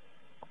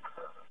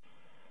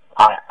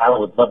 I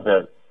would love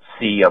to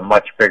see a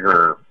much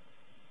bigger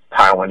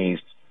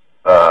Taiwanese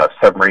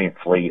submarine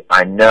fleet.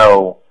 I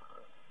know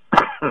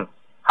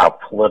how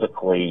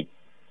politically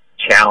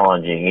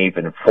challenging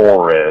even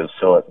 4 is,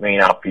 so it may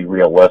not be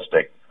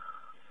realistic.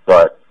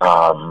 But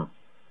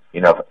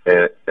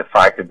if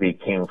I could be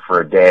king for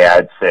a day,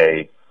 I'd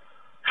say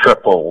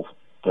triple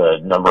the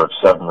number of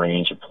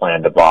submarines you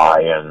plan to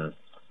buy. And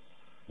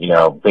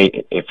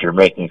if you're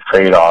making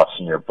trade-offs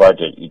in your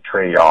budget, you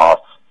trade off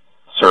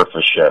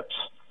surface ships,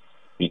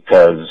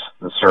 because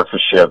the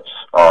surface ships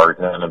are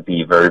going to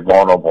be very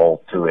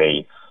vulnerable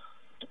to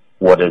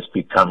what is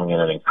becoming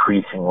an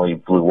increasingly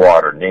blue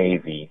water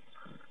navy,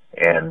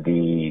 and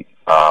the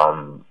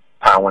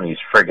Taiwanese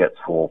frigates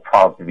will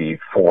probably be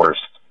forced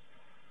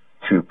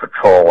to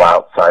patrol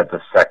outside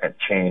the second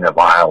chain of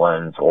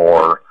islands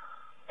or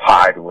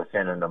hide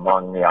within and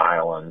among the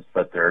islands,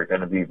 but they're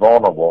going to be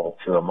vulnerable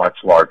to a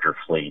much larger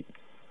fleet.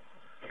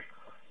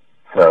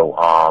 So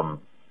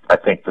I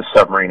think the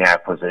submarine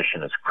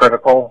acquisition is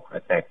critical. I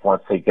think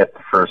once they get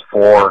the first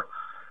 4,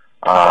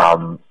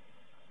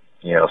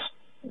 you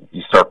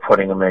start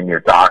putting them in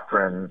your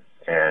doctrine,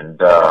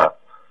 and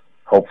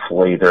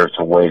hopefully there's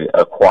a way to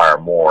acquire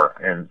more.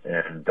 And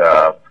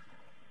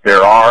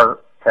there are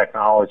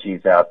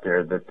technologies out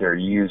there that they're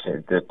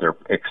using, that they're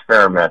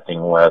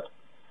experimenting with,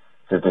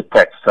 to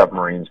detect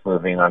submarines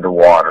moving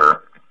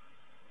underwater.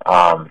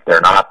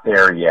 They're not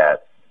there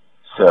yet,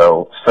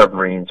 so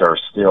submarines are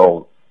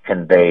still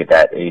convey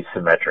that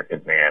asymmetric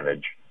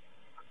advantage.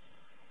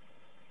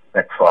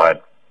 Next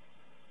slide.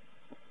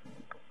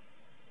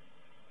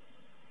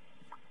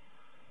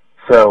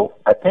 So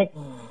I think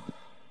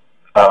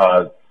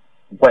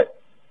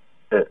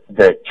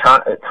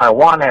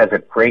Taiwan has a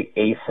great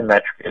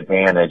asymmetric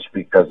advantage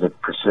because of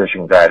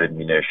precision-guided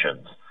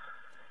munitions.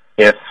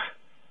 If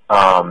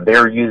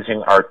they're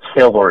using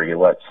artillery,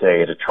 let's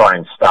say, to try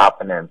and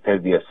stop an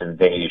amphibious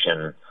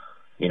invasion,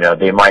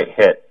 they might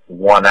hit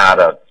 1 out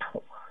of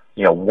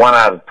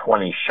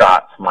 20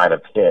 shots might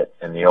have hit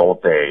in the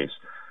old days.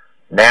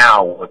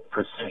 Now, with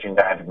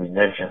precision-guided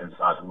munitions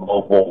on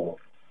mobile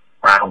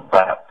ground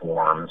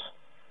platforms,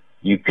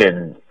 you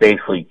can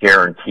basically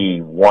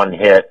guarantee one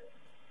hit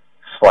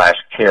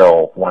 /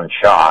 kill, one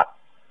shot.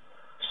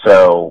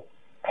 So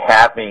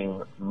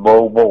having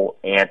mobile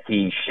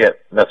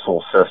anti-ship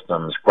missile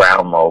systems,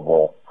 ground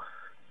mobile,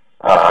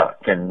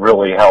 can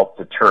really help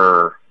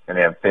deter an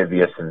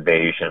amphibious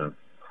invasion.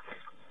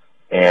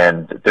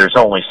 And there's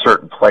only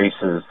certain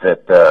places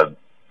that the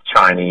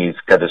Chinese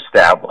could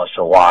establish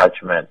a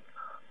lodgment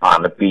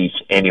on the beach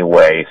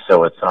anyway,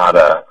 so it's not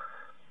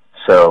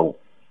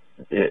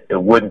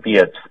it wouldn't be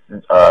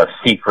a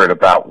secret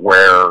about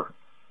where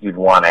you'd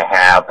want to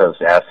have those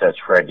assets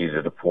ready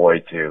to deploy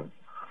to.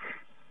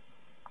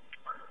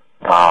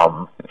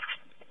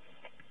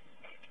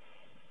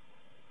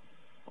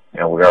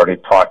 We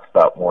already talked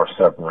about more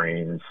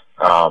submarines.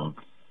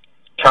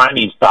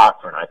 Chinese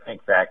doctrine, I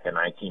think back in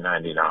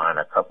 1999,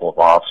 a couple of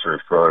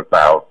officers wrote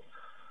about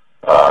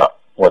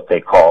what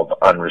they called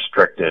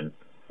unrestricted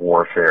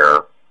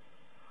warfare,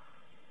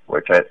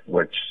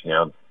 which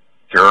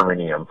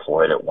Germany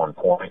employed at one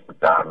point, but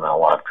got in a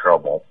lot of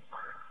trouble.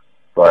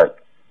 But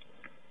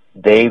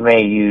they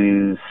may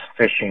use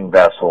fishing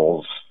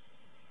vessels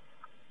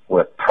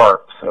with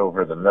tarps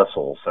over the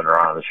missiles that are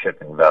on the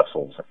shipping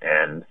vessels,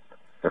 and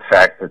the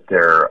fact that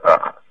they're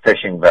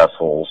fishing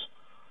vessels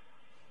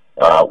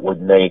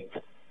would make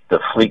the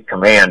fleet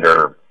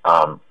commander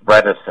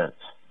reticent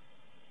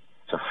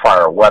to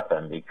fire a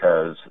weapon,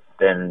 because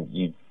then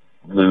you'd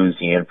lose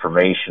the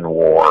information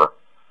war,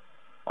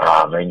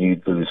 and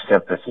you'd lose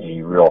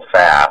sympathy real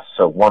fast.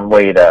 So one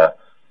way to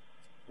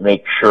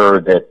make sure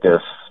that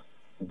this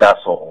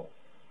vessel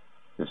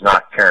is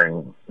not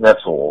carrying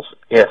missiles,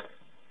 if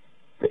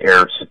the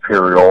air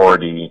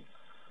superiority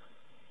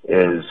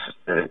is,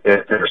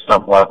 if there's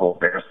some level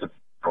of air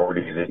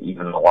superiority that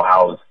even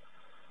allows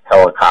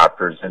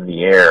helicopters in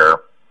the air,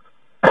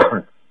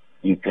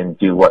 you can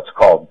do what's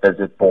called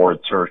visit board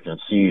search and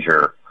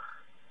seizure.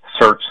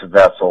 Search the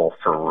vessel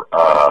for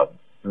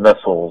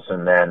missiles,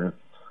 and then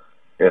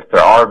if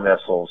there are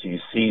missiles, you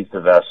seize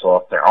the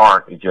vessel. If there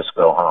aren't, you just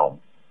go home.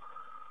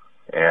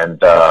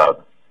 And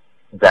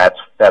that's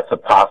a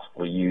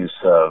possible use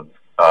of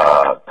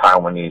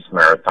Taiwanese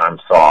maritime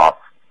SOF.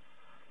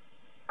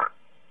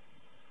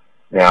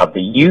 Now,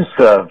 the use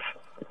of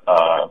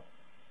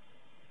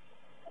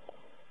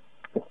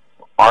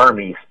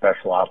Army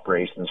Special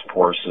Operations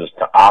Forces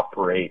to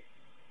operate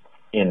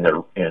in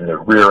the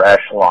rear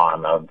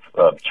echelon of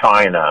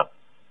China,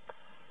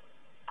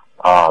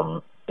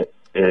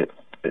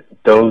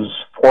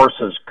 those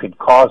forces could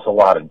cause a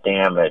lot of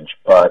damage,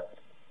 but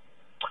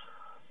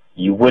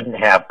you wouldn't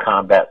have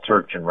combat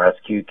search and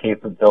rescue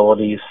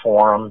capabilities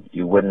for them.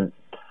 You wouldn't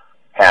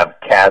have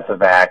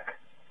CASEVAC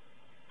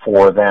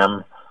for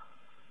them.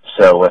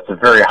 So it's a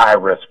very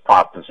high-risk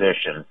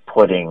proposition,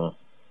 putting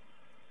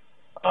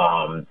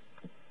Taiwanese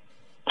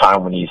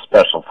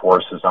special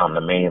forces on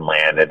the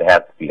mainland. It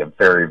has to be a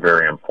very,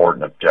 very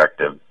important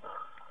objective.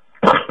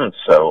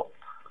 So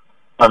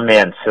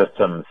unmanned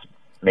systems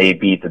may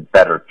be the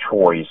better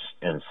choice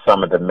in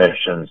some of the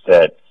missions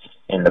that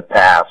in the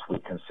past we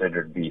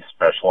considered to be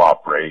special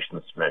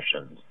operations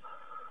missions.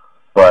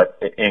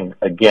 But in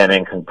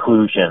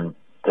conclusion,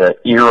 the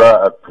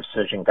era of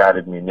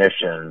precision-guided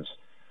munitions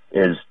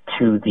is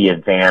to the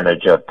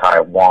advantage of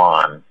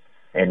Taiwan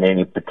in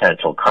any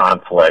potential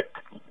conflict.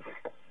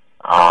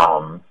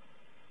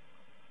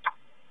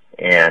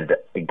 And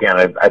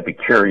again, I'd be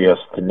curious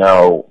to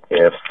know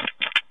if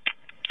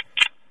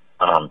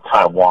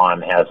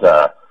Taiwan has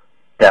a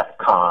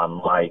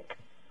DEFCON-like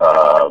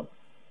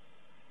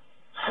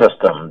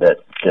system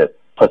that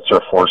puts their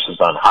forces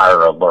on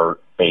higher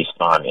alert based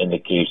on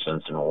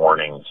indications and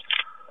warnings.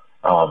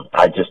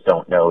 I just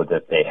don't know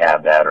that they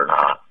have that or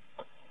not.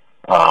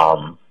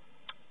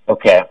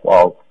 Okay,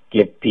 well,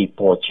 give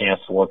people a chance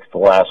to look at the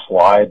last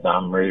slide, and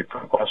I'm ready for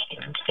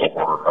questions,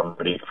 or I'm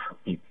ready for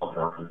people in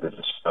the room to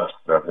discuss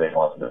whatever they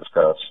want to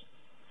discuss.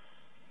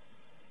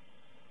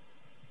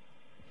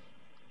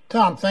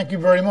 Tom, thank you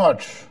very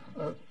much.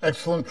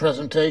 Excellent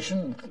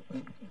presentation.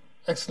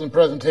 Excellent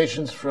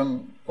presentations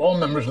from all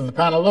members of the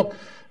panel. Look,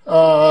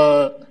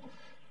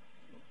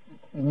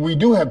 we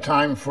do have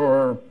time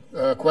for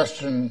a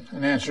question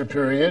and answer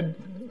period.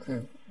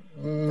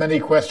 Many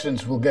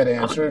questions will get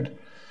answered.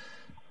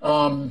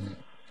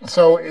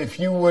 So if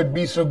you would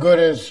be so good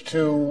as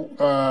to,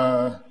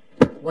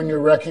 when you're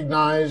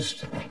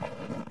recognized,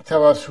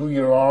 tell us who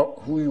you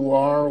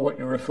are, what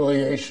your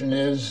affiliation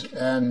is,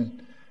 and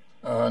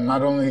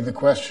not only the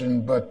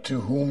question, but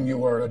to whom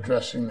you are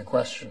addressing the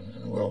question.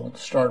 And we'll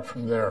start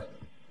from there.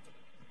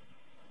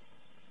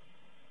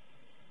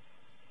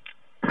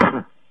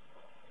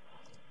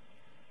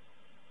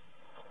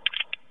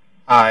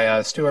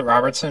 Hi, Stuart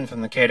Robertson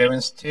from the Cato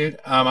Institute.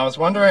 I was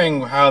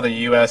wondering how the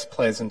U.S.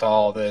 plays into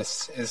all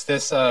this. Does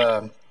this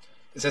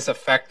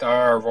affect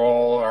our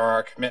role or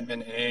our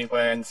commitment in any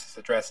way? And this is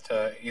addressed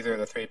to either of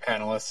the three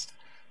panelists.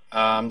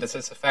 Does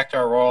this affect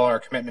our role or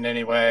commitment in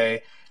any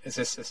way? Is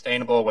this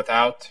sustainable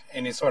without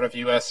any sort of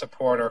U.S.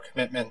 support or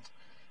commitment?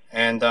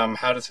 And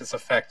how does this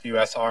affect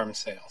U.S. arms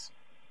sales?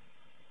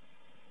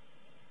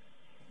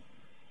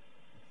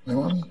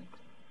 Anyone?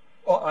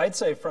 Well, I'd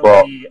say from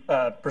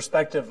the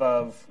perspective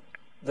of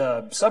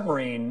the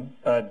submarine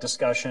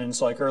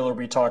discussions, like earlier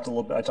I talked a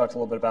little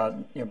bit about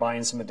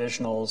buying some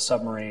additional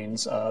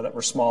submarines that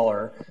were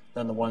smaller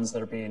than the ones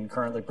that are being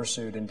currently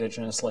pursued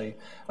indigenously.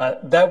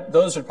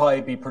 Those would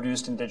probably be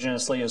produced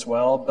indigenously as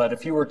well. But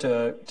if you were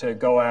to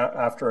go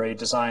after a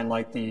design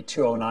like the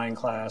 209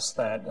 class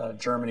that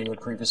Germany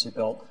had previously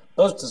built,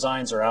 those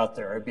designs are out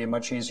there. It'd be a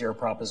much easier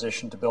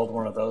proposition to build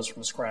one of those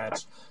from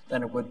scratch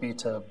than it would be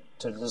to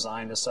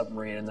design a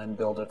submarine and then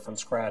build it from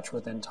scratch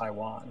within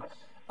Taiwan.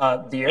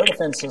 The air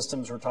defense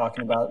systems we're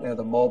talking about,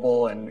 the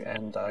mobile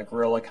and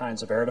guerrilla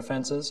kinds of air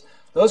defenses,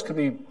 those could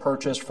be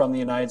purchased from the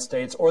United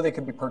States, or they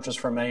could be purchased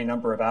from any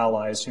number of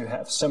allies who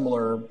have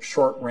similar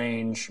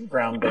short-range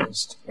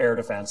ground-based air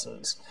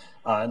defenses.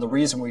 And the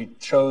reason we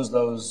chose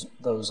those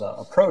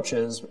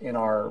approaches in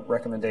our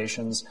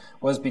recommendations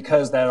was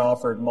because that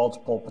offered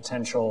multiple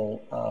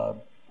potential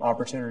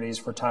opportunities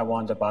for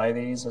Taiwan to buy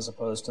these, as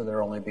opposed to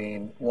there only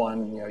being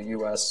one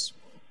U.S.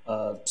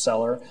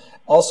 seller.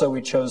 Also,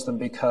 we chose them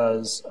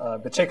because,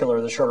 in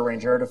particular, the shorter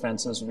range air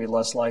defenses would be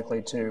less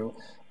likely to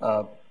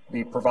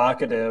be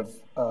provocative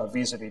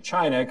vis-a-vis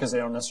China, because they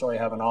don't necessarily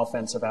have an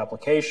offensive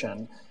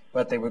application,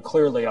 but they would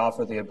clearly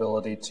offer the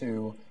ability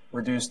to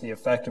reduce the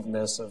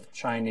effectiveness of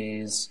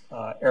Chinese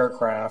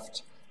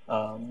aircraft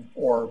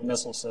or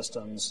missile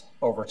systems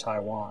over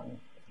Taiwan.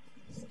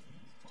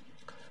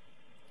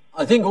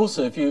 I think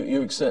also, if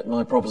you accept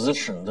my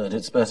proposition that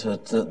it's better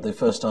that the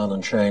First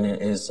Island chain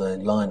is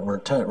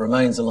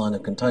remains a line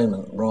of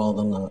containment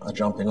rather than a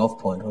jumping off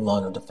point or a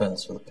line of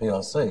defence for the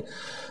PRC,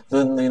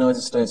 then the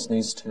United States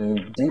needs to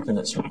deepen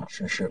its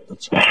relationship with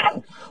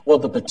China.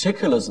 What the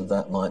particulars of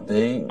that might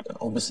be,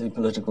 obviously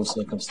political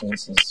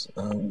circumstances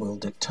will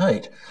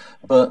dictate,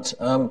 but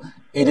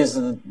it is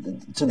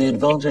to the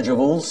advantage of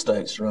all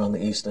states around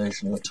the East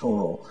Asian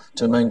littoral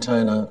to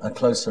maintain a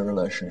closer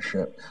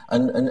relationship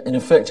and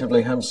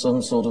effectively have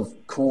some sort of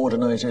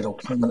coordinated or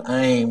common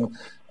aim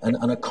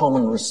and a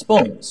common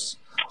response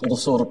to the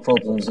sort of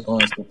problems that I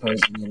was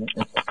proposing in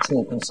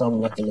talk and some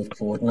level of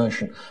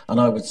coordination. And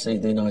I would see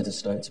the United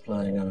States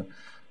playing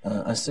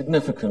a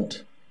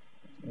significant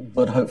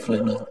but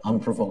hopefully not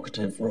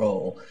unprovocative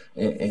role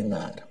in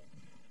that.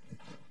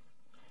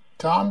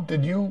 Tom,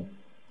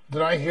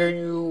 did I hear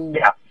you?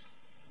 Yeah,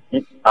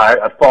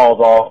 I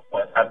followed all,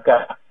 but I've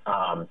got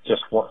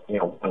just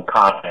one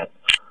comment.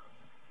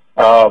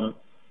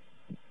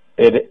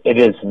 It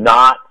is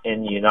not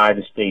in the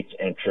United States'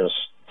 interest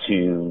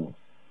to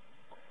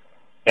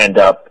end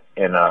up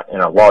in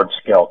a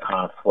large-scale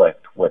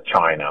conflict with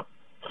China.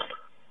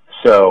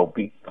 So,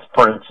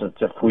 for instance,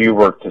 if we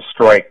were to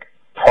strike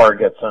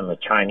targets on the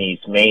Chinese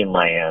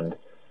mainland,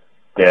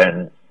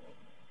 then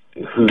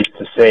who's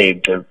to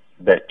say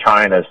that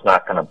China is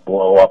not going to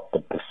blow up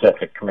the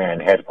Pacific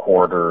Command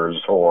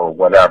headquarters or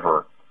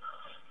whatever?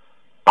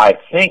 I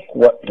think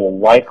what will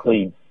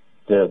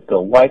the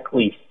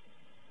likely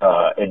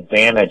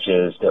advantage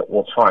is that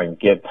we'll try and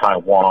give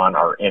Taiwan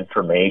our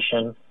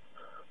information.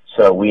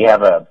 So we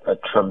have a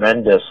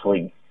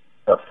tremendously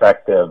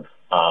effective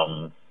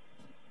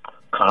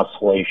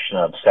constellation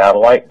of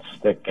satellites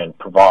that can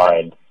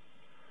provide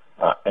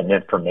an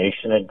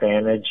information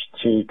advantage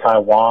to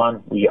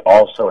Taiwan. We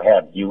also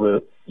have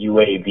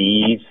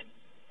UAVs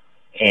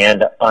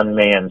and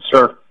unmanned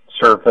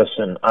surface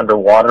and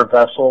underwater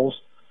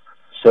vessels.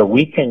 So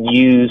we can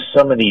use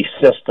some of these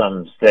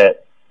systems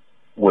that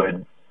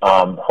would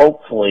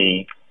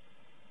hopefully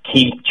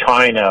keep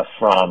China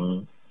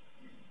from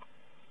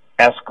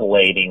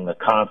escalating the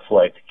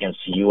conflict against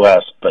the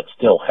U.S., but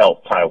still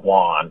help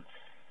Taiwan.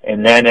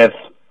 And then if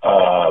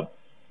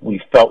we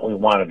felt we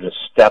wanted to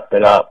step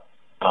it up,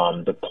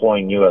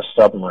 deploying U.S.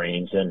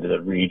 submarines into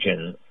the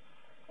region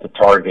to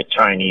target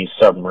Chinese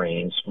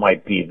submarines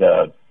might be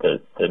the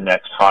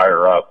next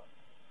higher up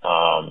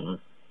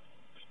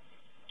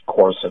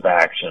course of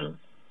action.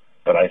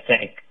 But I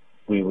think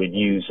we would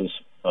use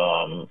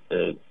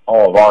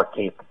all of our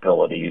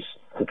capabilities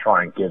to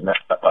try and give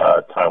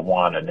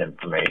Taiwan an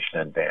information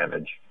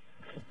advantage.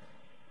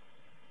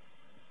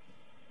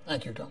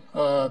 Thank you, Tom.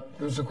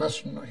 There's a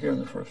question here in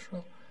the first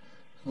row.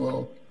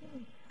 We'll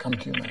come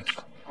to you next.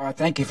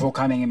 Thank you for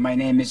coming. My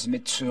name is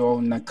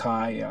Mitsuo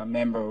Nakai, a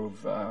member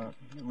of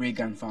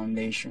Reagan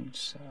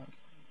Foundation's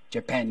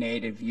Japan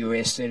native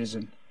U.S.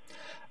 citizen.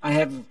 I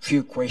have a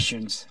few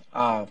questions.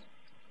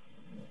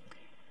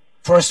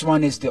 First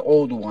one is the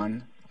old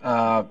one.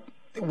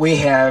 We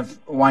have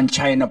one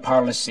China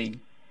policy.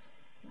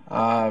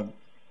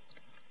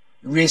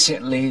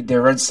 Recently,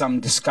 there were some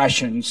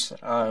discussions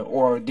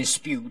or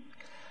dispute.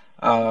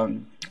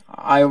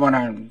 I want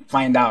to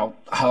find out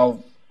how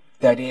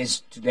that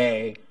is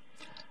today.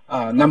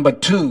 Number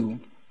two,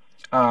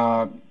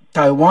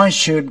 Taiwan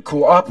should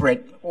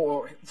cooperate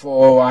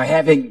for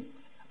having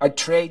a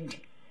trade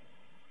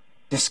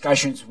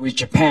discussions with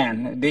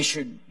Japan. They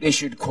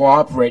should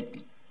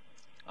cooperate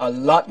a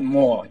lot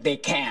more. They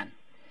can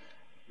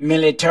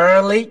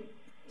militarily,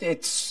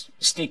 it's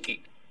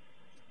sticky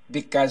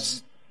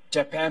because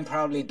Japan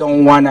probably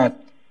don't want to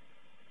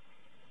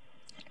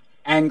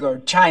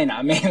anger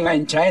China,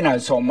 mainland China,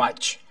 so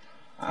much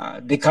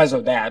because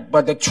of that.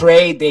 But the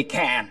trade, they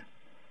can.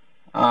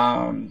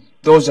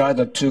 Those are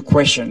the two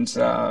questions.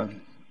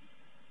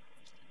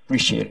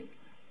 Appreciate it.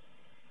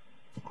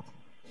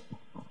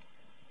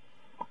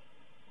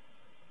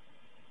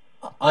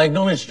 I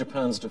acknowledge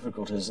Japan's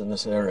difficulties in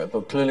this area,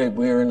 but clearly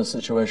we're in a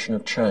situation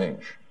of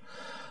change.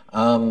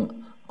 I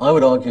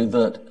would argue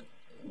that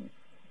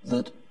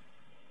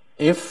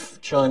if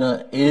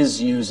China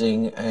is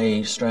using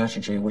a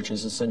strategy which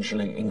is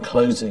essentially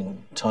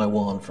enclosing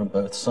Taiwan from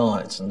both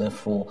sides and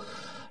therefore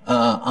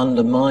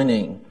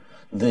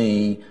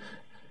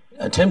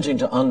attempting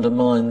to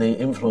undermine the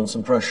influence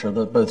and pressure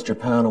that both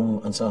Japan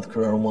and South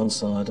Korea on one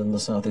side and the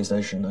Southeast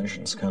Asian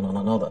nations can on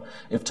another.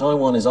 If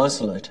Taiwan is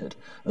isolated,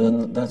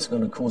 then that's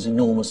going to cause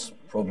enormous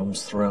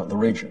problems throughout the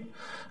region.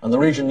 And the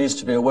region needs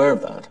to be aware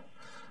of that.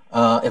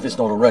 If it's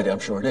not already, I'm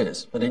sure it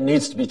is. But it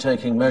needs to be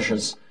taking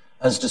measures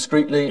as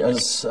discreetly or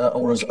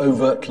as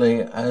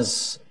overtly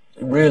as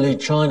really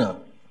China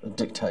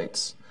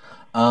dictates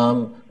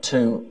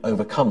to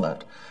overcome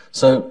that.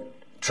 So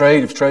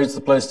if trade's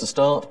the place to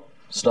start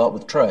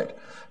with trade.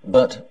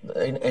 But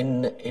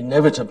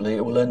inevitably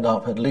it will end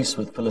up at least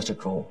with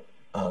political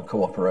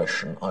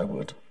cooperation, I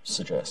would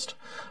suggest.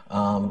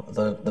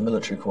 The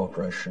military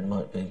cooperation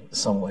might be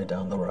some way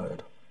down the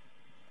road.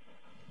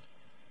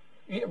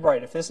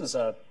 Right. If this is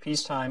a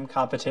peacetime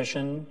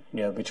competition,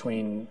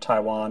 between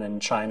Taiwan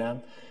and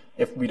China,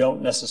 if we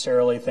don't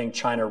necessarily think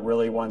China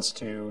really wants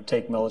to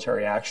take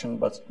military action,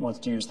 but wants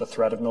to use the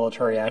threat of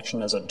military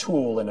action as a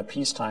tool in a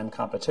peacetime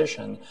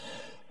competition,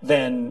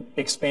 then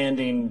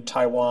expanding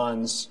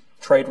Taiwan's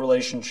trade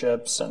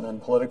relationships and then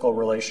political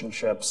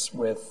relationships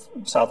with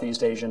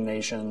Southeast Asian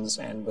nations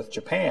and with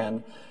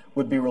Japan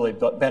would be really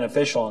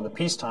beneficial in the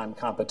peacetime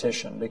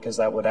competition, because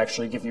that would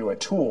actually give you a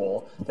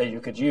tool that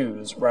you could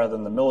use rather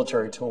than the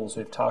military tools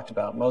we've talked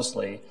about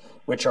mostly,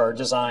 which are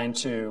designed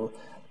to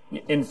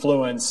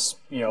influence,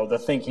 the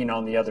thinking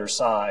on the other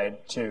side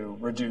to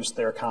reduce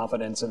their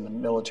confidence in the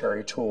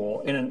military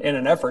tool in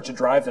an effort to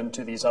drive them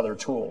to these other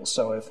tools.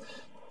 So if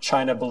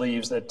China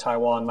believes that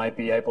Taiwan might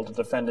be able to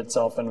defend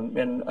itself in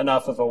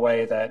enough of a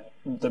way that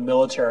the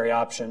military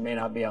option may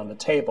not be on the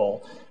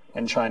table,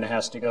 and China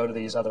has to go to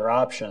these other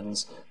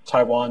options,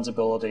 Taiwan's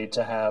ability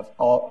to have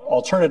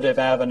alternative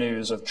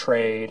avenues of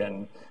trade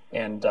and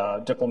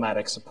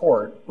diplomatic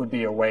support would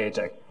be a way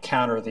to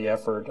counter the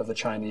effort of the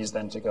Chinese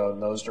then to go in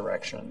those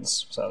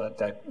directions. So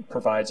that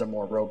provides a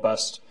more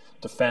robust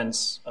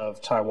defense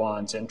of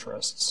Taiwan's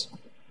interests.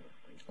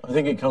 I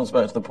think it comes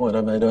back to the point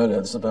I made earlier.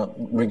 It's about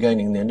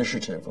regaining the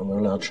initiative, and we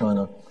allow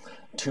China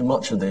too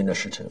much of the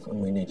initiative,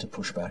 and we need to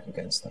push back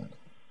against that.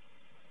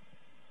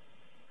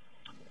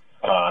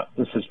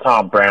 This is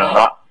Tom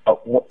Brown.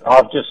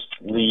 I'll just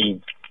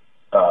leave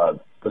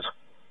this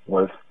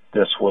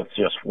with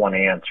just one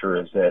answer,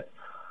 is that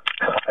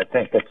I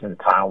think it's in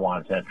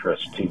Taiwan's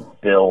interest to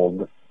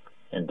build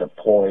and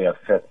deploy a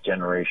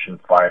fifth-generation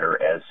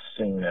fighter as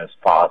soon as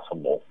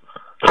possible,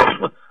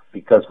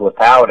 because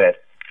without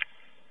it,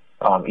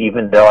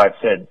 even though I've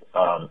said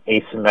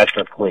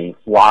asymmetrically,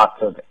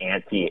 lots of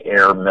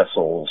anti-air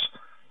missiles,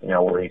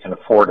 where you can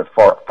afford to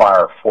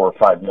fire 4 or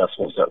 5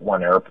 missiles at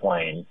one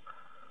airplane,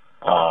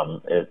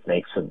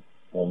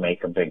 will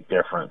make a big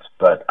difference.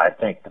 But I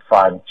think the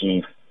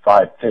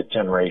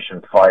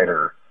fifth-generation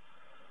fighter,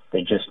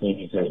 they just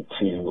needed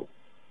to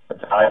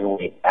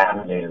evaluate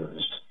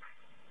avenues,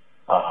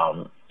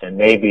 and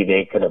maybe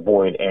they could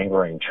avoid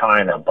angering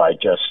China by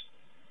just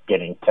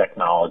getting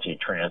technology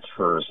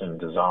transfers and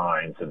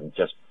designs and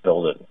just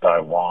build it in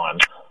Taiwan.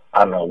 I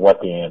don't know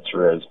what the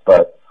answer is,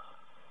 but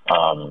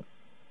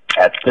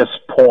at this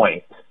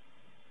point,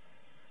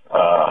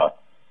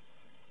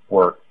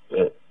 where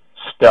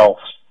stealth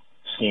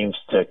seems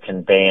to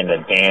convey an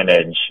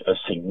advantage, a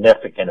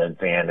significant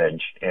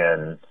advantage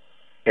in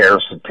air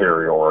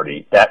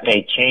superiority. That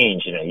may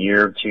change in a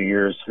year, 2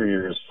 years, 3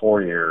 years,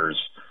 4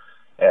 years,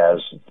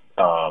 as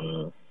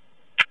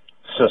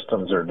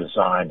systems are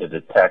designed to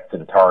detect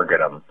and target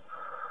them.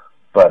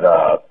 But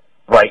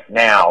right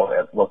now,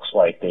 it looks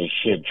like they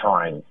should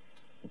try and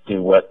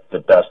do the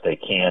best they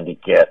can to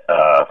get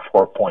a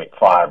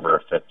 4.5 or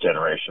a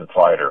fifth-generation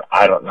fighter.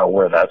 I don't know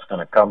where that's going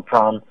to come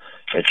from.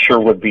 It sure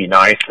would be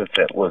nice if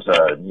it was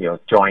a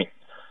joint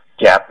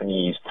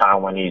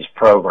Japanese-Taiwanese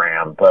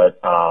program, but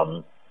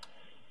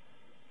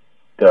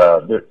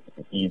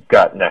you've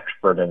got an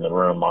expert in the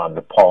room on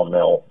the Paul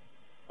Mill,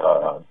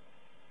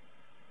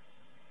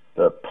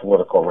 the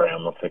political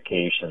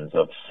ramifications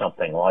of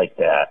something like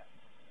that.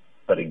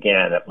 But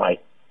again, it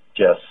might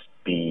just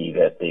be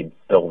that they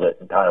build it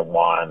in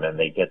Taiwan and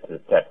they get the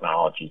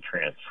technology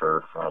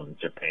transfer from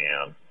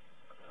Japan,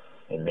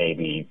 and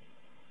maybe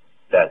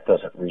that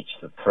doesn't reach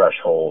the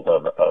threshold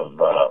of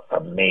a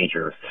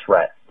major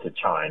threat to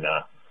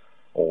China,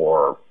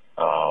 or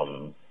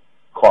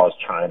cause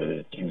China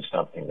to do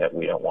something that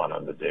we don't want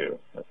them to do.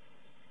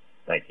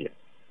 Thank you.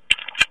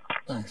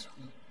 Thanks.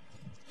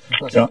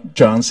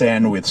 John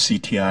Zan with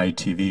CTI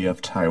TV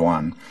of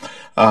Taiwan.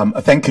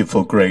 Thank you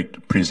for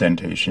great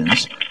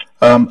presentations.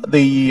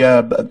 The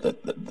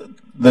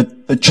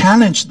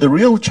challenge, the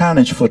real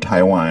challenge for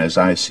Taiwan, as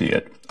I see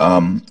it,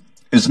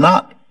 is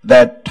not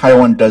that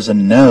Taiwan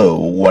doesn't know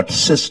what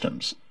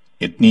systems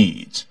it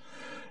needs.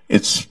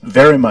 It's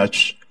very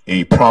much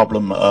a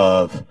problem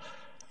of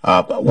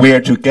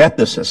where to get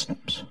the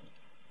systems.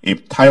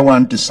 If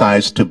Taiwan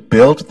decides to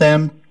build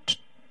them,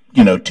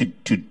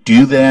 to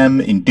do them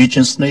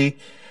indigenously,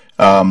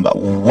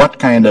 what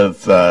kind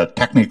of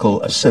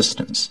technical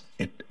assistance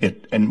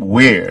and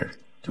where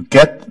to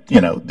get,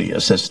 the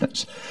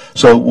assistance.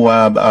 So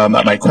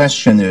my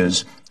question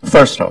is,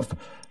 first off,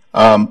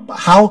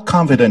 how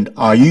confident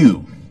are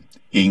you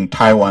in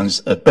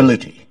Taiwan's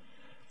ability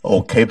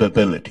or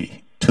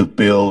capability to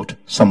build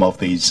some of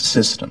these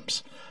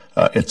systems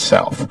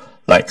itself,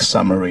 like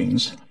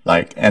submarines,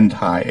 like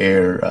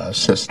anti-air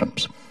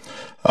systems?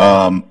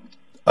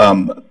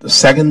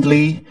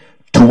 Secondly,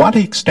 to what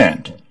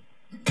extent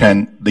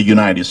can the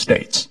United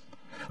States?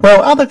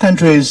 Well, other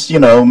countries,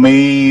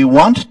 may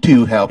want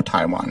to help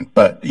Taiwan,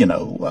 but,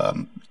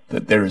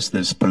 there is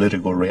this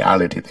political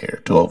reality there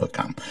to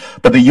overcome.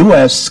 But the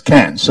U.S.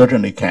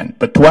 certainly can.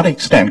 But to what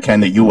extent can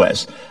the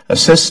U.S.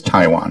 assist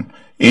Taiwan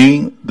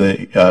in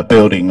the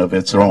building of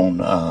its own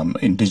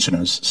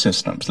indigenous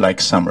systems, like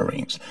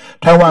submarines?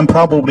 Taiwan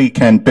probably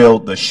can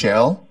build the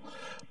shell,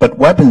 but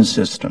weapon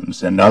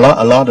systems and a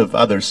lot of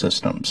other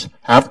systems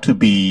have to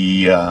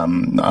be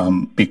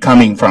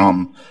coming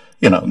from,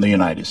 the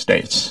United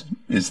States.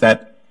 Is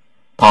that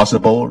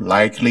possible,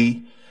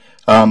 likely?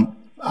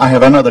 I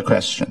have another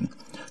question.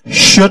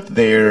 Should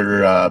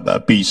there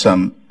be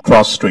some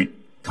cross-strait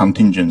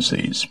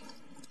contingencies,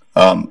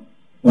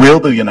 will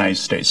the United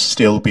States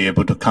still be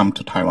able to come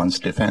to Taiwan's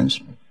defense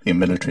in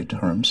military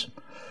terms?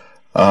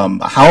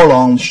 How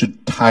long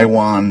should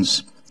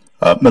Taiwan's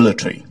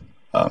military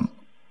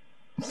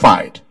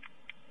fight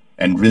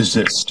and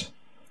resist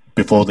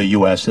before the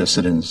U.S.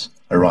 assistance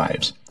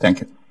arrives? Thank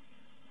you.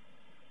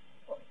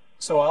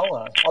 So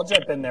I'll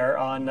jump in there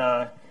on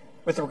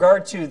with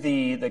regard to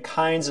the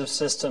kinds of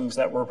systems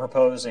that we're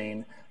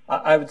proposing.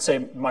 I would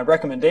say my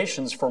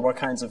recommendations for what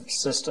kinds of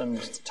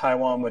systems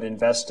Taiwan would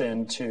invest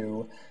in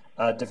to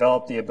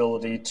develop the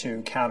ability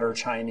to counter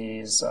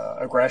Chinese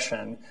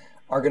aggression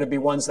are going to be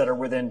ones that are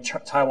within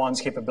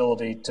Taiwan's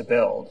capability to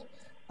build.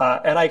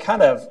 And I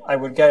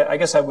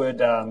guess I would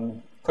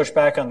push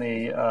back on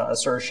the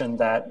assertion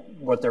that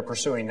what they're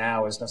pursuing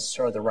now is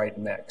necessarily the right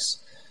mix.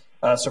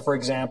 So, for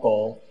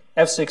example,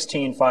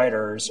 F-16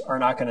 fighters are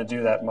not going to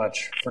do that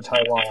much for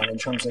Taiwan in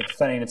terms of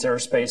defending its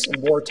airspace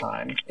in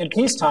wartime. In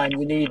peacetime,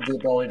 you need the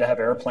ability to have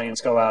airplanes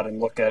go out and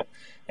look at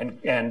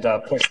and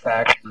push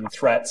back on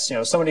threats.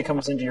 Somebody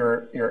comes into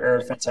your air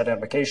defense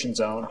identification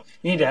zone,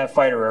 you need to have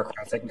fighter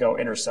aircraft that can go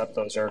intercept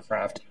those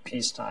aircraft in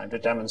peacetime to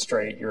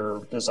demonstrate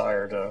your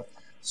desire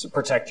to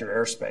protect your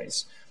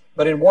airspace.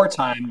 But in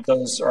wartime,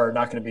 those are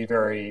not going to be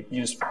very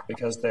useful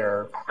because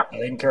they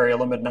can carry a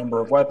limited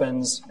number of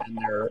weapons and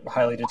they're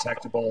highly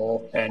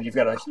detectable, and you've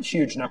got a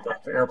huge number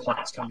of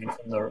airplanes coming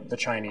from the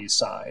Chinese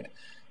side.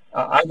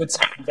 I would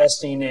say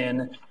investing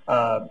in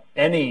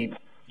any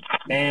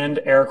manned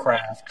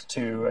aircraft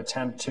to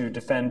attempt to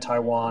defend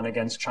Taiwan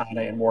against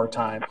China in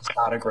wartime is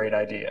not a great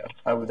idea.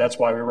 That's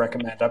why we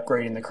recommend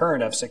upgrading the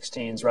current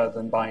F-16s rather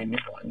than buying new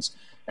ones.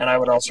 And I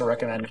would also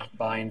recommend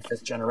buying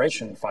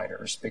fifth-generation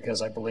fighters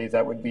because I believe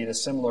that would be the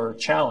similar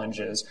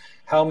challenges.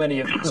 How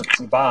many of these would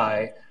you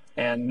buy?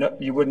 And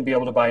you wouldn't be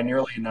able to buy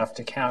nearly enough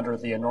to counter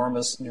the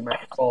enormous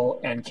numerical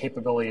and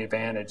capability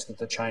advantage that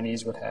the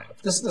Chinese would have.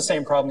 This is the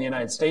same problem the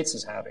United States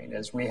is having,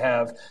 is we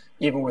have,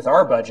 even with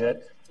our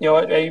budget,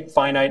 a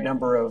finite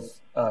number of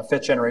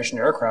fifth-generation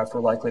aircraft we're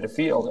likely to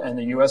field, and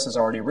the U.S. is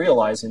already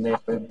realizing they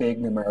have a big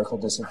numerical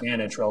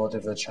disadvantage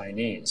relative to the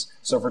Chinese.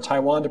 So for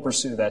Taiwan to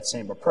pursue that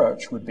same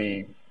approach would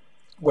be,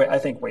 I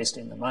think,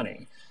 wasting the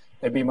money.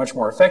 It'd be much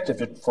more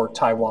effective for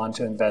Taiwan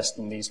to invest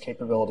in these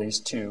capabilities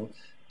to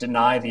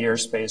deny the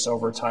airspace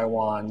over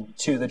Taiwan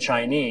to the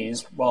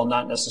Chinese while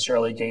not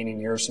necessarily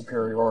gaining air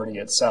superiority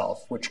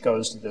itself, which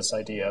goes to this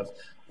idea of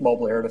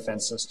mobile air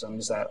defense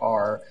systems that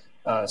are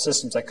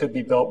systems that could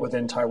be built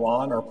within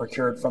Taiwan or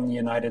procured from the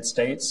United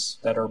States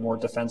that are more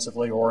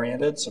defensively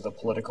oriented, so the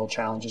political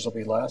challenges will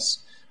be less,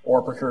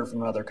 or procured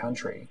from another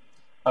country.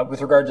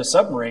 With regard to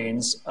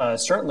submarines,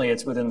 certainly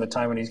it's within the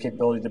Taiwanese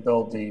capability to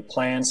build the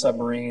planned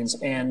submarines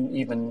and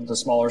even the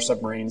smaller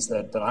submarines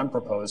that I'm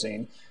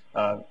proposing.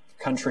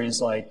 Countries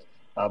like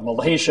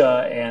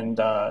Malaysia and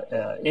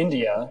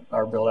India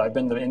are building. I've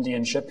been to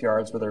Indian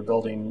shipyards where they're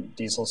building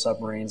diesel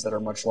submarines that are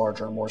much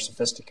larger and more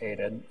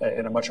sophisticated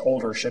in a much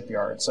older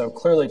shipyard. So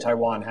clearly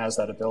Taiwan has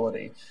that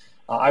ability.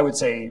 I would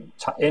say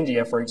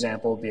India, for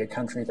example, would be a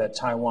country that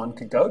Taiwan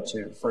could go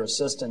to for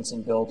assistance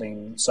in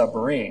building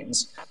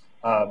submarines.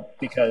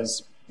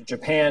 Because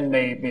Japan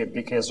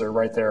because they're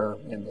right there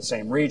in the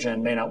same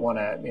region, may not want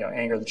to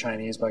anger the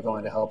Chinese by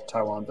going to help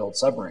Taiwan build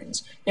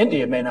submarines.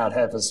 India may not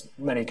have as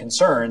many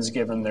concerns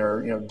given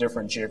their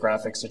different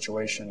geographic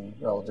situation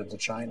relative to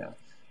China.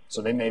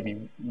 So they may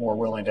be more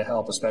willing to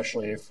help,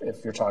 especially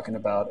if you're talking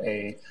about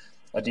a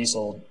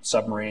diesel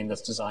submarine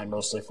that's designed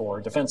mostly for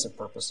defensive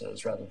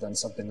purposes rather than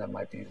something that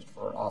might be used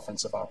for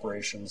offensive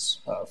operations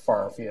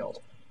far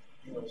afield.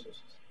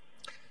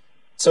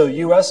 So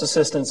U.S.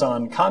 assistance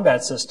on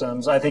combat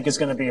systems, I think, is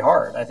going to be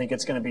hard. I think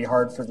it's going to be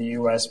hard for the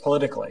U.S.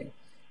 politically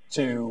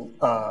to,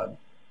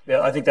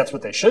 I think that's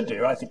what they should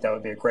do. I think that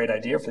would be a great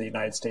idea for the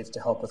United States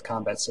to help with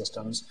combat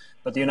systems.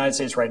 But the United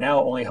States right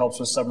now only helps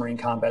with submarine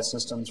combat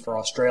systems for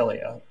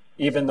Australia,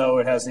 even though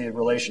it has these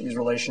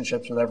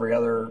relationships with every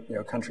other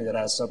country that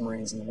has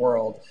submarines in the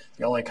world.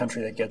 The only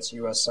country that gets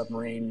U.S.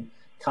 submarine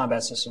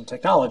combat system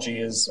technology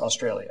is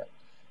Australia.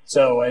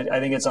 So I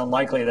think it's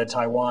unlikely that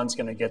Taiwan's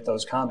going to get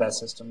those combat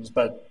systems,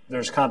 but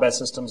there's combat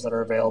systems that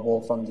are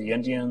available from the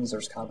Indians.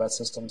 There's combat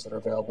systems that are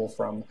available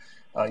from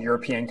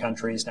European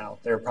countries. Now,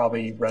 they're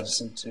probably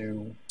reticent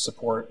to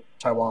support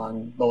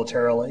Taiwan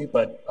militarily,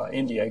 but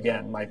India,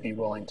 again, might be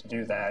willing to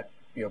do that,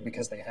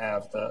 because they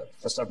have the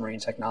submarine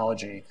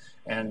technology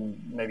and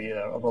maybe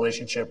a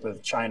relationship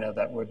with China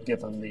that would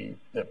give them the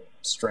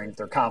strength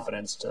or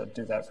confidence to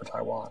do that for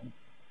Taiwan.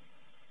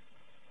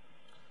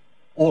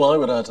 All I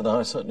would add to that,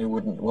 I certainly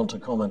wouldn't want to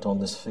comment on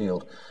this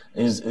field,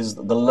 is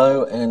that the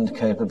low-end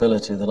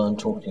capability that I'm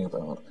talking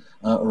about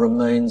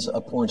remains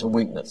a point of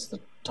weakness. That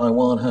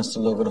Taiwan has to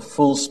look at a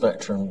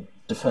full-spectrum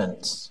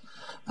defense.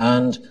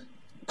 And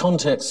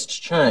contexts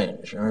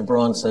change. I mean,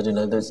 Brian said,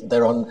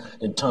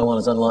 Taiwan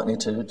is unlikely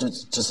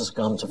to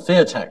succumb to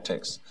fear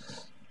tactics.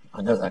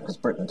 I know that because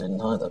Britain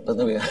didn't either, but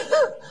there we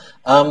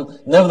go.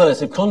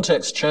 Nevertheless, if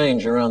contexts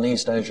change around the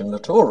East Asian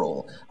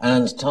littoral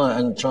and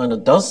China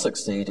does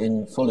succeed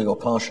in fully or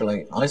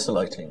partially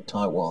isolating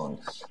Taiwan,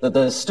 that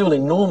there's still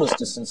enormous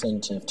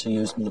disincentive to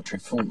use military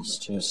force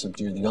to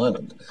subdue the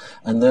island,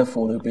 and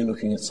therefore they'll be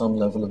looking at some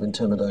level of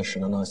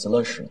intimidation and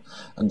isolation.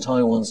 And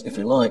Taiwan's, if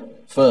you like,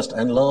 first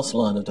and last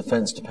line of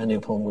defense, depending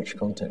upon which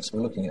context we're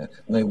looking at,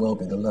 may well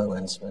be the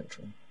low-end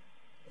spectrum.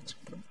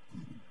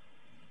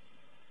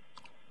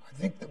 I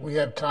think that we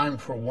have time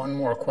for one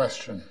more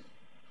question.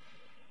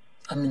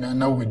 I mean, I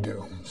know we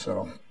do,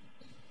 so.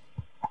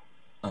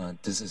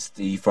 This is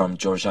Steve from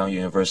Georgetown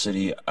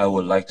University. I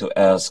would like to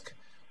ask,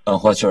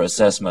 what's your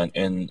assessment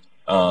in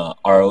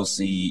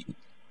ROC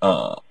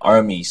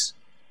Army's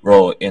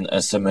role in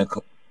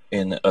asymmetrical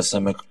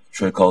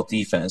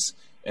defense,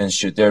 and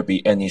should there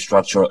be any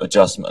structural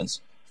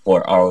adjustments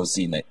for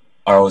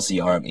ROC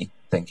Army?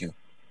 Thank you.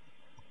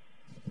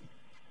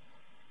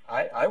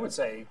 I would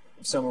say,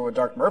 similar to what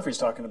Dr. Murphy's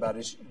talking about,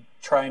 is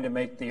trying to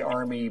make the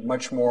Army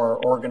much more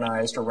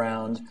organized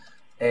around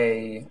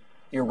a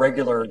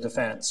irregular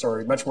defense or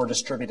a much more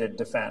distributed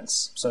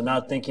defense. So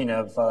not thinking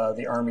of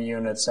the Army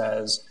units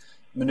as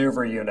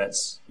maneuver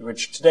units,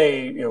 which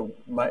today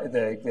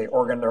they're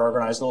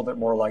organized a little bit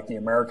more like the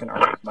American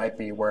Army might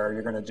be, where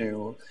you're going to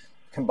do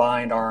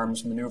combined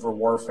arms maneuver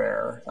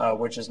warfare,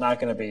 which is not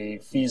going to be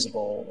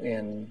feasible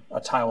in a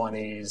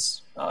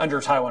Taiwanese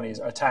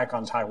attack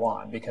on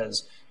Taiwan,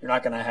 because you're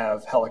not going to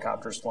have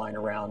helicopters flying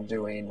around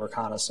doing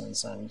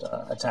reconnaissance and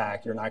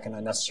attack. You're not going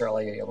to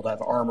necessarily be able to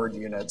have armored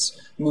units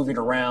moving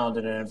around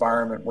in an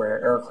environment where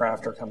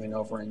aircraft are coming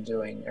over and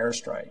doing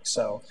airstrikes.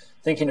 So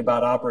thinking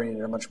about operating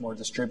in a much more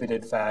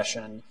distributed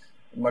fashion,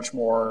 much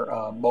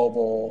more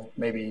mobile,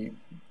 maybe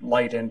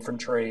light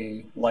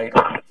infantry, light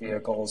armored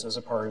vehicles as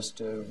opposed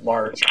to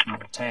large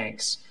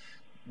tanks,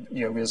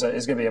 is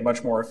going to be a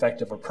much more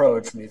effective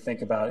approach when you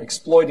think about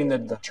exploiting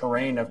the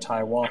terrain of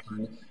Taiwan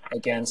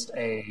against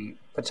a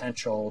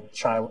potential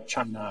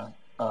China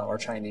or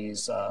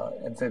Chinese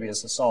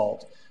amphibious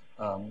assault,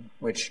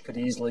 which you could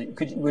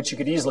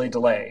easily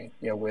delay,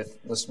 with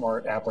the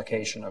smart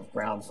application of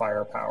ground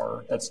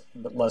firepower that's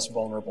less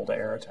vulnerable to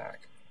air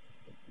attack.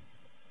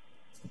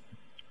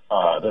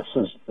 This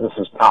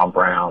is Tom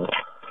Brown.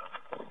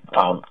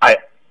 I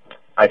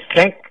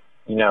think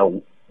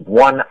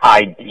one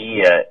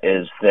idea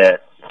is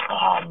that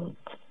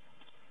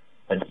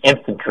an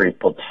infantry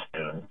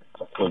platoon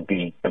would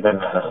be given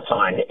an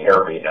assigned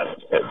area.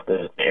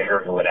 The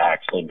area would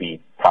actually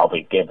be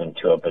probably given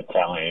to a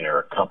battalion or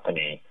a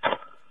company,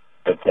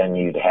 but then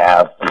you'd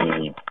have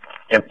the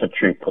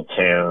infantry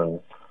platoon,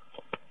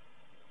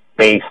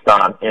 based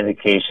on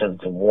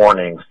indications and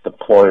warnings,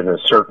 deployed to a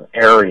certain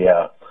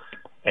area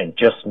and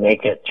just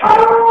make it of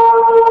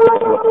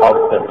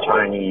the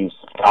Chinese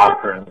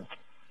doctrine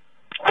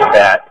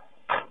that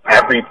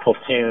every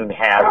platoon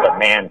has a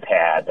man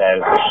pad, that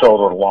is a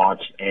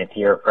shoulder-launched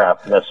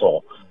anti-aircraft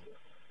missile,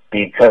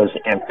 because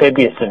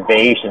amphibious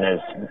invasion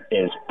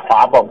is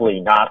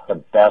probably not the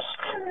best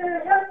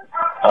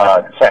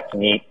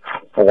technique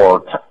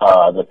for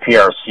the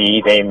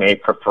PRC. They may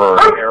prefer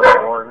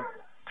airborne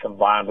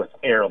combined with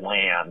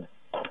air-land.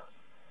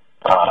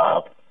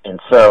 And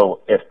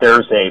so if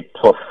there's a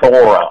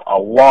plethora, a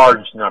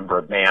large number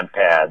of man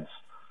pads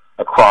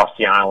across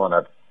the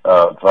island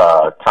of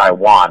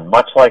Taiwan,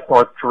 much like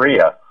North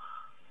Korea.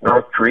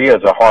 North Korea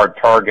is a hard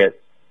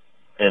target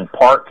in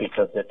part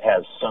because it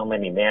has so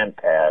many man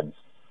pads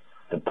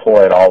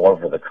deployed all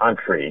over the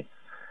country.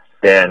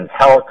 then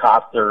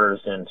helicopters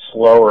and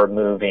slower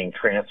moving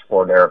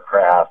transport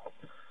aircraft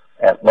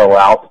at low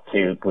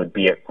altitude would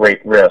be at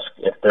great risk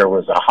if there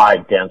was a high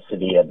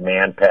density of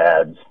man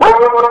pads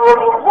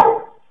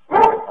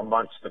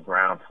amongst the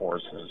ground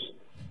forces.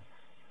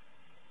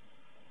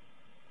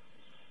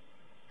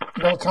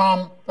 Well,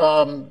 Tom,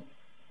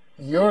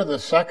 you're the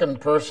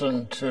second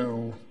person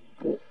to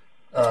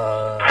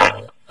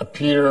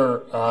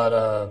appear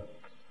at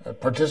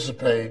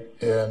participate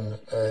in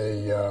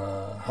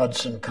a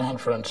Hudson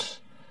conference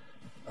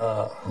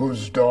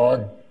whose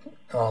dog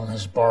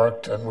has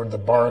barked, and where the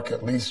bark,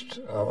 at least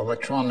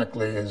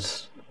electronically,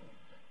 is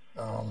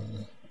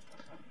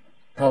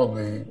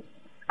probably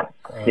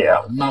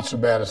not so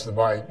bad as the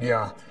bite.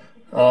 Yeah.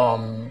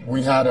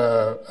 We had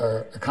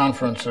a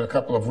conference a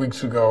couple of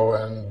weeks ago,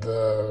 and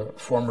the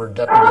former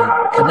deputy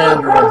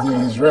commander of the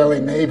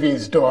Israeli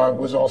Navy's dog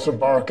was also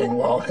barking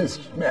while his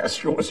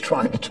master was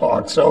trying to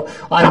talk. So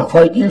I'm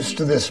quite used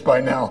to this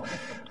by now.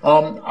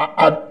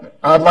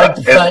 I'd like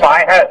to thank...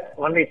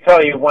 let me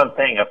tell you one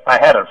thing. If I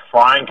had a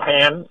frying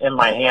pan in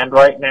my hand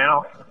right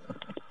now,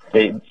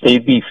 they'd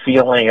be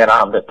feeling it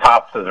on the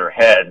tops of their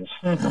heads,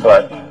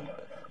 but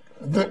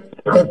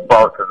they're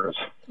barkers.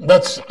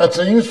 That's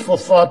a useful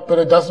thought, but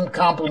it doesn't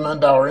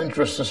complement our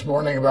interest this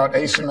morning about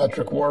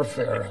asymmetric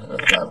warfare.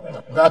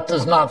 That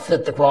does not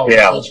fit the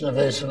qualification of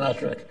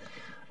asymmetric.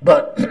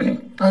 But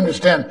I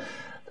understand.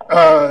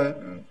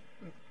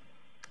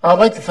 I'd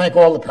like to thank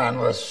all the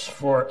panelists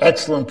for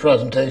excellent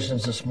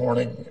presentations this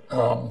morning.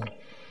 Tom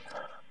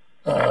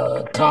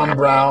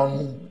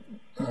Brown,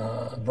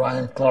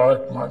 Brian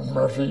Clark, Martin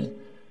Murphy.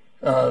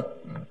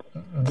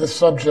 This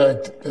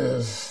subject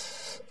is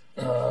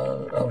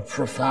of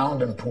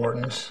profound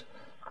importance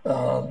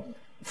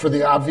for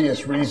the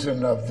obvious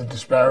reason of the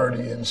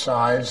disparity in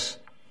size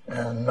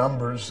and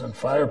numbers and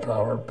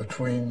firepower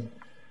between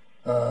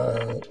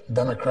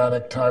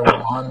democratic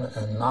Taiwan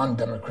and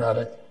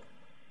non-democratic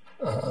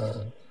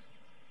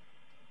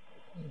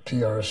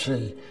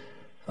PRC.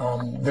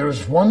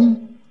 There's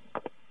one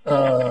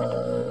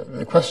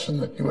the question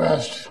that you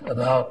asked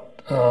about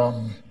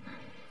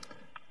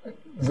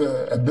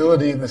the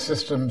ability of the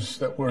systems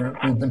that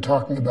we've been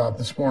talking about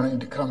this morning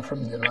to come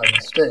from the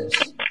United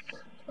States.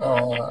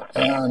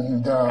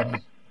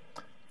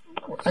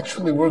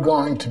 Actually, we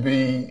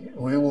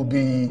will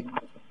be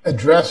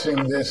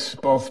addressing this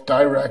both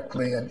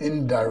directly and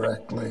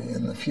indirectly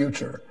in the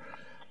future.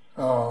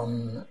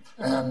 And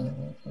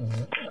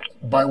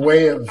by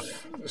way of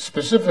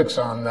specifics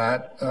on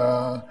that,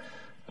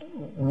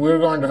 we're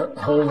going to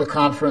hold a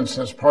conference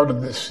as part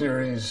of this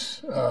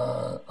series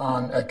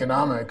on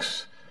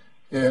economics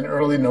in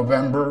early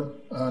November,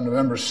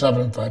 November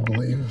 7th, I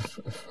believe,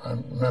 if my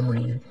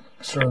memory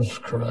serves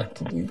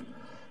correctly.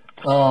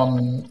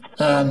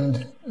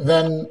 And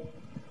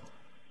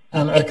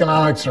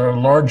economics are a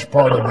large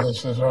part of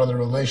this, as are the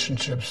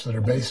relationships that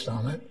are based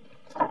on it.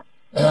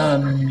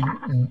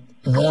 And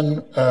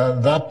then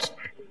that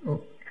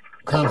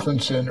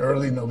conference in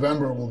early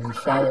November will be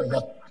followed,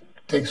 that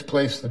takes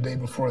place the day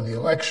before the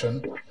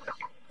election.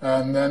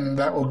 And then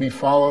that will be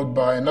followed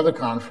by another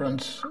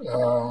conference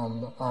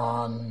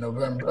on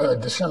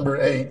December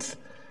 8th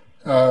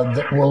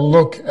that will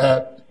look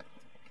at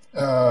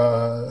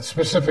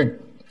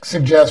specific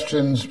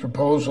suggestions,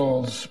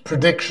 proposals,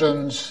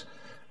 predictions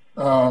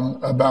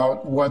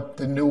about what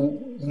the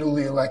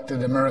newly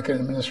elected American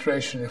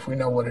administration, if we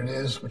know what it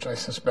is, which I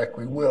suspect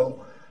we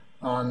will,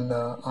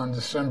 on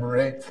December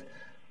 8th.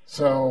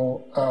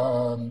 So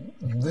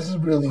this is a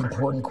really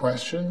important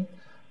question.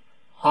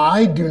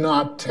 I do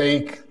not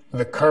take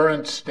the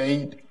current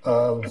state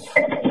of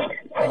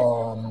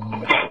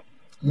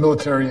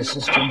military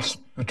assistance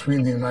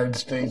between the United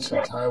States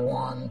and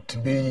Taiwan to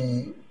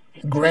be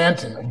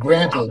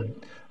granted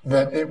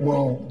that it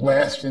will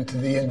last into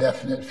the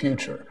indefinite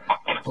future.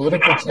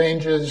 Political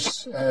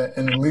changes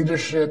in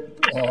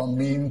leadership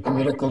mean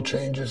political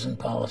changes in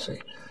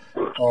policy.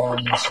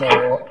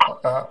 So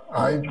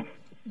I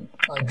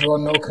draw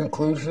no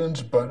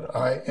conclusions, but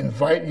I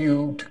invite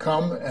you to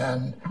come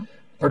and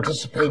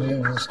participate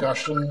in a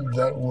discussion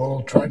that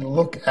will try to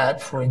look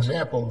at, for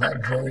example,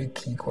 that very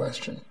key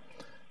question.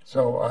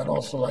 So I'd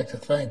also like to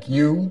thank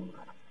you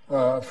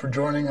for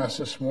joining us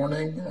this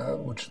morning,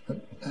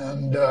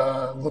 and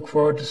look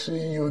forward to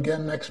seeing you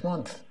again next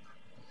month.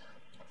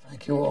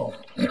 Thank you all.